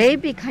 They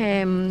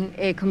became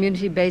a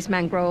community-based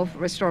mangrove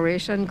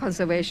restoration,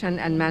 conservation,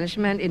 and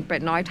management in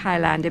Dow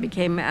Thailand. They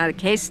became a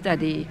case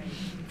study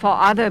for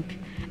other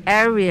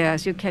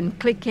areas. You can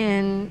click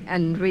in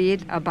and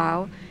read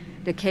about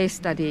the case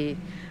study.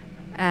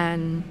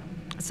 And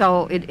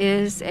so it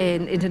is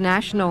an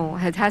international,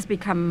 it has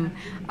become,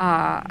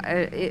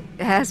 it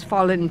has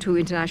fallen into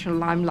international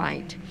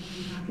limelight.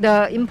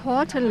 The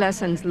important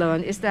lessons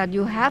learned is that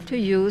you have to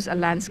use a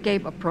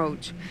landscape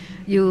approach.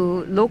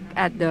 You look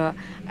at the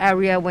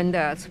area when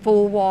there's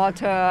full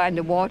water and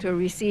the water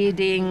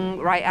receding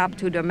right up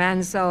to the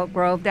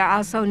mangrove. There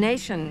are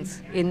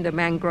zonations in the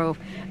mangrove,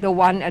 the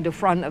one at the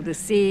front of the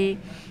sea.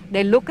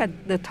 They look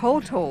at the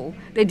total.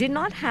 They did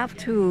not have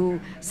to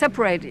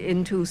separate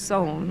into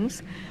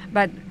zones,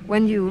 but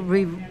when you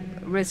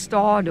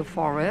restore the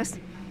forest,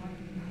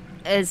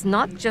 it's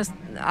not just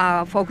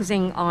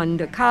focusing on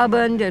the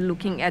carbon, they're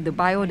looking at the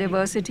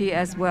biodiversity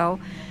as well.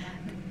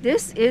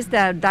 This is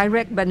the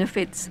direct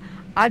benefits.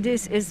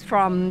 This is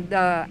from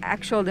the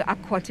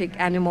aquatic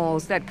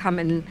animals that come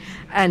in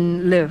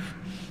and live.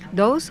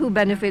 Those who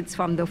benefit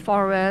from the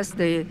forest,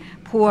 the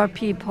poor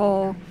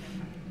people,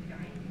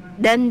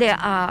 then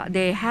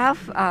they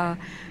have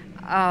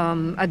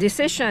a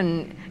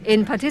decision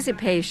in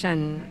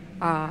participation,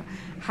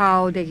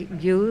 how they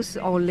use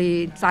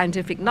only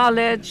scientific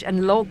knowledge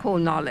and local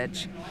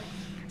knowledge.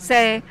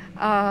 Say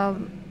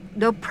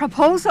the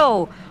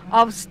proposal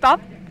of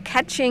stop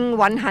catching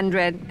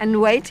 100 and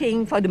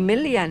waiting for the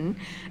million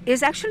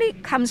is actually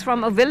comes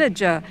from a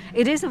villager.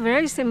 It is a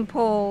very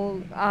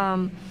simple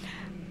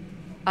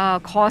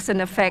cause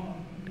and effect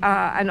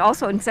and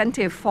also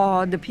incentive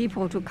for the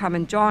people to come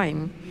and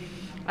join.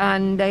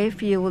 And they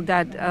feel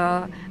that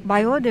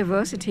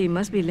biodiversity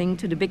must be linked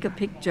to the bigger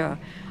picture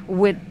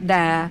with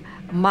their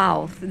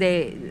mouth,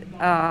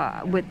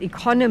 with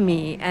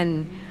economy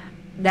and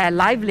their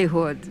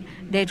livelihood.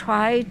 They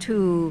try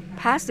to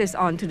pass this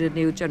on to the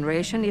new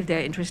generation if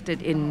they're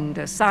interested in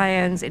the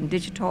science, in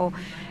digital.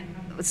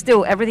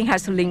 Still, everything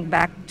has to link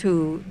back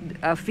to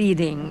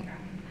feeding.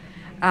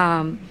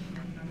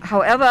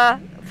 However,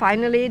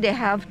 finally, they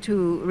have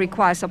to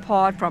require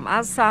support from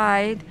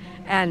outside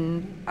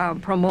and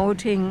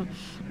promoting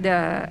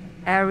the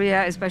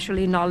area,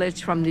 especially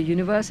knowledge from the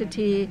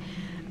university,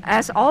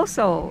 as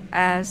also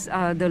as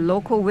the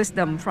local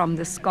wisdom from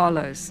the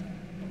scholars.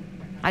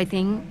 I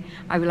think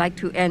I would like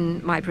to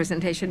end my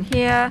presentation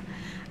here.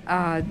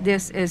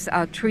 This is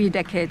 3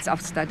 decades of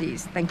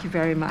studies. Thank you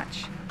very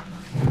much.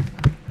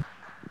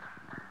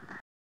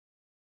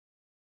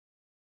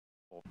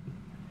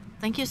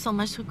 Thank you so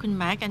much to Kun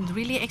Mac, and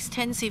really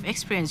extensive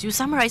experience. You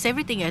summarize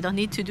everything. I don't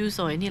need to do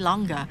so any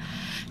longer.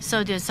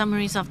 So the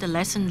summaries of the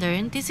lesson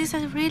learned. This is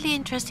a really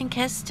interesting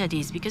case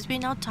studies because we're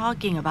now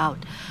talking about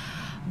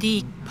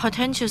the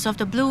potentials of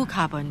the blue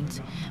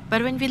carbons.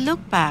 But when we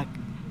look back,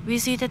 we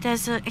see that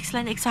there's an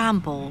excellent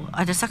example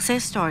of the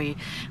success story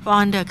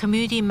on the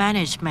community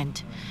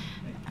management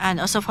and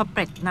also for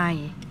Pret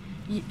Nai.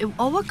 You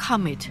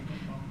overcome it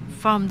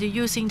from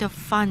using the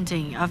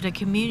funding of the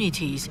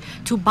communities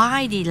to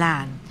buy the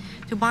land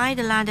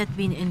that's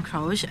been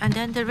encroached and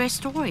then to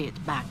restore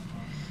it back.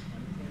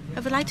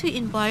 I would like to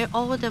invite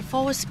all the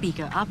 4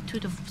 speakers up to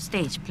the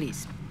stage,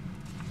 please.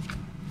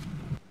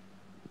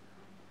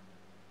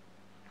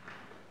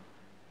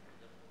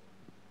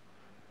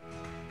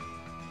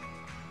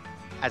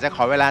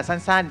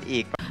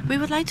 We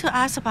would like to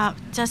ask about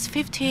just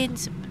 15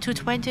 to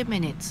 20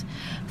 minutes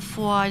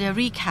for the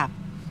recap.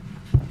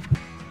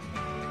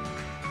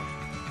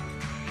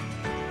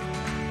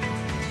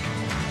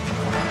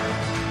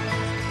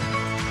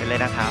 เล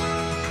ยนะครับ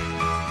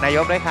นาย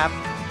กด้วยครับ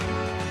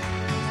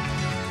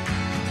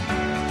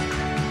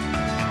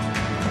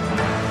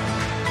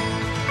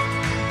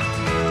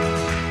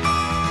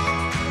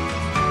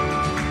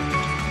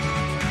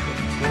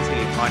คุณสิ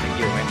ริพรยัง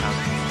อยู่ไหมครับ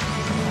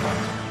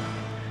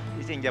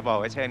ที่จริงจะบอก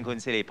ว่าเชิญคุณ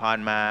สิริพร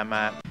ม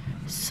า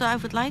So I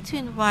would like to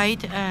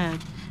invite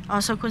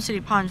also Kun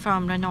Siriphon from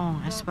Ranong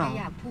as well.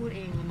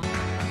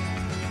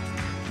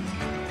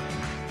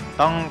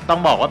 ต้อง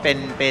บอกว่าเ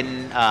ป็น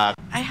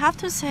I have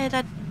to say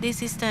that this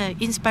is the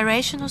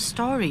inspirational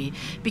story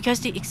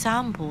because the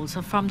examples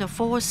are from the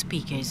 4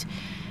 speakers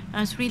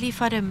is really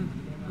for the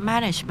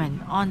management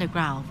on the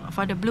ground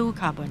for the blue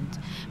carbon,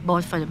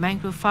 both for the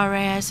mangrove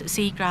forest,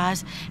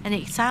 seagrass, and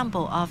the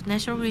example of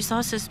natural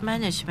resources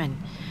management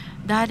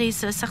that is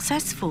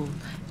successful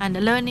and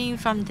learning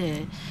from the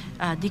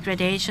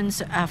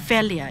degradations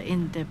failure in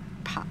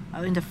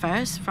the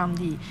first from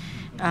the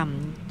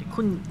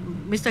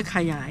Mr.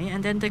 Khayai,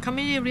 and then the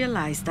community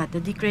realized that the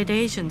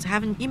degradations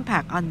have an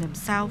impact on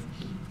themselves,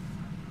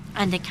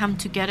 and they come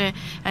together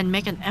and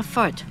make an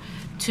effort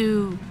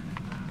to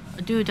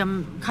do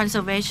the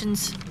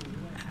conservations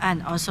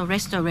and also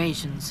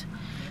restorations.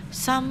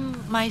 Some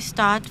might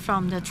start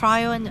from the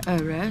trial and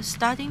error,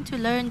 starting to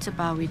learn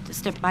about it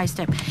step by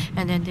step,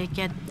 and then they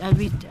get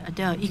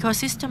the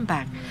ecosystem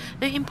back.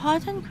 The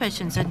important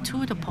questions and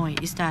to the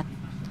point is that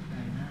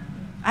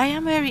I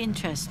am very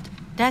interested.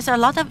 There's a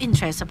lot of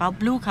interest about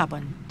blue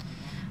carbon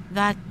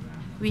that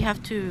we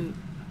have to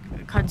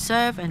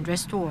conserve and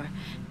restore,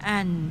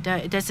 and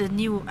there's a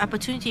new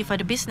opportunity for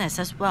the business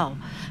as well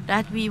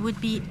that we would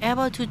be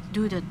able to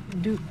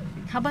do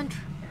carbon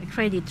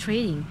credit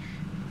trading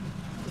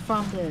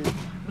from the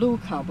blue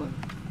carbon.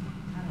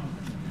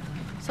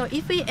 So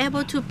if we're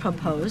able to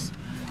propose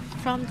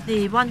from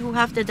the one who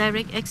have the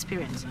direct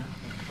experience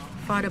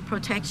for the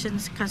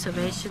protections,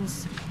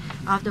 conservations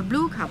of the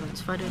blue carbons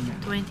for the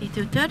 20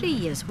 to 30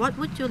 years, what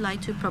would you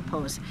like to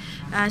propose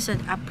as an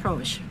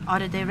approach or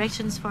the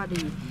directions for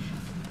the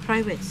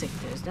private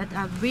sectors that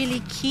are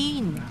really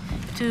keen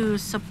to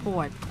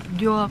support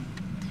your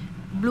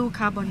blue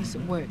carbons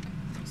work?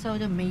 So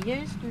the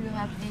mayors, do you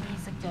have any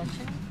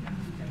suggestions?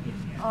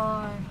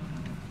 Or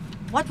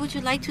what would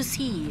you like to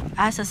see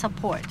as a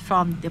support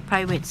from the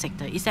private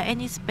sector? Is there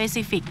any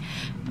specific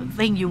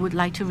thing you would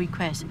like to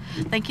request?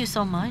 Thank you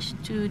so much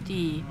to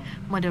the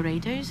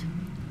moderators.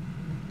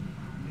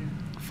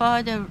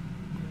 For the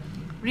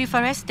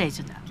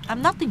reforestation,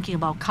 I'm not thinking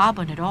about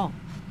carbon at all.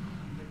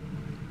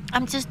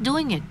 I'm just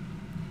doing it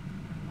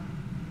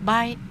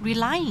by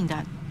relying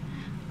that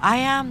I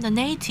am the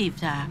native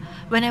there.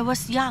 When I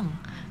was young,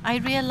 I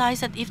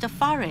realized that if the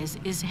forest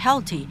is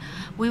healthy,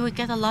 we will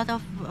get a lot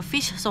of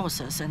fish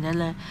sources and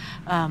then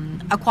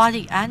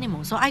aquatic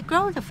animals. So I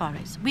grow the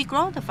forest. We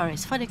grow the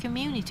forest for the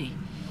community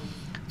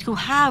to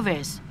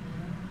harvest.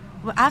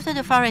 After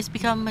the forest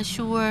become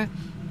mature,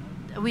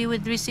 we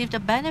would receive the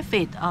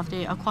benefit of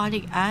the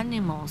aquatic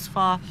animals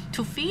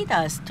to feed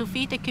us, to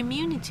feed the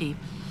community.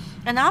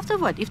 And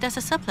afterward, if there's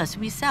a surplus,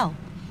 we sell.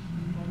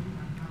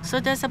 So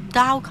there's a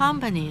Dow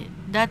company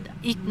that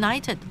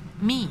ignited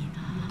me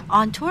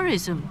on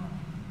tourism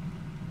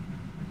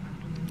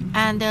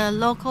and the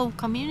local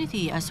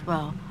community as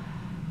well.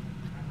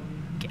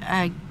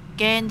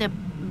 Gain the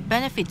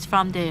benefits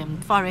from the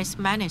forest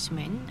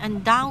management,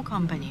 and Dow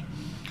company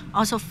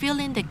also fill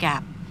in the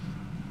gap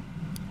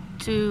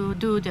to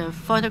do the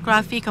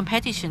photography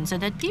competitions,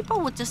 and that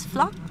people would just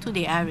flock to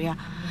the area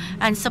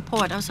and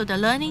support also the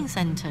learning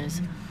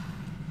centers.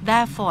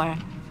 Therefore,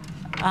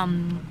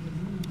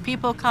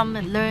 people come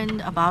and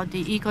learn about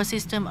the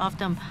ecosystem of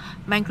the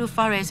mangrove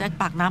forest at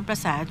Pak Nam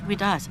Prasat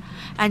with us,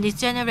 and it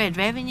generates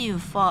revenue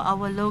for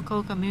our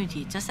local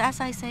community. Just as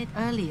I said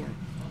earlier,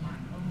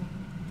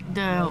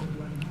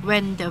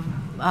 when the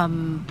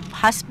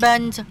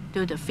husband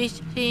do the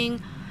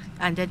fishing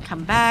and then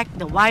come back,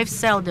 the wife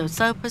sell the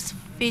surplus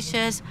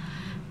fishes,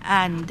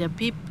 and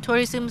the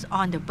tourism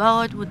on the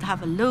boat would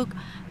have a look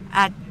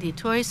at the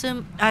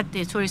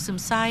tourism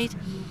site.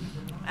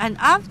 And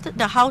after,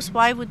 the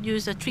housewife would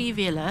use a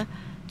three-wheeler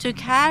to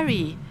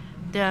carry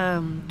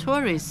the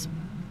tourists,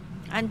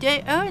 and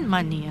they earn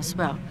money as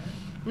well.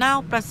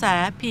 Now,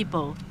 Prasat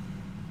people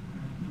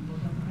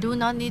do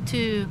not need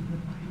to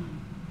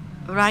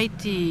ride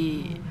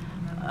the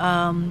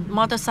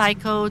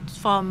motorcycle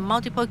for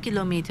multiple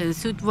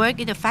kilometers to work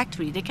in the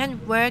factory. They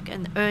can work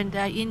and earn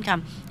their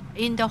income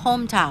in the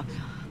hometown.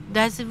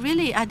 There's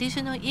really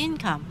additional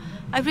income.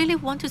 I really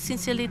want to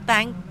sincerely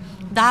thank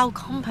Dow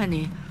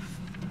company.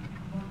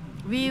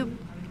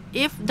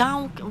 If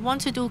Dow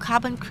want to do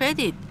carbon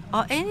credit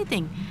or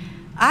anything,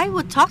 I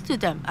would talk to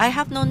them. I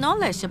have no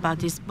knowledge about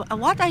this, but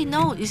what I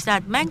know is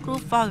that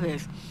mangrove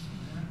forest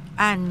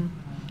and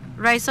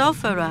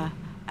rhizophora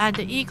and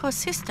the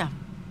ecosystem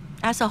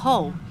as a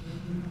whole,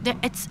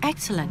 it's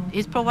excellent.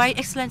 It provides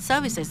excellent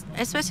services,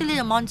 especially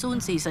the monsoon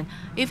season.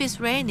 If it's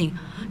raining,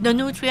 the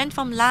nutrient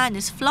from land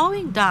is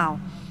flowing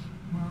down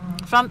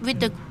with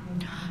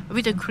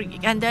the creek,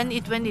 and then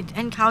when it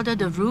encounters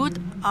the root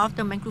of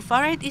the mangrove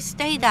forest, it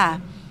stays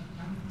there.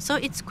 So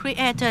it's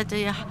created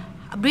a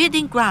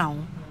breeding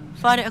ground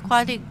for the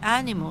aquatic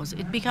animals.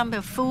 It becomes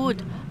a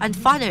food and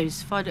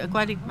fodders for the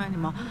aquatic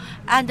animal.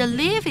 And the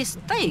leaf is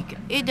thick.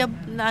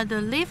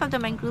 The leaf of the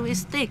mangrove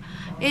is thick.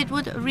 It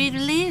would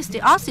release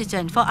the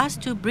oxygen for us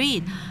to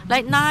breathe,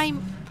 like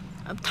 9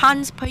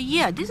 tons per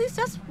year. This is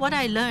just what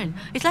I learned.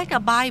 It's like a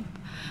by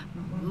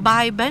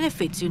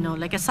benefits,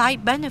 like a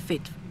side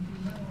benefit.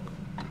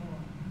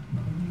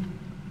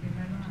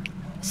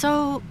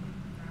 So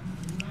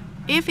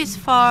if it's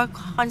for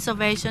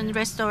conservation,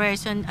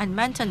 restoration, and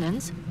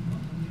maintenance,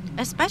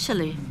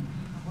 especially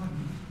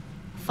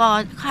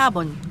for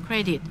carbon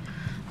credit,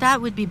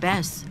 that would be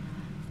best.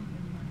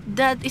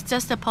 That is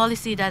just a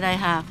policy that I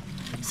have.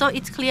 So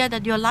it's clear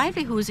that your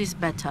livelihood is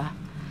better.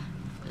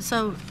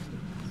 So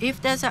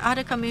if there's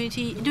another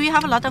community, do you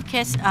have a lot of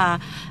case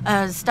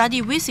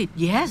study visit?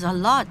 Yes, a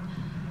lot.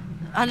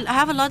 I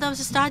have a lot of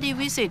study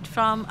visit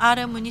from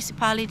other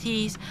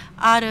municipalities,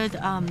 other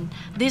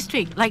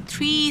districts, like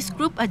 3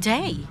 groups a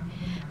day.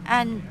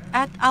 And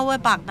at our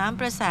Pak Nam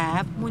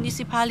Prasat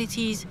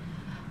municipalities,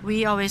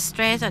 we always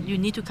stress that you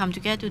need to come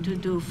together to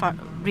do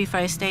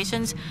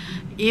reforestations.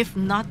 If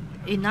not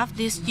enough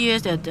this year,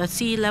 the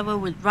sea level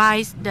would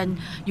rise, then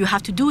you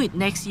have to do it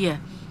next year.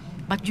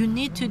 But you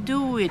need to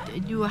do it.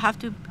 You have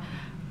to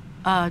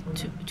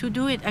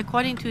do it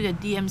according to the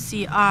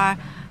DMCR.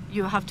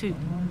 You have to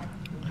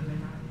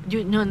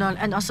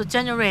and also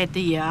generate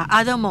the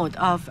other mode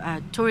of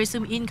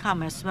tourism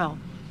income as well.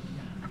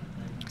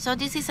 So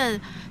this is a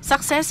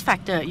success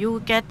factor. You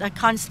get a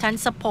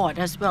constant support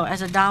as well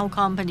as a Dow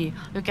company.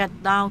 You get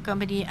Dow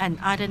company and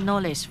other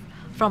knowledge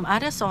from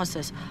other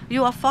sources.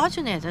 You are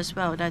fortunate as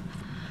well that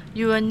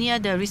you are near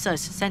the research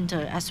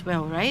center as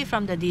well, right?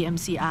 From the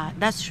DMCR.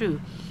 That's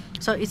true.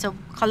 So it's a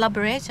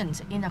collaboration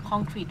in a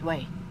concrete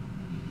way.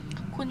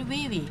 Kun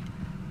Vivi,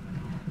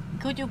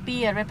 could you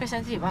be a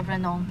representative of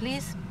Ranong,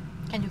 please?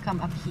 Can you come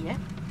up here?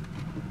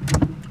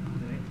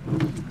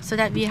 So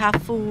that we have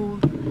full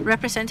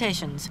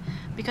representations,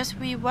 because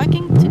we're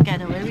working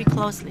together very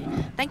closely.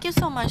 Thank you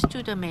so much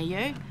to the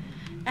mayor,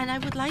 and I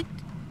would like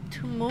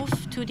to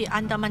move to the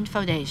Andaman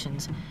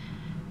Foundations.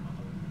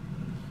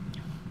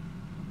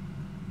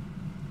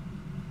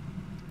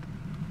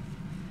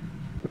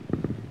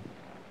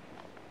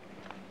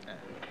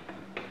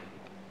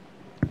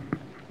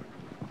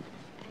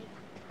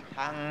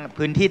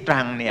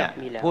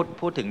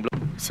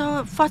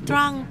 So for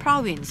Trang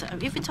province,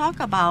 if we talk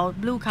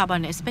about blue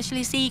carbon,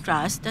 especially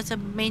seagrass, that's a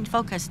main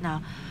focus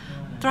now.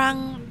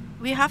 Trang,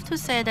 we have to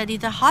say that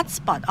it's a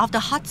hotspot of the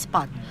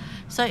hotspot.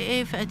 So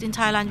if in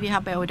Thailand we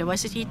have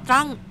biodiversity,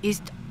 Trang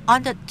is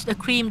on the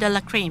cream de la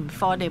creme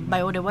for the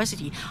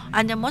biodiversity.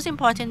 And the most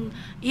important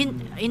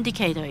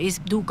indicator is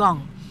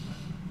dugong.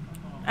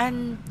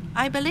 And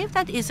I believe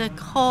that is a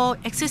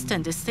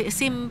coexistent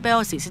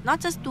symbiosis. It's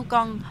not just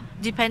dugong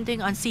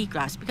depending on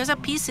seagrass, because a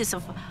pieces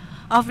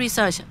of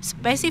research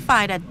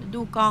specify that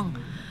dugong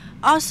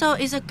also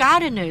is a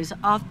gardeners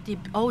of the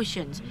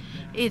oceans.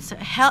 It's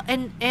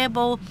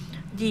enable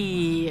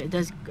the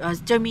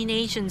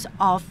germinations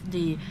of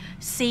the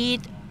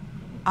seed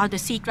or the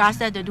seagrass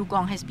that the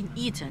dugong has been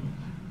eaten.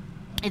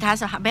 It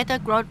has a better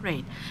growth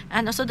rate.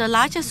 And also the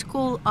largest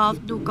school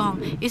of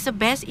dugong is the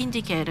best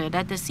indicator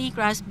that the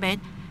seagrass bed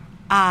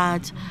are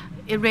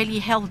really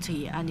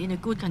healthy and in a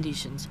good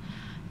conditions.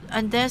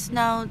 And there's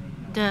now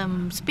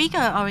the speaker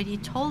already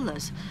told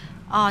us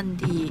on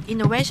the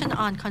innovation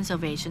on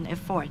conservation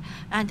effort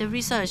and the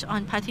research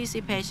on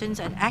participations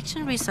and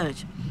action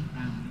research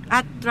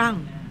at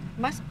Trang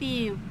must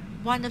be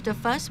one of the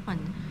first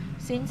one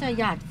since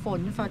Yat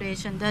Phon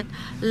Foundation that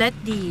led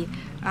the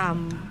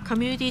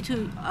community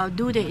to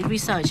do the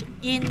research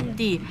in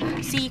the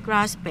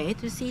seagrass bed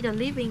to see the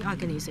living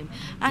organism,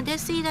 and they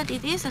see that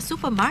it is a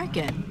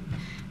supermarket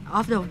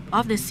of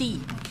the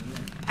sea,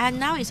 and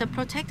now it's a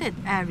protected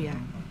area.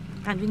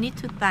 And we need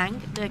to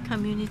thank the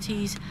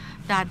communities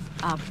that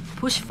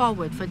push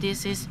forward for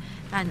this.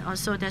 And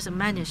also there's a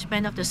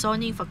management of the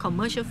zoning for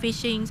commercial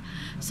fishing,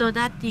 so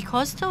that the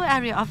coastal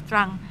area of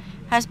Trang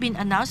has been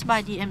announced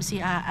by the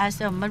DMCR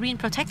as a marine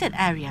protected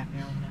area.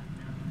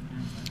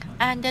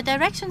 And the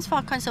directions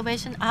for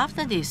conservation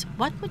after this,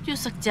 what would you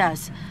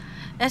suggest?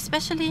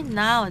 Especially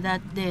now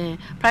that the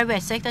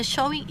private sector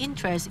showing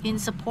interest in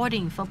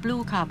supporting for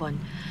blue carbon.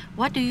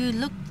 What do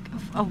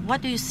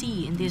you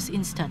see in this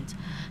instance?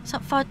 So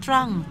for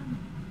Trang,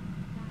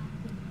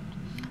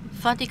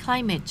 for the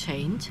climate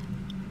change,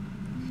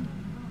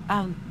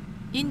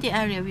 in the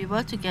area we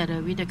work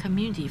together with the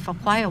community for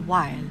quite a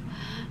while.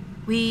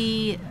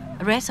 We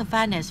raise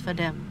awareness for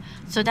them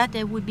so that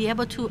they would be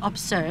able to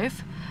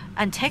observe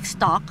and take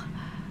stock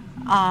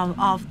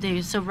of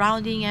the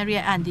surrounding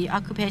area and the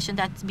occupation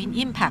that's been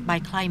impacted by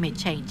climate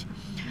change.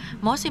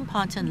 Most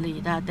importantly,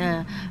 that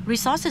the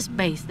resources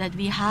base that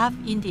we have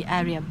in the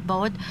area,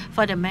 both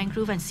for the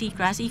mangrove and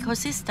seagrass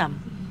ecosystem,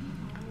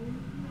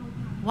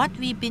 what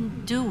we've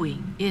been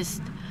doing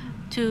is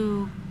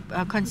to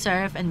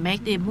conserve and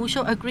make the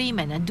mutual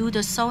agreement and do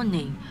the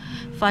zoning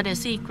for the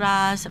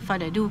seagrass, for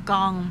the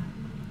dugong,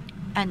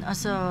 and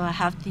also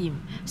have the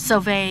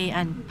survey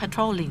and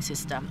patrolling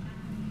system.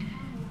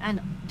 And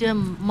the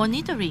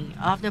monitoring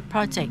of the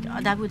project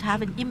that would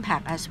have an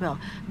impact as well.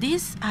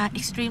 These are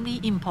extremely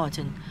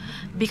important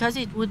because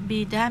it would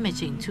be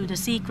damaging to the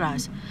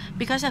seagrass.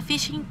 Because of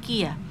fishing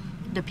gear,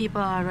 the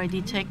people are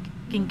already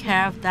taking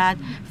care of that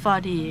for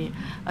the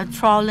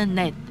trawler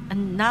net.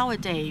 And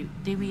nowadays,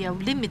 we are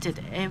limited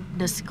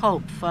the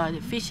scope for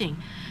the fishing.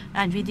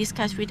 And we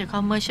discuss with the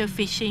commercial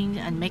fishing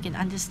and make an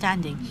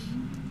understanding.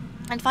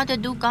 And for the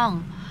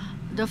dugong,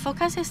 the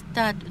focus is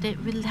that they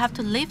will have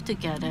to live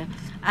together,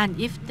 and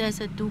if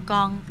there's a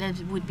dugong, there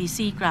would be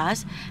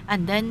seagrass,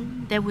 and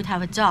then they would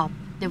have a job,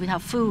 they would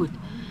have food,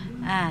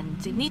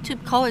 and they need to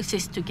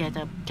coexist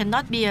together.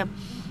 Cannot be an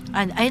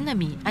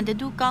enemy, and the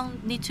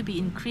dugong need to be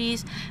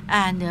increased,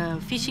 and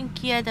the fishing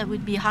gear that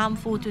would be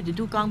harmful to the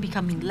dugong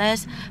becoming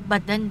less,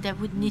 but then there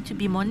would need to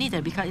be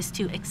monitored because it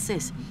still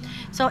exists.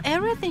 So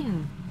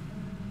everything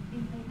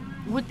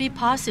would be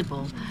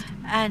possible.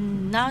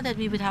 And now that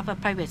we would have a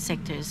private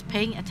sectors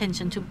paying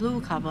attention to blue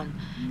carbon,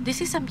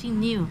 this is something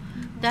new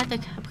that the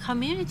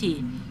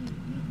community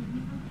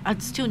are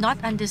still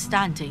not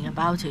understanding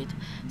about it.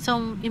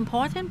 So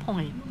important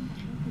point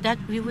that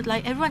we would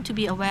like everyone to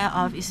be aware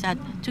of is that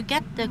to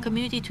get the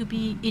community to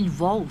be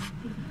involved.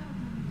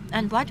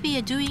 And what we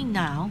are doing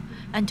now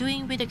and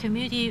doing with the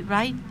community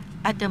right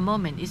at the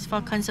moment is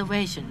for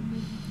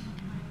conservation.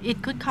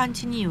 It could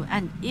continue,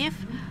 and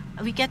if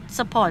we get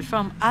support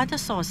from other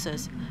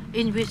sources,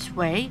 in which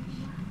way,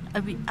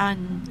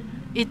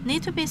 it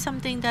needs to be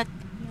something that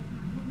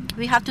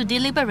we have to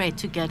deliberate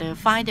together,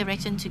 find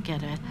direction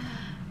together.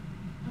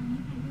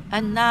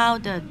 And now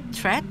the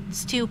threat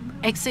still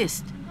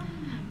exists.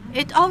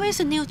 It's always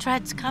a new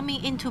threats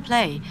coming into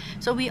play.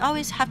 So we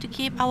always have to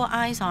keep our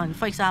eyes on,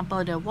 for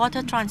example, the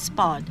water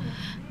transport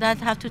that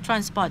have to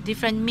transport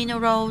different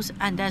minerals,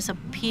 and there's a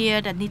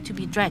pier that need to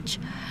be dredged.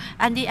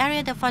 And the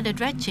area for the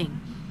dredging,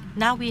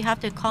 now we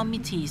have the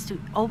committees to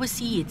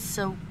oversee it.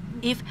 So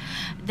if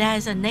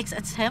there's a next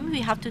attempt,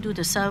 we have to do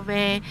the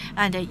survey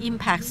and the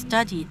impact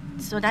study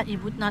so that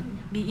it would not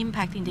be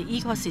impacting the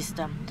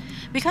ecosystem.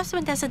 Because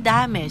when there's a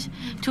damage,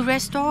 to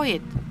restore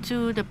it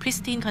to the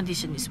pristine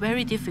condition is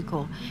very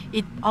difficult.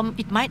 It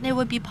might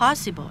never be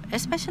possible,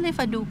 especially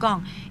for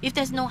dugong. If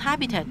there's no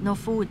habitat, no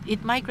food,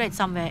 it migrates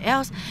somewhere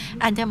else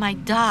and they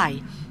might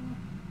die.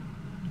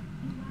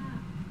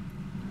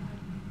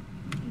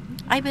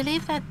 I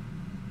believe that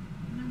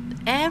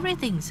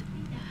everything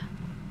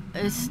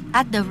is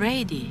at the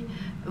ready.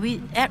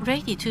 We are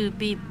ready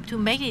to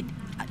make it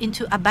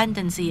into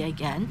abundancy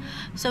again.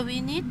 So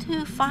we need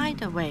to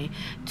find a way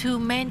to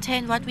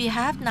maintain what we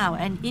have now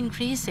and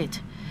increase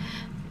it.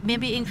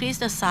 maybe increase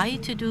the size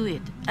to do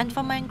it. And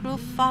for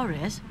mangrove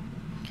forest,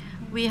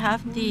 we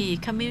have the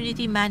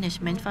community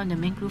management from the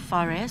mangrove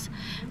forest,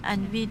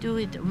 and we do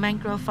it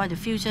mangrove for the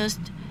futures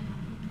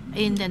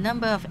in the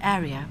number of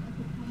area.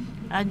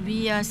 And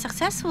we are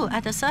successful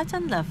at a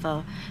certain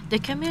level. The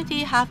community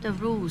have the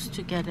rules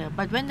together,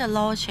 but when the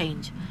law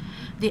change,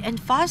 the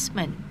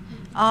enforcement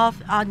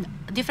of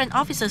different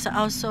officers are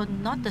also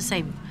not the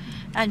same.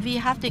 And we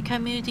have the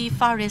Community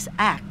Forest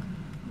Act.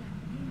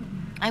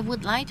 I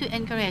would like to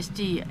encourage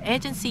the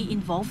agency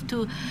involved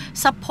to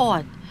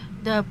support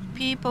the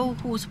people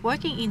who's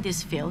working in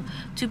this field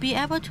to be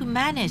able to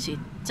manage it.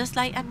 Just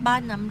like at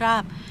Ban Nam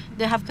Rap,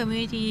 they have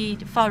community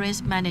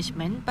forest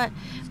management, but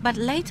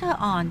later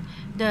on,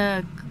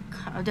 the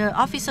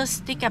officers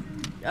stick up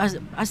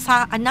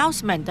a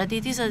announcement that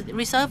it is a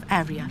reserve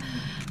area,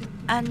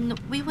 and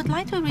we would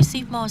like to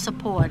receive more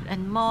support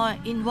and more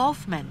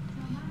involvement.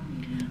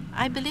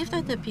 I believe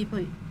that the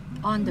people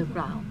on the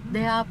ground,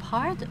 they are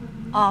part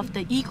of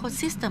the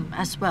ecosystem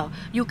as well.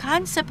 You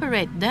can't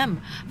separate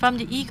them from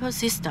the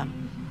ecosystem.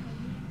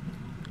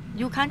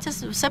 You can't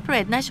just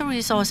separate natural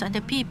resource and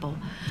the people.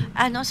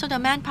 And also the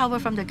manpower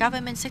from the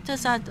government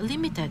sectors are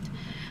limited.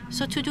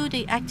 So to do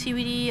the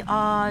activity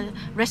or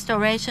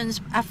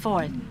restorations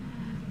effort,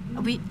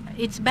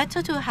 it's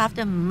better to have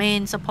the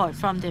main support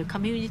from the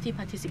community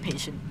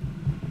participation.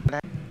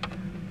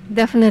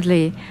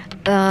 Definitely.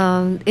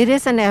 It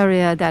is an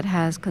area that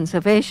has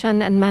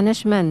conservation and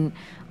management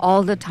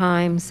all the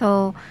time.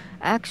 So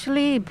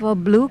actually, for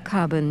blue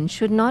carbon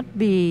should not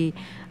be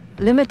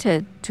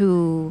limited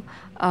to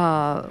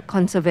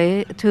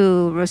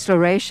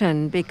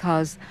restoration,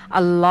 because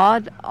a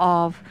lot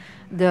of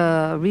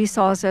the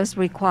resources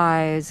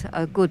requires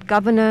good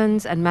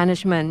governance and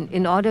management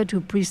in order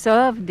to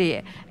preserve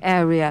the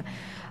area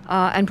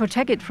and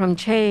protect it from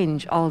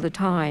change all the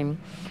time.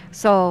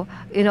 So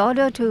in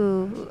order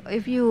to,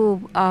 if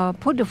you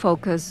put the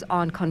focus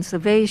on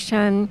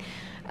conservation,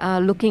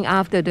 looking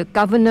after the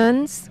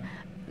governance,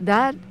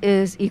 that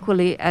is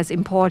equally as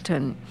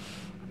important.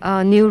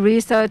 New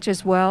research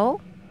as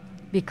well,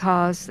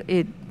 because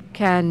it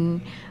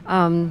can,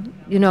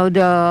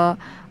 the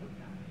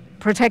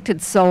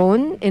protected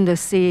zone in the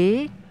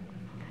sea,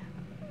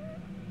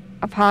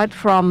 apart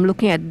from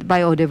looking at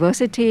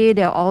biodiversity,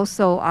 they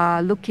also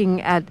are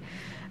looking at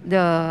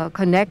the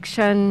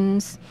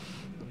connections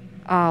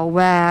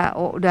where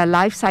the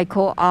life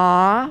cycle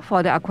are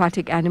for the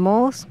aquatic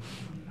animals.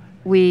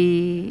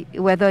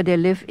 Whether they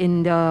live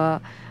in the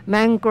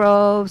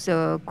mangroves,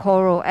 the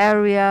coral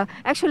area.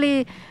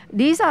 Actually,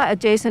 these are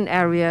adjacent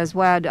areas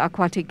where the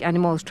aquatic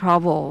animals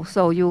travel.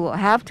 So you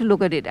have to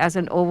look at it as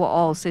an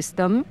overall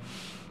system,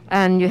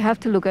 and you have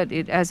to look at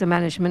it as a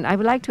management. I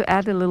would like to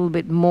add a little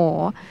bit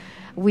more.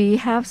 We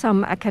have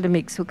some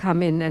academics who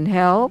come in and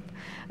help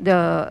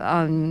the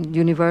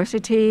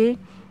university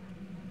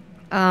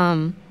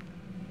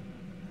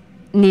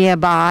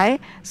nearby.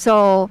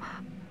 So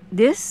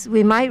this,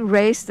 we might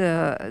raise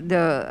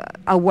the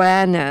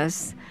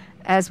awareness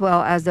as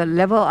well as the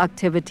level of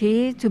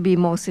activity to be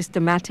more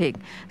systematic,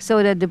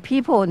 so that the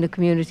people in the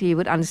community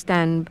would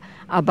understand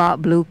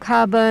about blue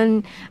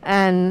carbon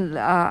and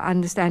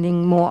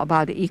understanding more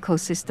about the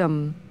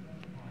ecosystem.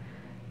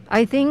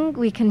 I think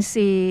we can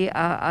see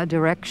a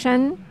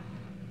direction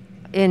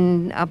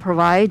in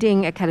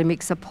providing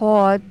academic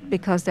support,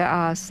 because there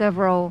are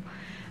several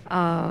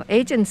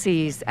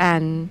agencies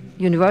and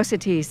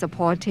universities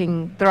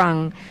supporting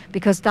Trang,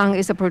 because Trang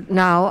is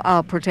now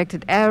a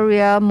protected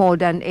area, more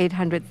than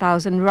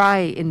 800,000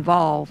 rai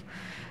involved.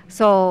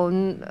 So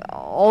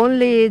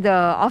only the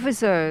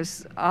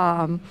officers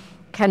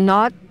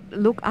cannot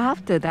look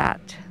after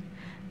that.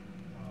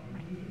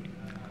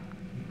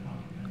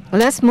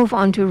 Let's move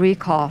on to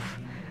recall.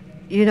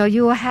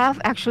 You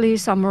have actually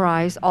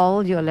summarized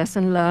all your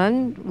lesson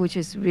learned, which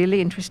is really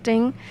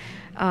interesting.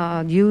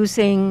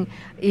 Using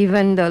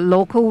even the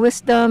local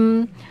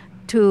wisdom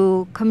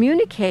to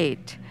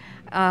communicate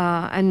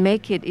and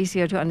make it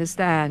easier to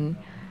understand.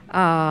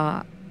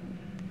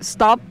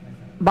 Stop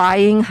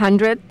buying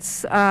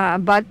hundreds,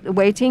 but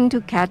waiting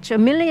to catch a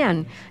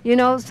million.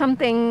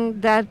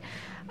 Something that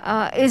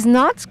is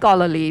not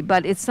scholarly,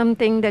 but it's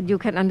something that you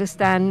can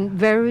understand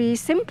very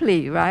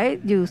simply,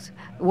 right? You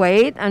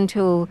wait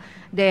until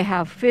they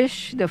have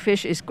fish, the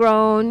fish is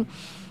grown.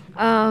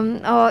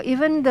 Or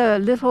even the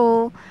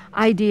little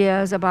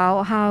ideas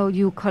about how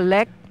you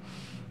collect.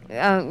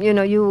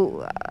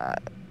 You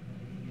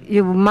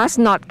must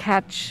not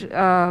catch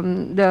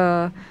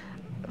the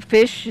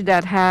fish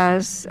that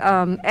has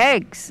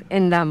eggs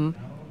in them,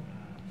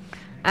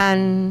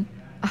 and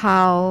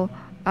how.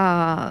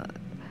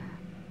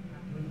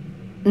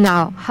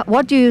 Now,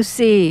 what do you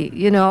see?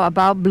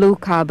 About blue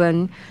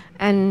carbon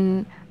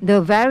and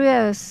the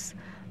various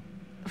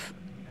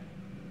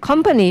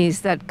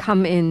companies that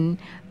come in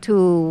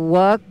to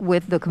work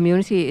with the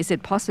community. Is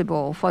it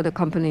possible for the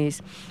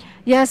companies?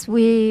 Yes,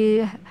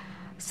 we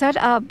set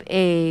up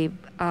a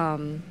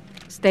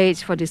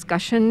stage for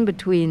discussion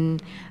between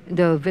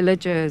the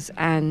villagers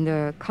and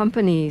the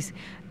companies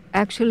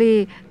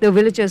actually the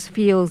villagers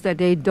feel that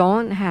they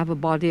don't have a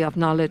body of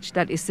knowledge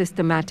that is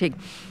systematic.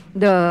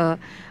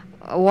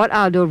 What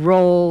are the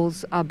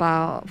roles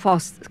for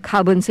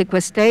carbon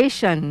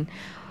sequestration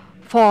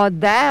for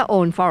their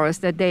own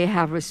forests that they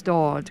have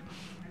restored?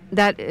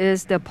 That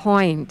is the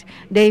point.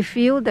 They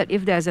feel that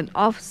if there's an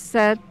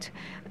offset,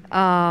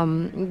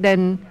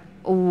 then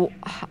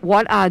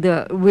what are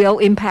the real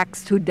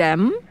impacts to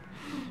them?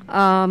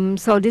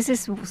 So this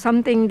is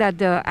something that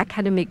the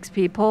academics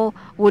people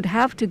would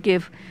have to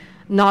give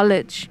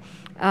knowledge,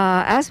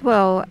 as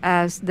well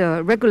as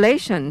the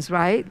regulations,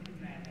 right?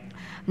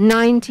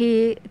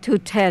 90 to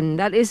 10,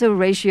 that is a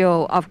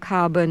ratio of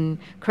carbon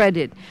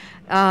credit.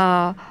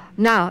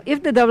 Now,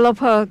 if the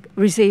developer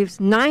receives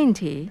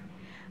 90,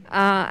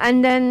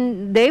 and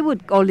then they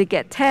would only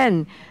get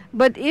 10.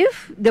 But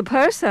if the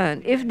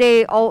person, if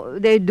they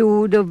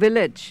do the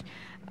village,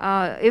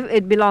 if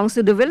it belongs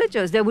to the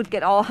villagers, they would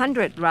get all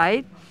 100,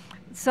 right?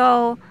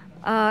 So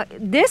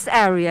this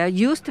area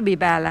used to be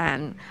bare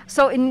land.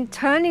 So in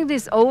turning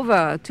this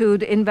over to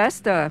the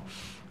investor,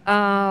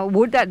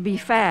 would that be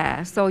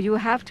fair? So you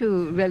have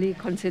to really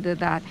consider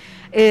that.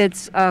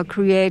 It's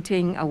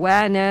creating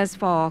awareness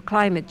for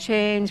climate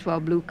change, for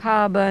blue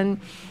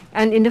carbon.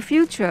 And in the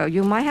future,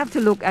 you might have to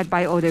look at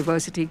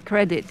biodiversity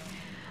credit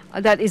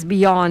that is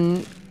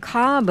beyond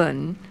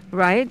carbon,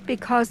 right?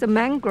 Because the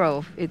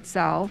mangrove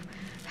itself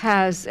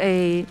has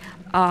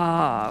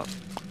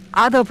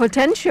other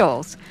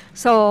potentials.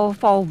 So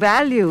for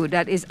value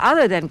that is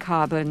other than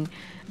carbon,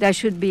 there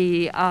should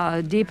be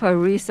deeper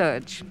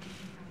research.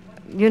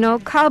 You know,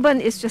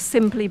 carbon is just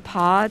simply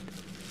part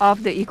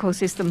of the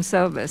ecosystem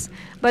service.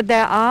 But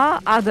there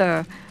are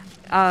other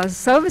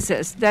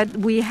services that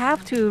we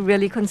have to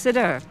really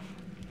consider.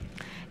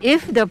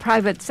 If the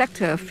private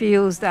sector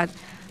feels that,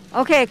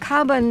 okay,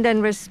 carbon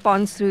then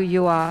responds to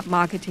your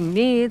marketing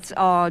needs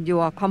or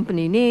your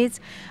company needs,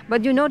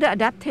 but you know the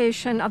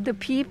adaptation of the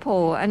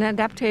people and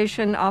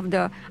adaptation of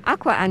the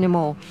aqua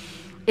animal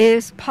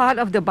is part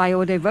of the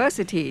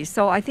biodiversity.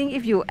 So I think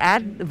if you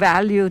add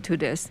value to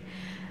this,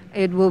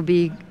 it will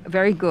be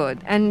very good.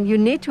 And you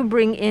need to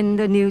bring in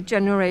the new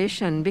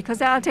generation because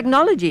there are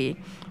technology,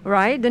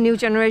 right? The new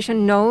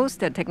generation knows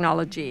the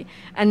technology.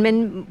 And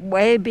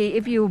maybe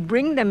if you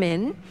bring them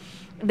in,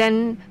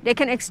 then they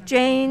can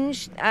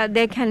exchange,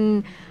 they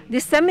can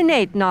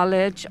disseminate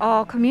knowledge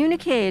or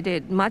communicate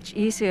it much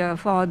easier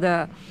for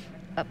the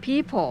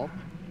people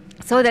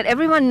so that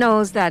everyone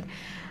knows that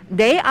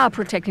they are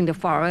protecting the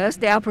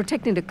forest, they are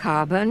protecting the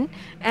carbon,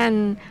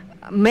 and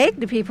make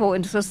the people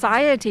in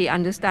society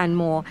understand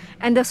more,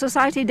 and the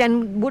society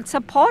then would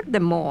support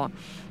them more.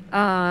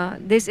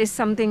 This is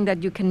something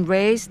that you can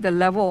raise the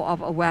level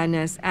of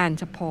awareness and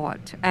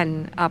support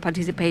and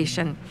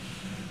participation.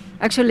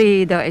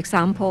 Actually, the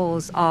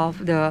examples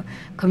of the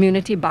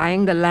community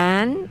buying the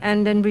land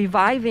and then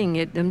reviving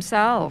it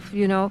themselves,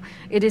 you know,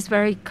 it is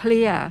very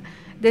clear.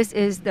 This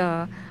is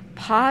the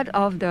part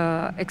of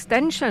the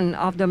extension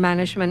of the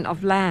management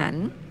of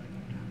land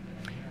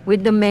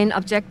with the main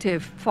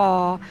objective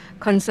for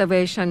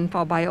conservation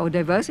for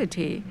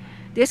biodiversity.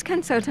 This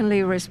can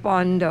certainly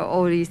respond the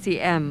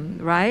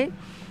ODCM, right?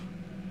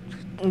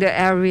 The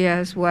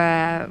areas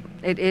where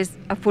it is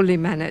fully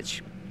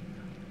managed.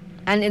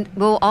 And it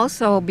will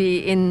also be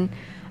in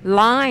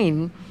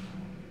line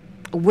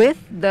with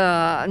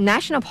the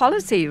national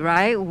policy,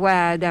 right?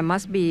 Where there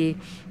must be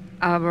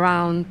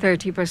around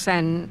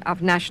 30%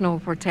 of national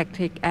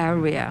protected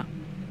area.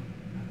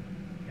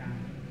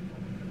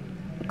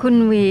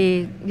 Couldn't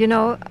we, you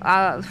know,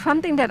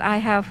 something that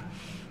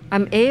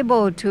I'm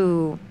able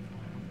to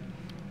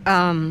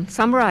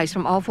summarize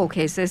from all four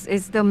cases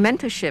is the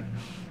mentorship.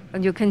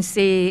 You can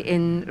see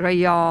in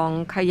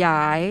Rayong,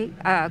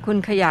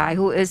 Kun Khayai,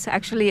 who is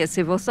actually a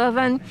civil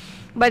servant,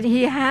 but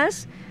he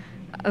has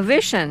a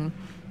vision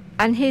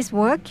and he's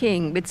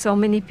working with so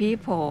many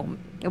people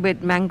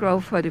with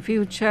Mangrove for the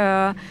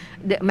Future.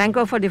 The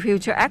Mangrove for the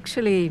Future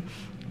actually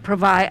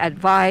provide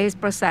advice.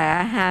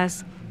 Prasad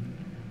has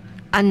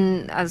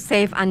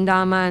Safe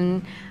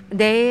Andaman.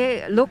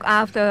 They look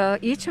after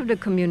each of the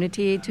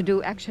community to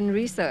do action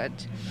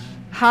research.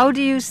 How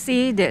do you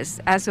see this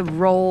as a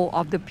role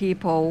of the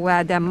people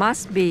where there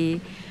must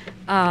be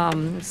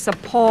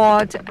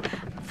support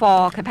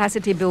for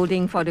capacity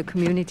building for the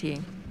community?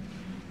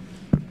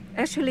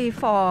 Actually,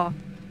 for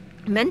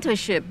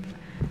mentorship,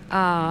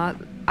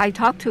 I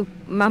talked to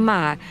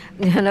Mama.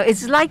 You know,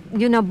 it's like,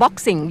 you know,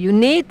 boxing. You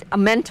need a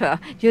mentor.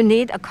 You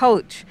need a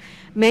coach.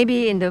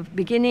 Maybe in the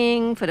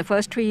beginning, for the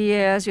first 3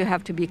 years, you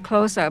have to be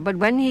closer. But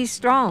when he's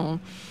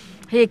strong,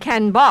 he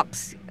can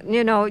box.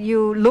 You know,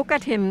 you look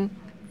at him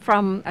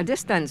from a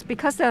distance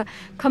because the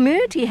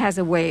community has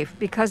a wave,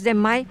 because there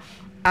might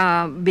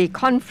be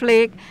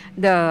conflict.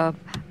 The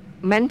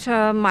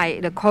mentor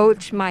the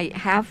coach might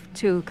have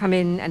to come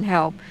in and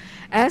help.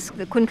 As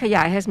Kun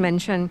Khayai has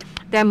mentioned,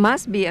 there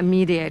must be a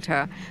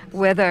mediator,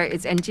 whether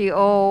it's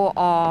NGO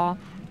or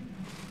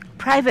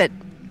private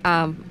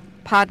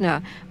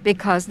partner,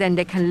 because then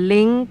they can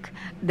link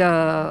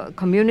the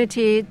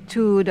community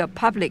to the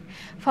public.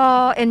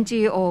 For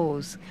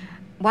NGOs,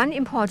 one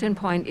important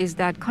point is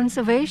that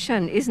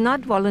conservation is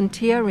not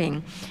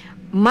volunteering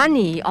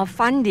money or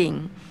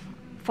funding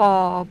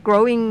for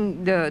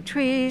growing the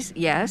trees.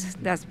 Yes,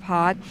 that's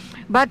part.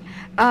 But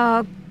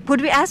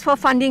could we ask for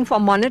funding for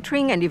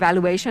monitoring and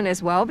evaluation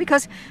as well?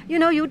 Because,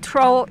 you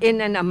throw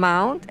in an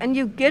amount and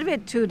you give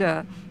it to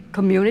the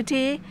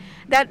community.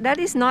 That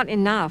is not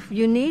enough.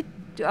 You need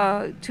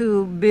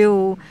to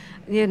build,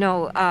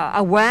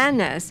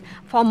 awareness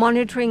for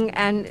monitoring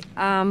and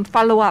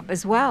follow up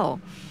as well.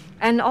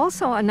 And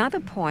also another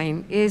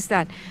point is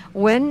that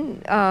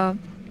when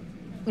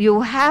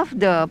you have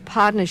the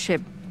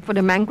partnership for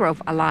the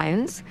Mangrove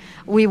Alliance,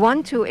 we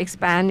want to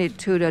expand it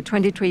to the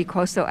 23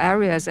 coastal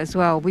areas as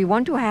well. We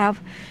want to have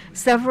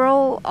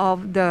several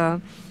of the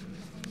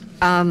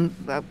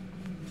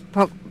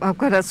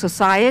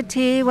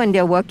society when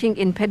they're working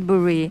in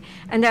Phetchaburi.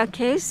 And there are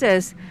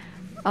cases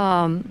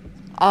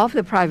of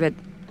the private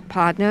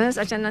partners.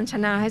 Ajahn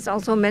Anchana has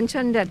also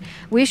mentioned that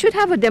we should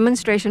have a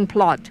demonstration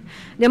plot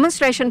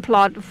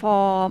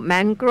for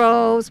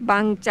mangroves,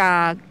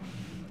 Bangchak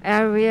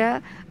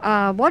area.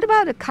 What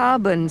about the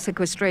carbon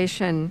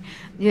sequestration?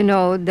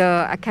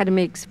 The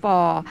academics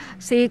for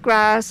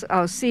seagrass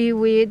or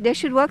seaweed, they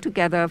should work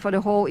together for the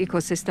whole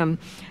ecosystem.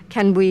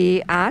 Can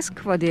we ask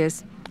for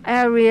this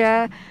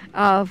area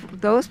of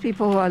those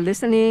people who are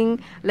listening?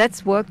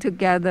 Let's work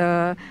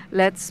together.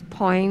 Let's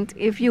point.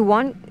 If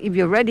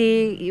you're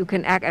ready, you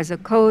can act as a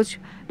coach.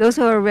 Those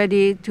who are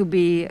ready to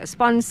be a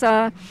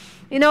sponsor,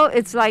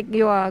 it's like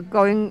you are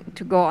going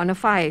to go on a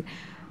fight.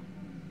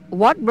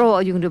 What role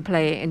are you going to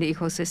play in the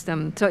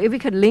ecosystem? So if we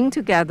could link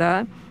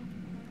together,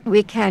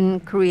 we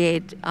can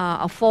create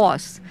a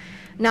force.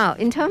 Now,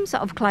 in terms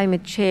of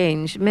climate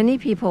change, many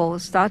people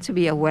start to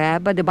be aware,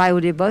 but the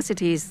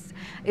biodiversity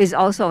is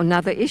also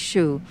another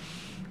issue.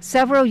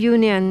 Several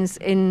unions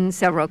in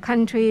several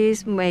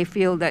countries may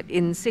feel that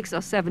in 6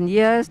 or 7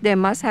 years, they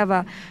must have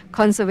a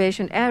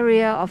conservation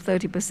area of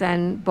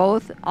 30%,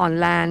 both on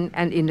land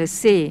and in the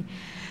sea.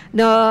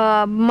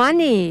 The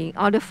money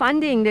or the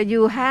funding that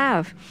you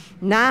have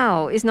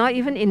now is not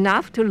even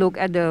enough to look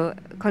at the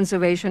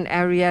conservation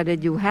area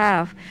that you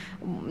have,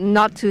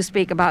 not to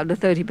speak about the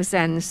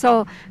 30%.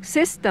 So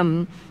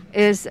system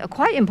is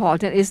quite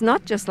important. It's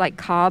not just like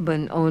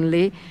carbon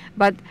only,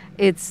 but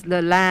it's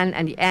the land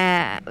and the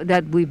air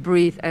that we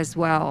breathe as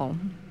well.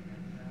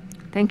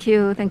 Thank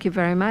you. Thank you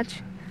very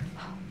much.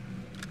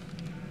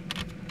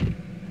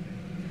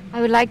 I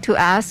would like to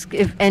ask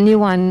if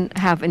anyone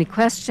have any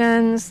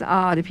questions,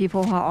 the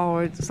people who are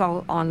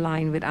also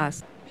online with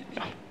us.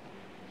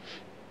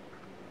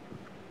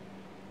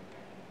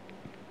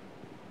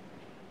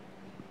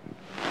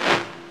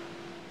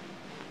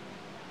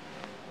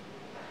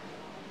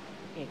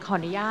 ขอ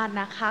อนุญาต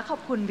นะคะขอบ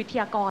คุณวิท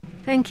ยากร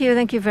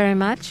Thank you very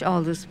much,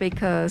 all the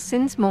speakers.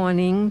 Since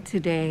morning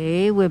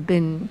today, we've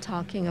been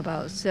talking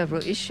about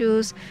several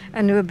issues,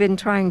 and we've been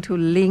trying to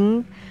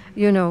link,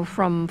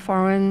 from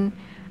foreign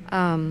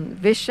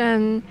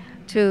vision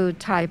to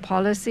Thai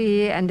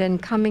policy, and then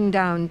coming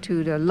down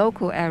to the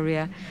local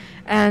area.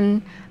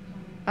 And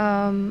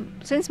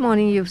since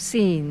morning, you've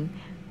seen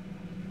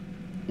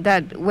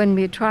that when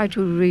we try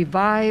to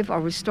revive or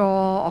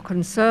restore or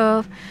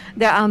conserve,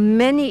 there are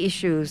many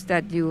issues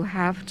that you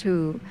have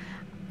to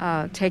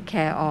take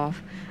care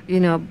of.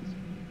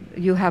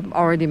 You have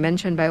already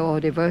mentioned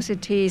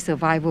biodiversity,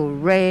 survival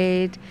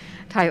rate,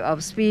 type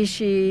of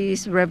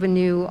species,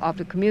 revenue of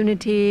the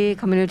community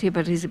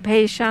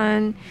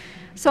participation.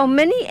 So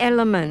many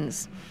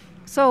elements.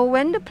 So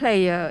when the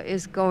player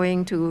is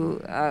going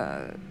to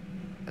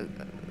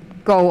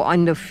go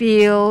on the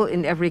field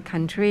in every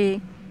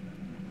country,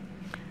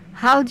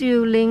 how do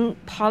you link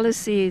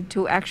policy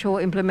to actual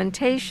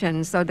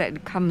implementation so that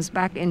it comes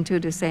back into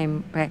the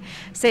same way?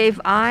 Say if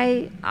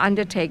I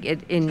undertake it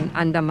in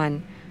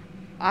Andaman,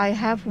 I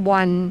have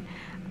one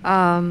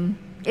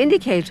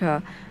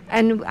indicator,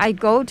 and I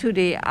go to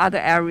the other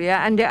area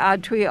and there are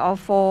 3 or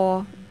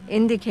 4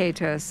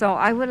 indicators. So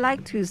I would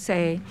like to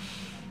say,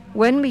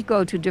 when we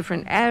go to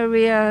different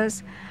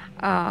areas,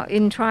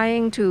 in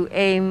trying to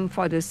aim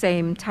for the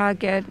same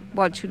target,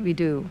 what should we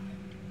do?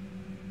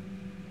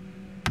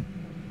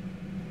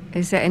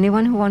 Is there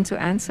anyone who wants to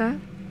answer?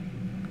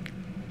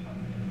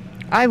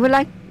 I would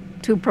like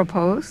to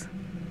propose.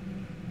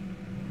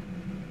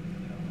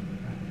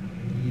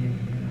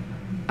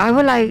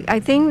 I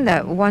think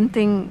that one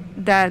thing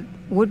that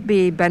would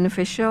be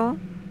beneficial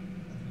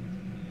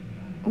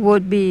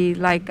would be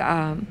like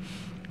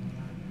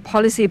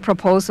policy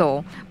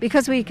proposal,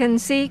 because we can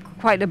see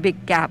quite a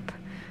big gap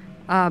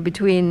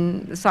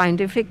between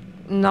scientific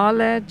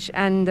knowledge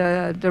and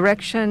the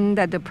direction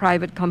that the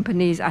private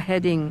companies are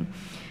heading.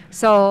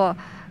 So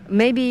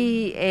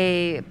maybe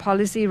a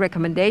policy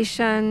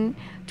recommendation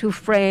to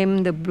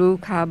frame the blue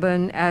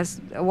carbon as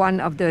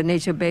one of the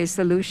nature-based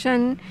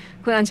solution.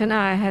 Kun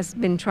Anchana has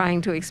been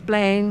trying to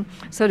explain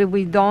so that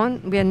we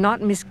are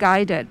not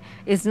misguided.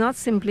 It's not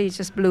simply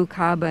just blue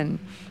carbon.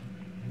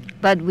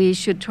 but we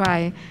should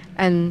try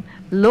and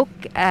look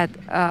at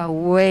a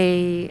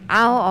way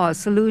out or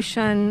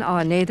solution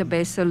or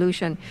nature-based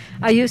solution.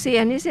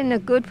 IUCN is in a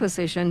good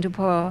position to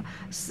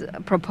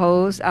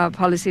propose a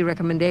policy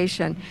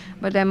recommendation,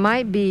 but there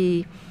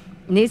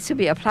needs to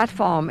be a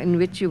platform in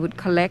which you would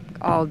collect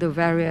all the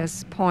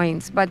various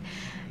points. But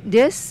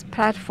this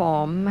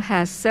platform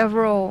has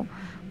several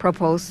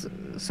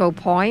proposal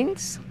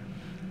points,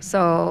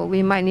 so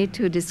we might need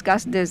to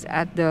discuss this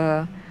at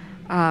the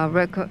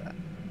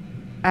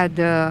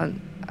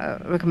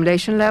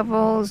recommendation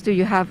levels. Do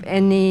you have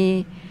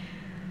any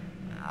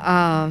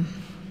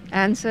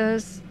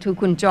answers to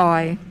Kun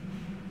Joy's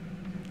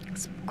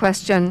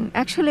question?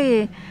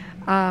 Actually,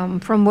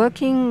 from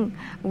working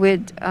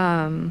with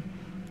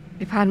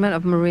Department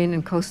of Marine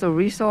and Coastal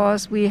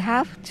Resource, we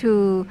have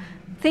to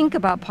think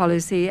about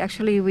policy.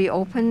 Actually, we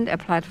opened a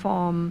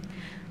platform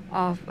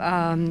of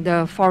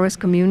the forest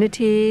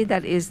community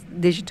that is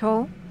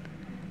digital,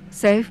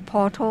 safe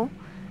portal.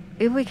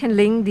 If we can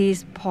link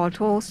these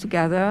portals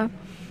together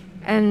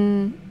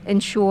and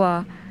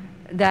ensure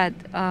that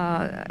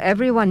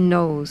everyone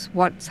knows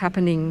what's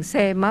happening.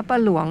 Say, Mapa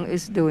Luang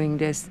is doing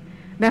this,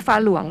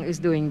 Mefa Luang is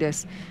doing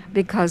this,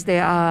 because they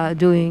are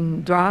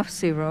doing draft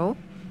zero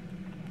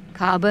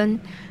carbon.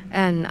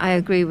 And I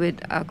agree with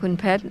Kun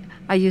Pet,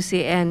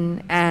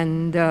 IUCN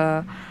and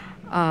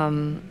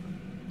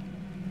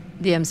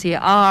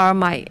DMCR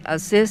might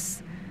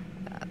assist,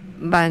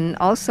 but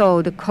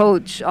also the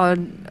coach or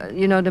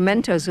the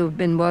mentors who've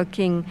been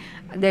working,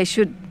 they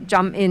should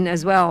jump in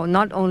as well,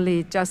 not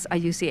only just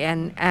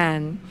IUCN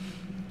and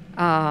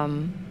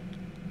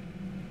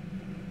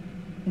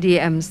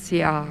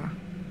DMCR.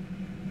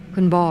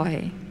 Kun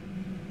Boy,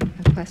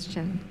 a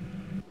question.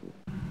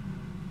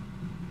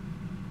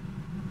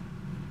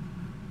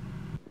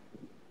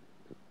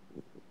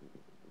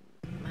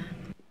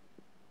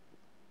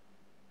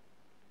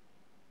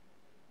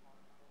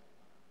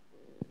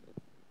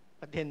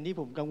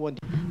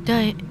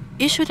 The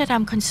issue that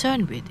I'm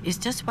concerned with is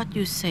just what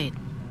you said.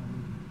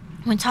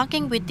 When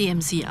talking with the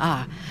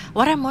DMCR,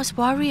 what I'm most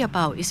worried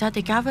about is that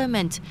the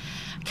government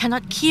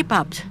cannot keep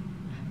up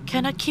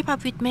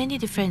with many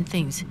different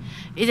things.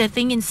 It's a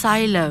thing in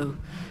silo.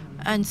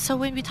 And so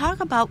when we talk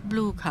about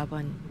blue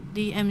carbon,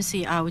 the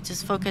DMCR, which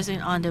is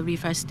focusing on the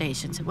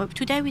reforestation. Well,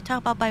 today we talk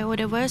about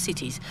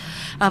biodiversities,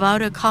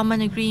 about the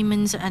common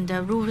agreements and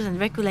the rules and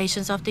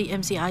regulations of the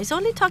DMCR. It's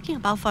only talking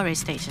about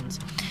forestations.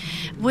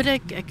 Would a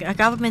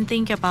government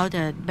think about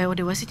the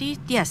biodiversity?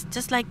 Yes,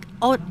 just like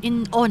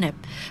in ONEP.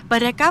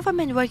 But a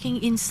government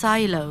working in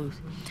silos,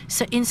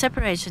 so in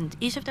separation,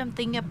 each of them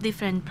think of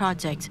different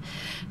projects.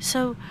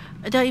 So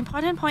the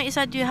important point is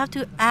that you have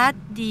to add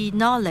the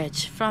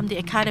knowledge from the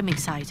academic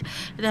side.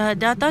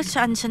 Dr.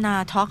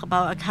 Chanchana talked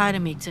about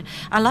academics.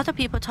 A lot of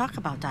people talk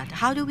about that.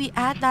 How do we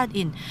add that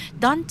in?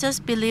 Don't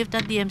just believe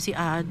that the DMCR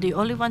are the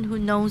only one who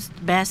knows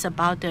best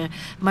about the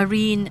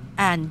marine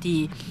and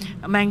the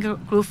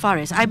mangrove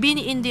forest. I've been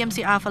in the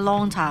DMCR for a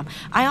long time.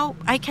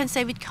 I can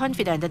say with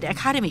confidence that the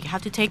academic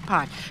have to take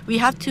part. We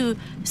have to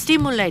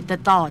stimulate the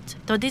thought.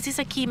 So this is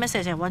a key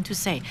message I want to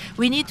say.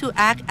 We need to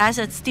act as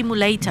a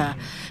stimulator.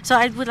 So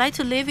I would like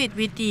to leave it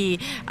with the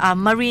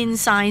Marine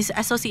Science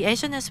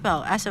Association as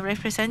well as a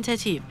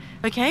representative.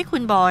 Okay,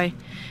 Kun Boy,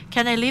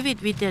 can I leave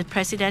it with the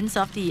presidents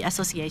of the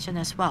association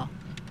as well?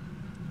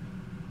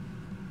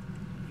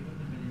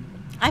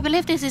 I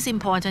believe this is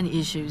important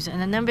issues, and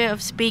a number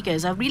of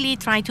speakers are really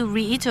trying to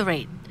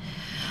reiterate.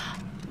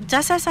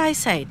 Just as I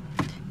said,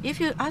 if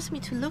you ask me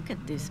to look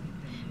at this,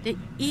 the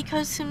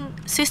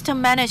ecosystem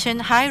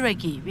management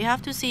hierarchy, we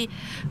have to see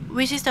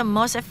which is the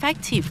most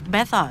effective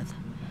method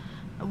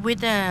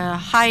with the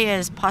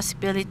highest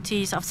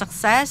possibilities of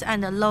success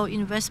and the low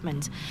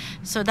investment.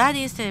 So that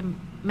is the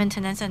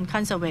maintenance and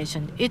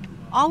conservation. It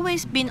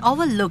always been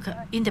overlooked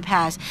in the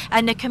past,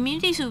 and the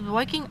communities who are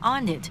working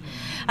on it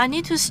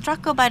need to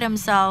struggle by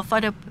themselves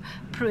for the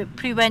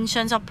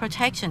prevention of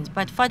protections,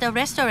 but for the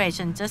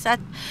restoration, just as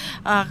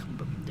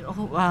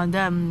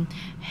the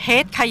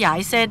head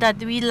Khayai said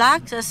that we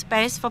lack the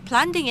space for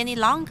planting any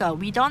longer.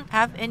 We don't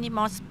have any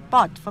more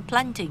spot for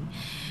planting.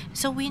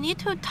 So we need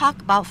to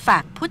talk about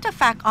fact, put the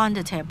fact on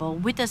the table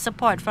with the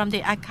support from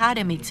the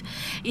academics,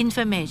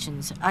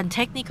 informations and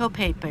technical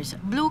papers.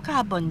 Blue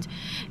carbon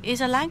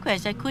is a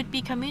language that could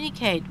be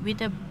communicated with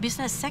the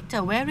business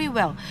sector very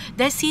well.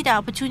 They see the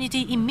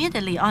opportunity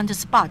immediately on the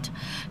spot.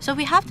 So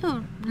we have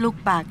to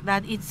look back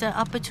that it's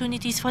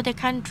opportunities for the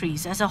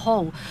countries as a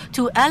whole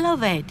to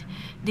elevate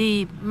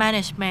the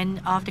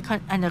management of the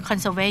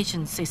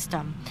conservation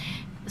system.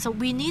 So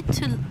we need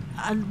to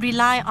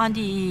rely on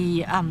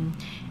the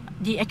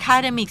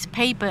academics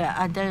paper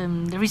and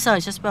the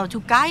research as well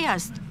to guide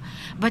us.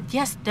 But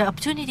yes, the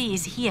opportunity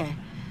is here.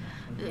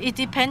 It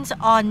depends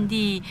on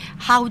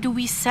how do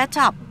we set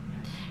up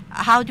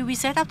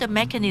the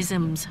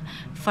mechanisms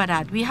for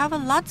that. We have a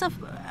lot of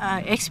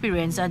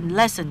experience and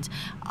lessons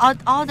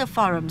at all the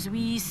forums.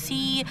 We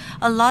see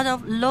a lot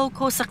of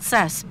local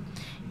success,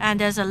 and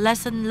there's a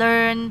lesson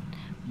learned.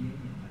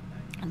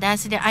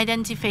 That's the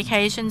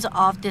identifications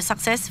of the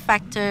success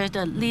factor,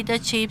 the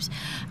leaderships,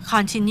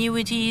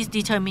 continuities,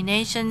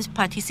 determinations,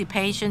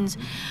 participations,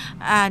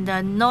 and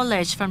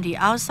knowledge from the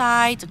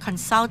outside,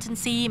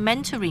 consultancy,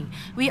 mentoring.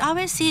 We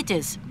always see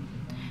this.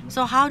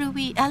 So how do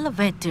we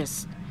elevate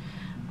this,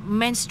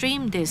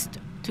 mainstream this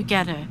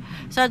together?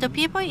 So the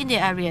people in the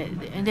area,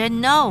 they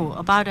know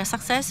about the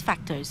success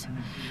factors,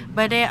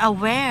 but they're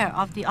aware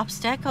of the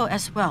obstacle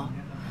as well.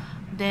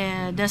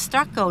 The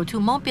struggle to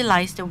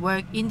mobilize the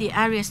work in the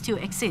area still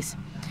exists.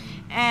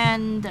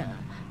 And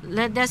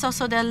there's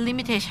also the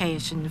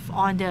limitation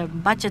on the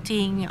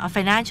budgeting,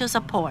 financial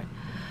support.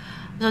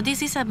 So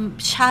this is a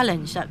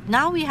challenge that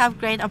now we have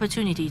great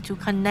opportunity to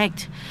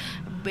connect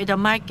with the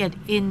market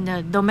in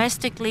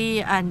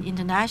domestically and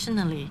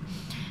internationally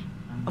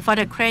for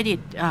the credit,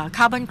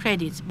 carbon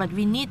credits, but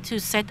we need to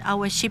set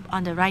our ship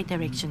on the right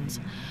directions.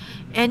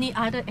 Any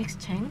other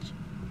exchange?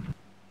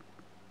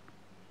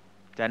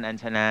 จันอัญ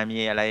ชนามี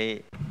อะไร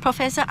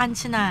Professor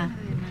Anchana,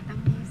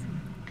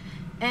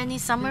 any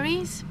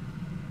summaries?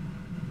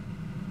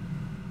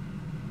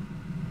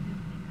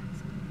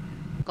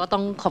 ก็ต้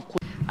องขอบคุ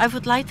ณ I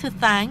would like to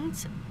thank,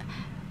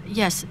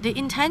 yes, the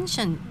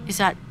intention is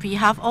that we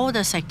have all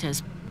the sectors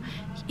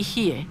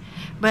here,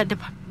 but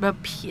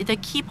the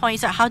key point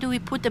is that how do we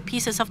put the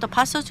pieces of the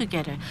puzzle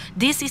together?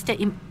 This is the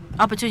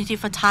opportunity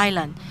for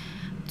Thailand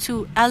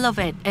to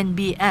elevate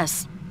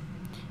NBS,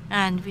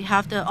 and we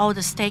have all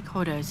the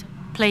stakeholders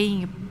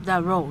playing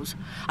their roles.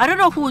 I don't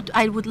know who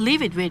I would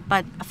leave it with,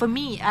 but for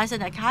me as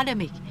an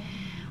academic,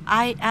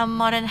 I am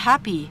more than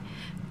happy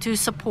to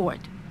support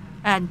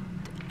and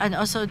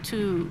also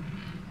to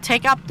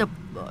take up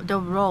the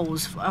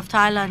roles of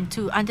Thailand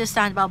to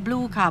understand about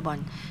blue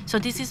carbon. So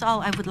this is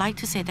all I would like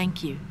to say.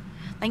 Thank you.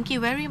 Thank you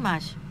very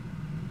much.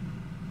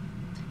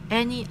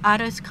 Any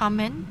others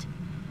comment?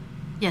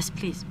 Yes,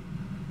 please.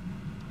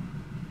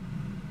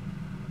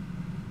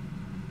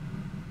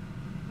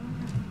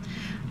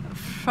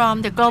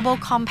 From the Global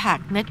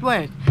Compact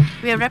Network,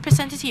 we are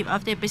representative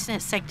of the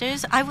business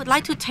sectors. I would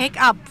like to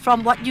take up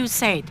from what you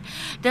said.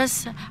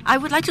 I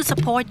would like to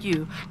support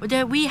you.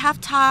 We have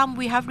time,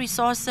 we have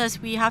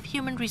resources, we have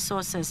human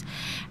resources,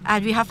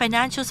 and we have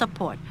financial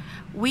support.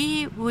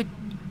 We would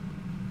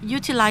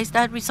utilize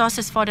that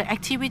resources for the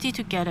activity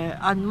together,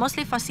 and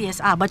mostly for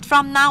CSR. But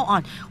from now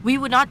on, we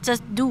would not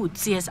just do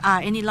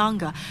CSR any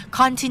longer.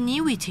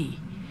 Continuity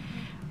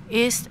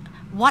is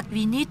what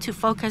we need to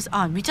focus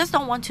on. We just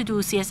don't want to do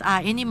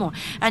CSR anymore.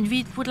 And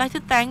we would like to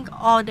thank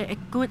all the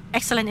good,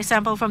 excellent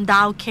example from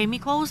Dow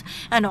Chemicals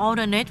and all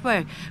the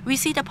network. We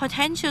see the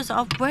potentials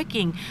of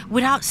working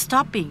without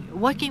stopping,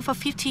 working for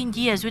 15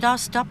 years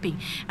without stopping.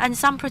 And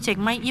some projects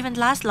might even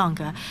last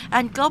longer.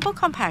 And Global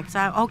Compacts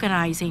are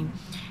organizing.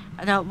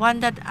 The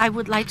one that I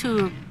would like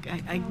to,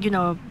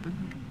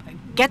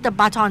 get the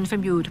baton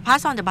from you, to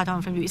pass on the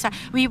baton from you, is that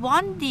we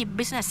want the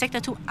business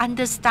sector to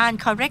understand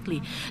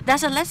correctly.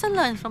 There's a lesson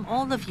learned from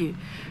all of you.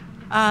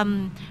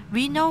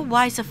 We know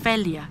why it's a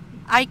failure.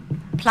 I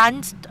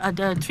planted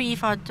the tree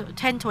for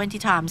 10, 20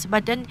 times,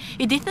 but then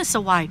it didn't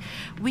survive.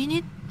 We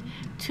need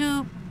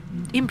to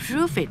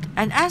improve it.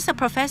 And as the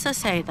professor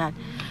said that,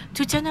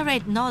 to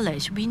generate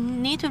knowledge, we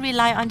need to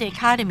rely on the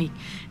academic,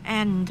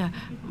 and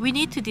we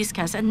need to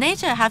discuss. And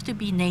nature have to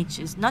be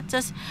nature's, not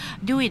just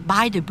do it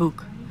by the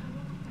book.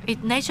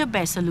 It's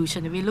nature-based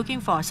solution that we're looking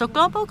for. So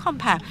Global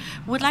Compact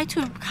would like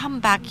to come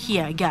back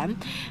here again.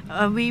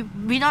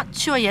 We're not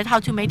sure yet how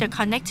to make the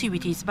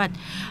connectivities, but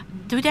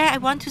today I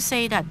want to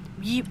say that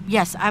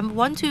yes, I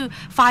want to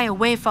find a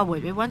way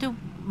forward. We want to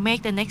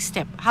make the next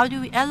step. How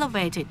do we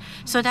elevate it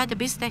so that the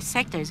business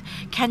sectors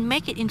can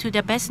make it into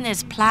the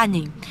business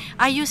planning?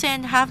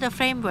 IUCN have the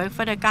framework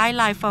for the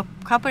guideline for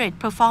corporate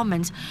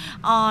performance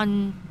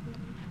on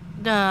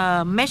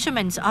the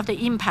measurements of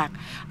the impact.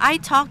 I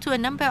talked to a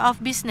number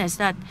of business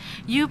that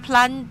you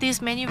plant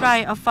this many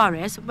rice of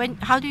forest.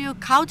 How do you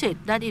count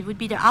it that it would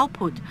be the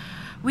output?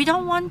 We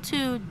don't want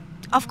to,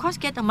 of course,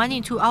 get the money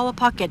into our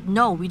pocket.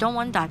 No, we don't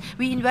want that.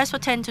 We invest for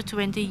 10 to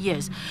 20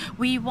 years.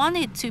 We want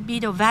it to be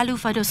the value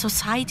for the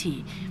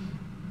society.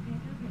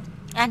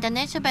 And the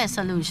nature-based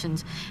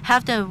solutions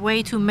have the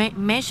way to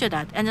measure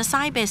that, and the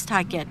science-based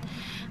target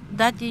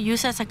that you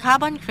use as a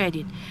carbon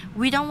credit.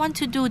 We don't want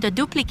to do the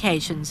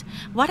duplications.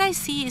 What I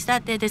see is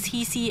that there's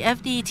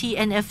TCFD,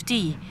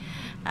 TNFD,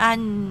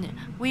 and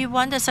we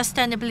want the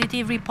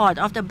sustainability report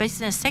of the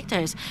business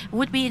sectors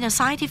would be in a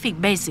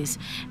scientific basis,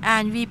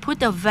 and we put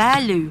the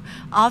value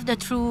of the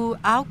true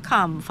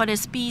outcome for the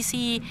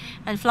species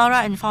and flora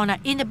and fauna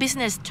in the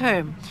business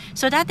term,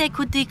 so that they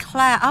could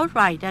declare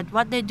outright that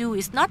what they do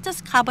is not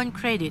just carbon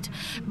credit,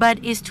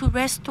 but is to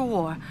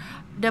restore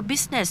the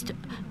business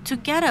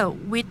together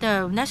with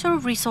the natural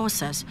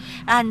resources.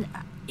 And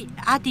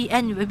at the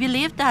end, we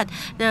believe that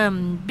the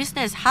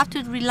business have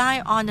to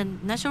rely on the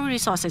natural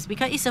resources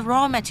because it's the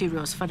raw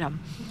materials for them.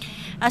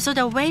 So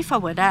the way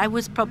forward that I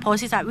would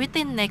propose is that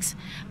within next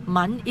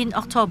month, in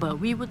October,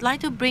 we would like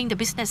to bring the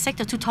business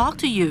sector to talk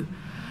to you.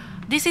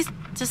 this is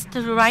just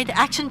the right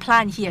action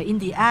plan here in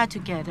the air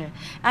together.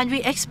 And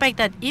we expect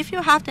that if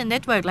you have the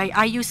network like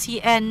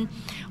IUCN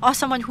or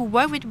someone who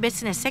worked with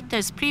business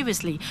sectors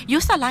previously,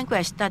 use the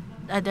language that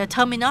the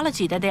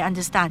terminology that they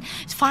understand,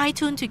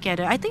 fine-tune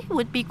together. I think it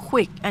would be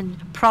quick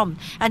and prompt,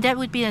 and that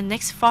would be the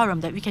next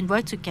forum that we can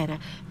work together.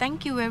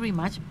 Thank you very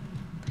much.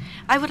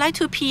 I would like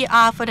to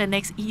PR for the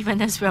next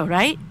event as well,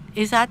 right?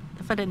 Is that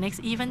for the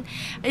next event?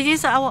 It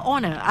is our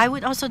honor. I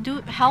would also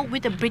do help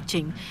with the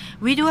bridging.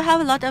 We do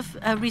have a lot of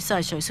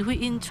researchers who are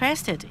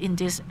interested in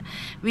this.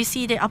 We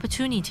see the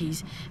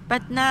opportunities,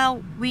 but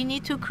now we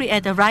need to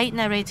create the right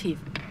narrative.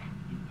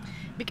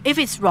 If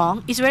it's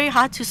wrong, it's very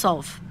hard to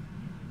solve.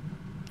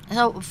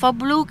 So for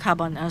blue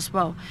carbon as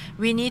well,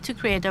 we need to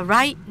create the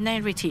right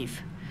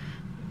narrative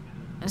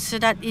so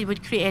that it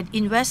would create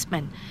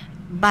investment,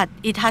 but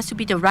it has to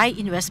be the right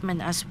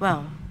investment as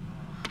well.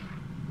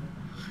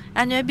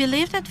 And I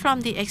believe that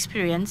from the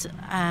experience,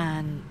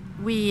 and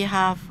we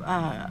have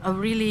a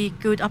really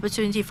good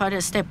opportunity for the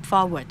step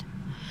forward.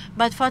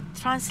 But for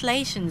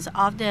translations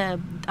of the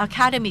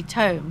academic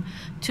term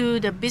to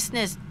the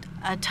business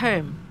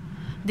term,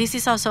 this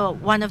is also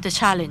one of the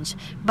challenge.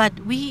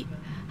 But we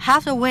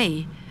have a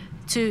way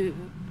to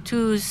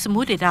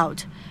smooth it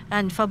out.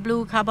 And for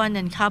blue carbon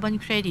and carbon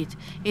credit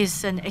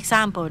is an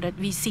example that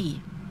we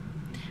see.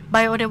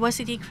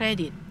 Biodiversity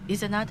credit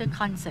is another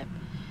concept.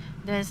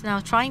 There's now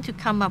trying to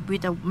come up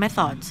with a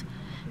method,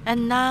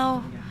 and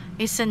now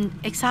it's an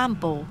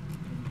example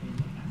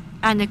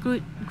and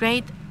a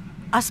great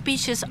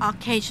auspicious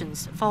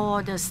occasions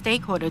for the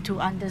stakeholder to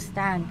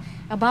understand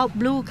about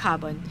blue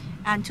carbon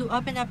and to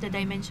open up the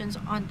dimensions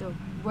on the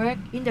work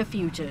in the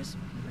futures.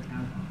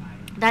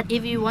 That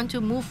if you want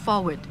to move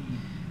forward,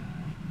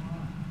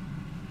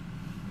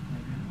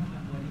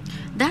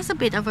 that's a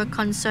bit of a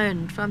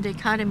concern from the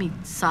academic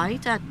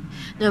side that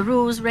the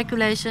rules,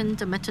 regulations,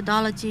 the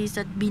methodologies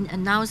that have been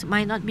announced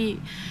might not be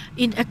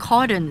in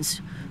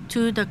accordance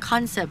to the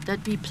concept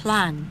that we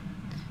plan.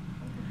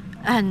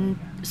 And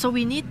so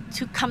we need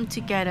to come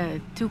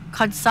together to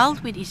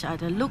consult with each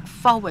other, look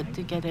forward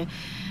together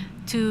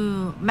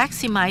to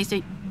maximize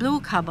the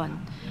blue carbon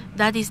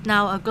that is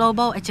now a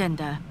global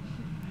agenda.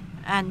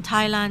 And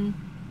Thailand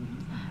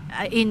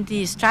in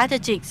the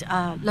strategic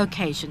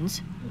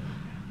locations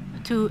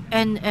to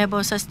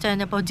enable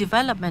sustainable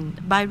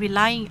development by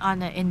relying on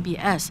the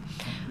NBS.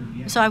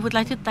 So I would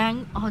like to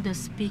thank all the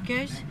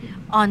speakers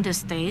on the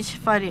stage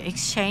for the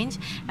exchange.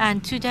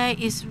 And today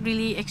is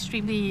really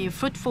extremely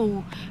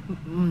fruitful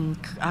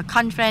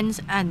conference,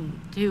 and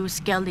to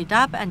scale it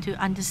up and to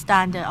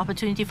understand the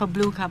opportunity for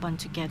blue carbon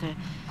together.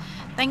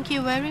 Thank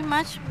you very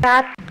much.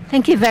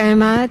 Thank you very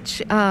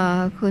much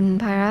คุณ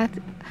ภารัตน์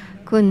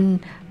คุณ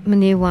ม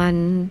ณีวรรณ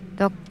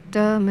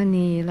Dr. ม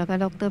ณี แล้วก็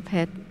Dr.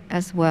 Pet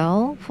as well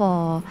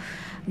for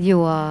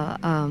your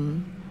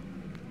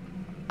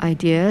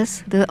ideas.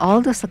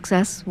 All the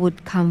success would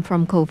come from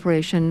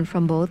cooperation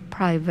from both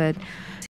private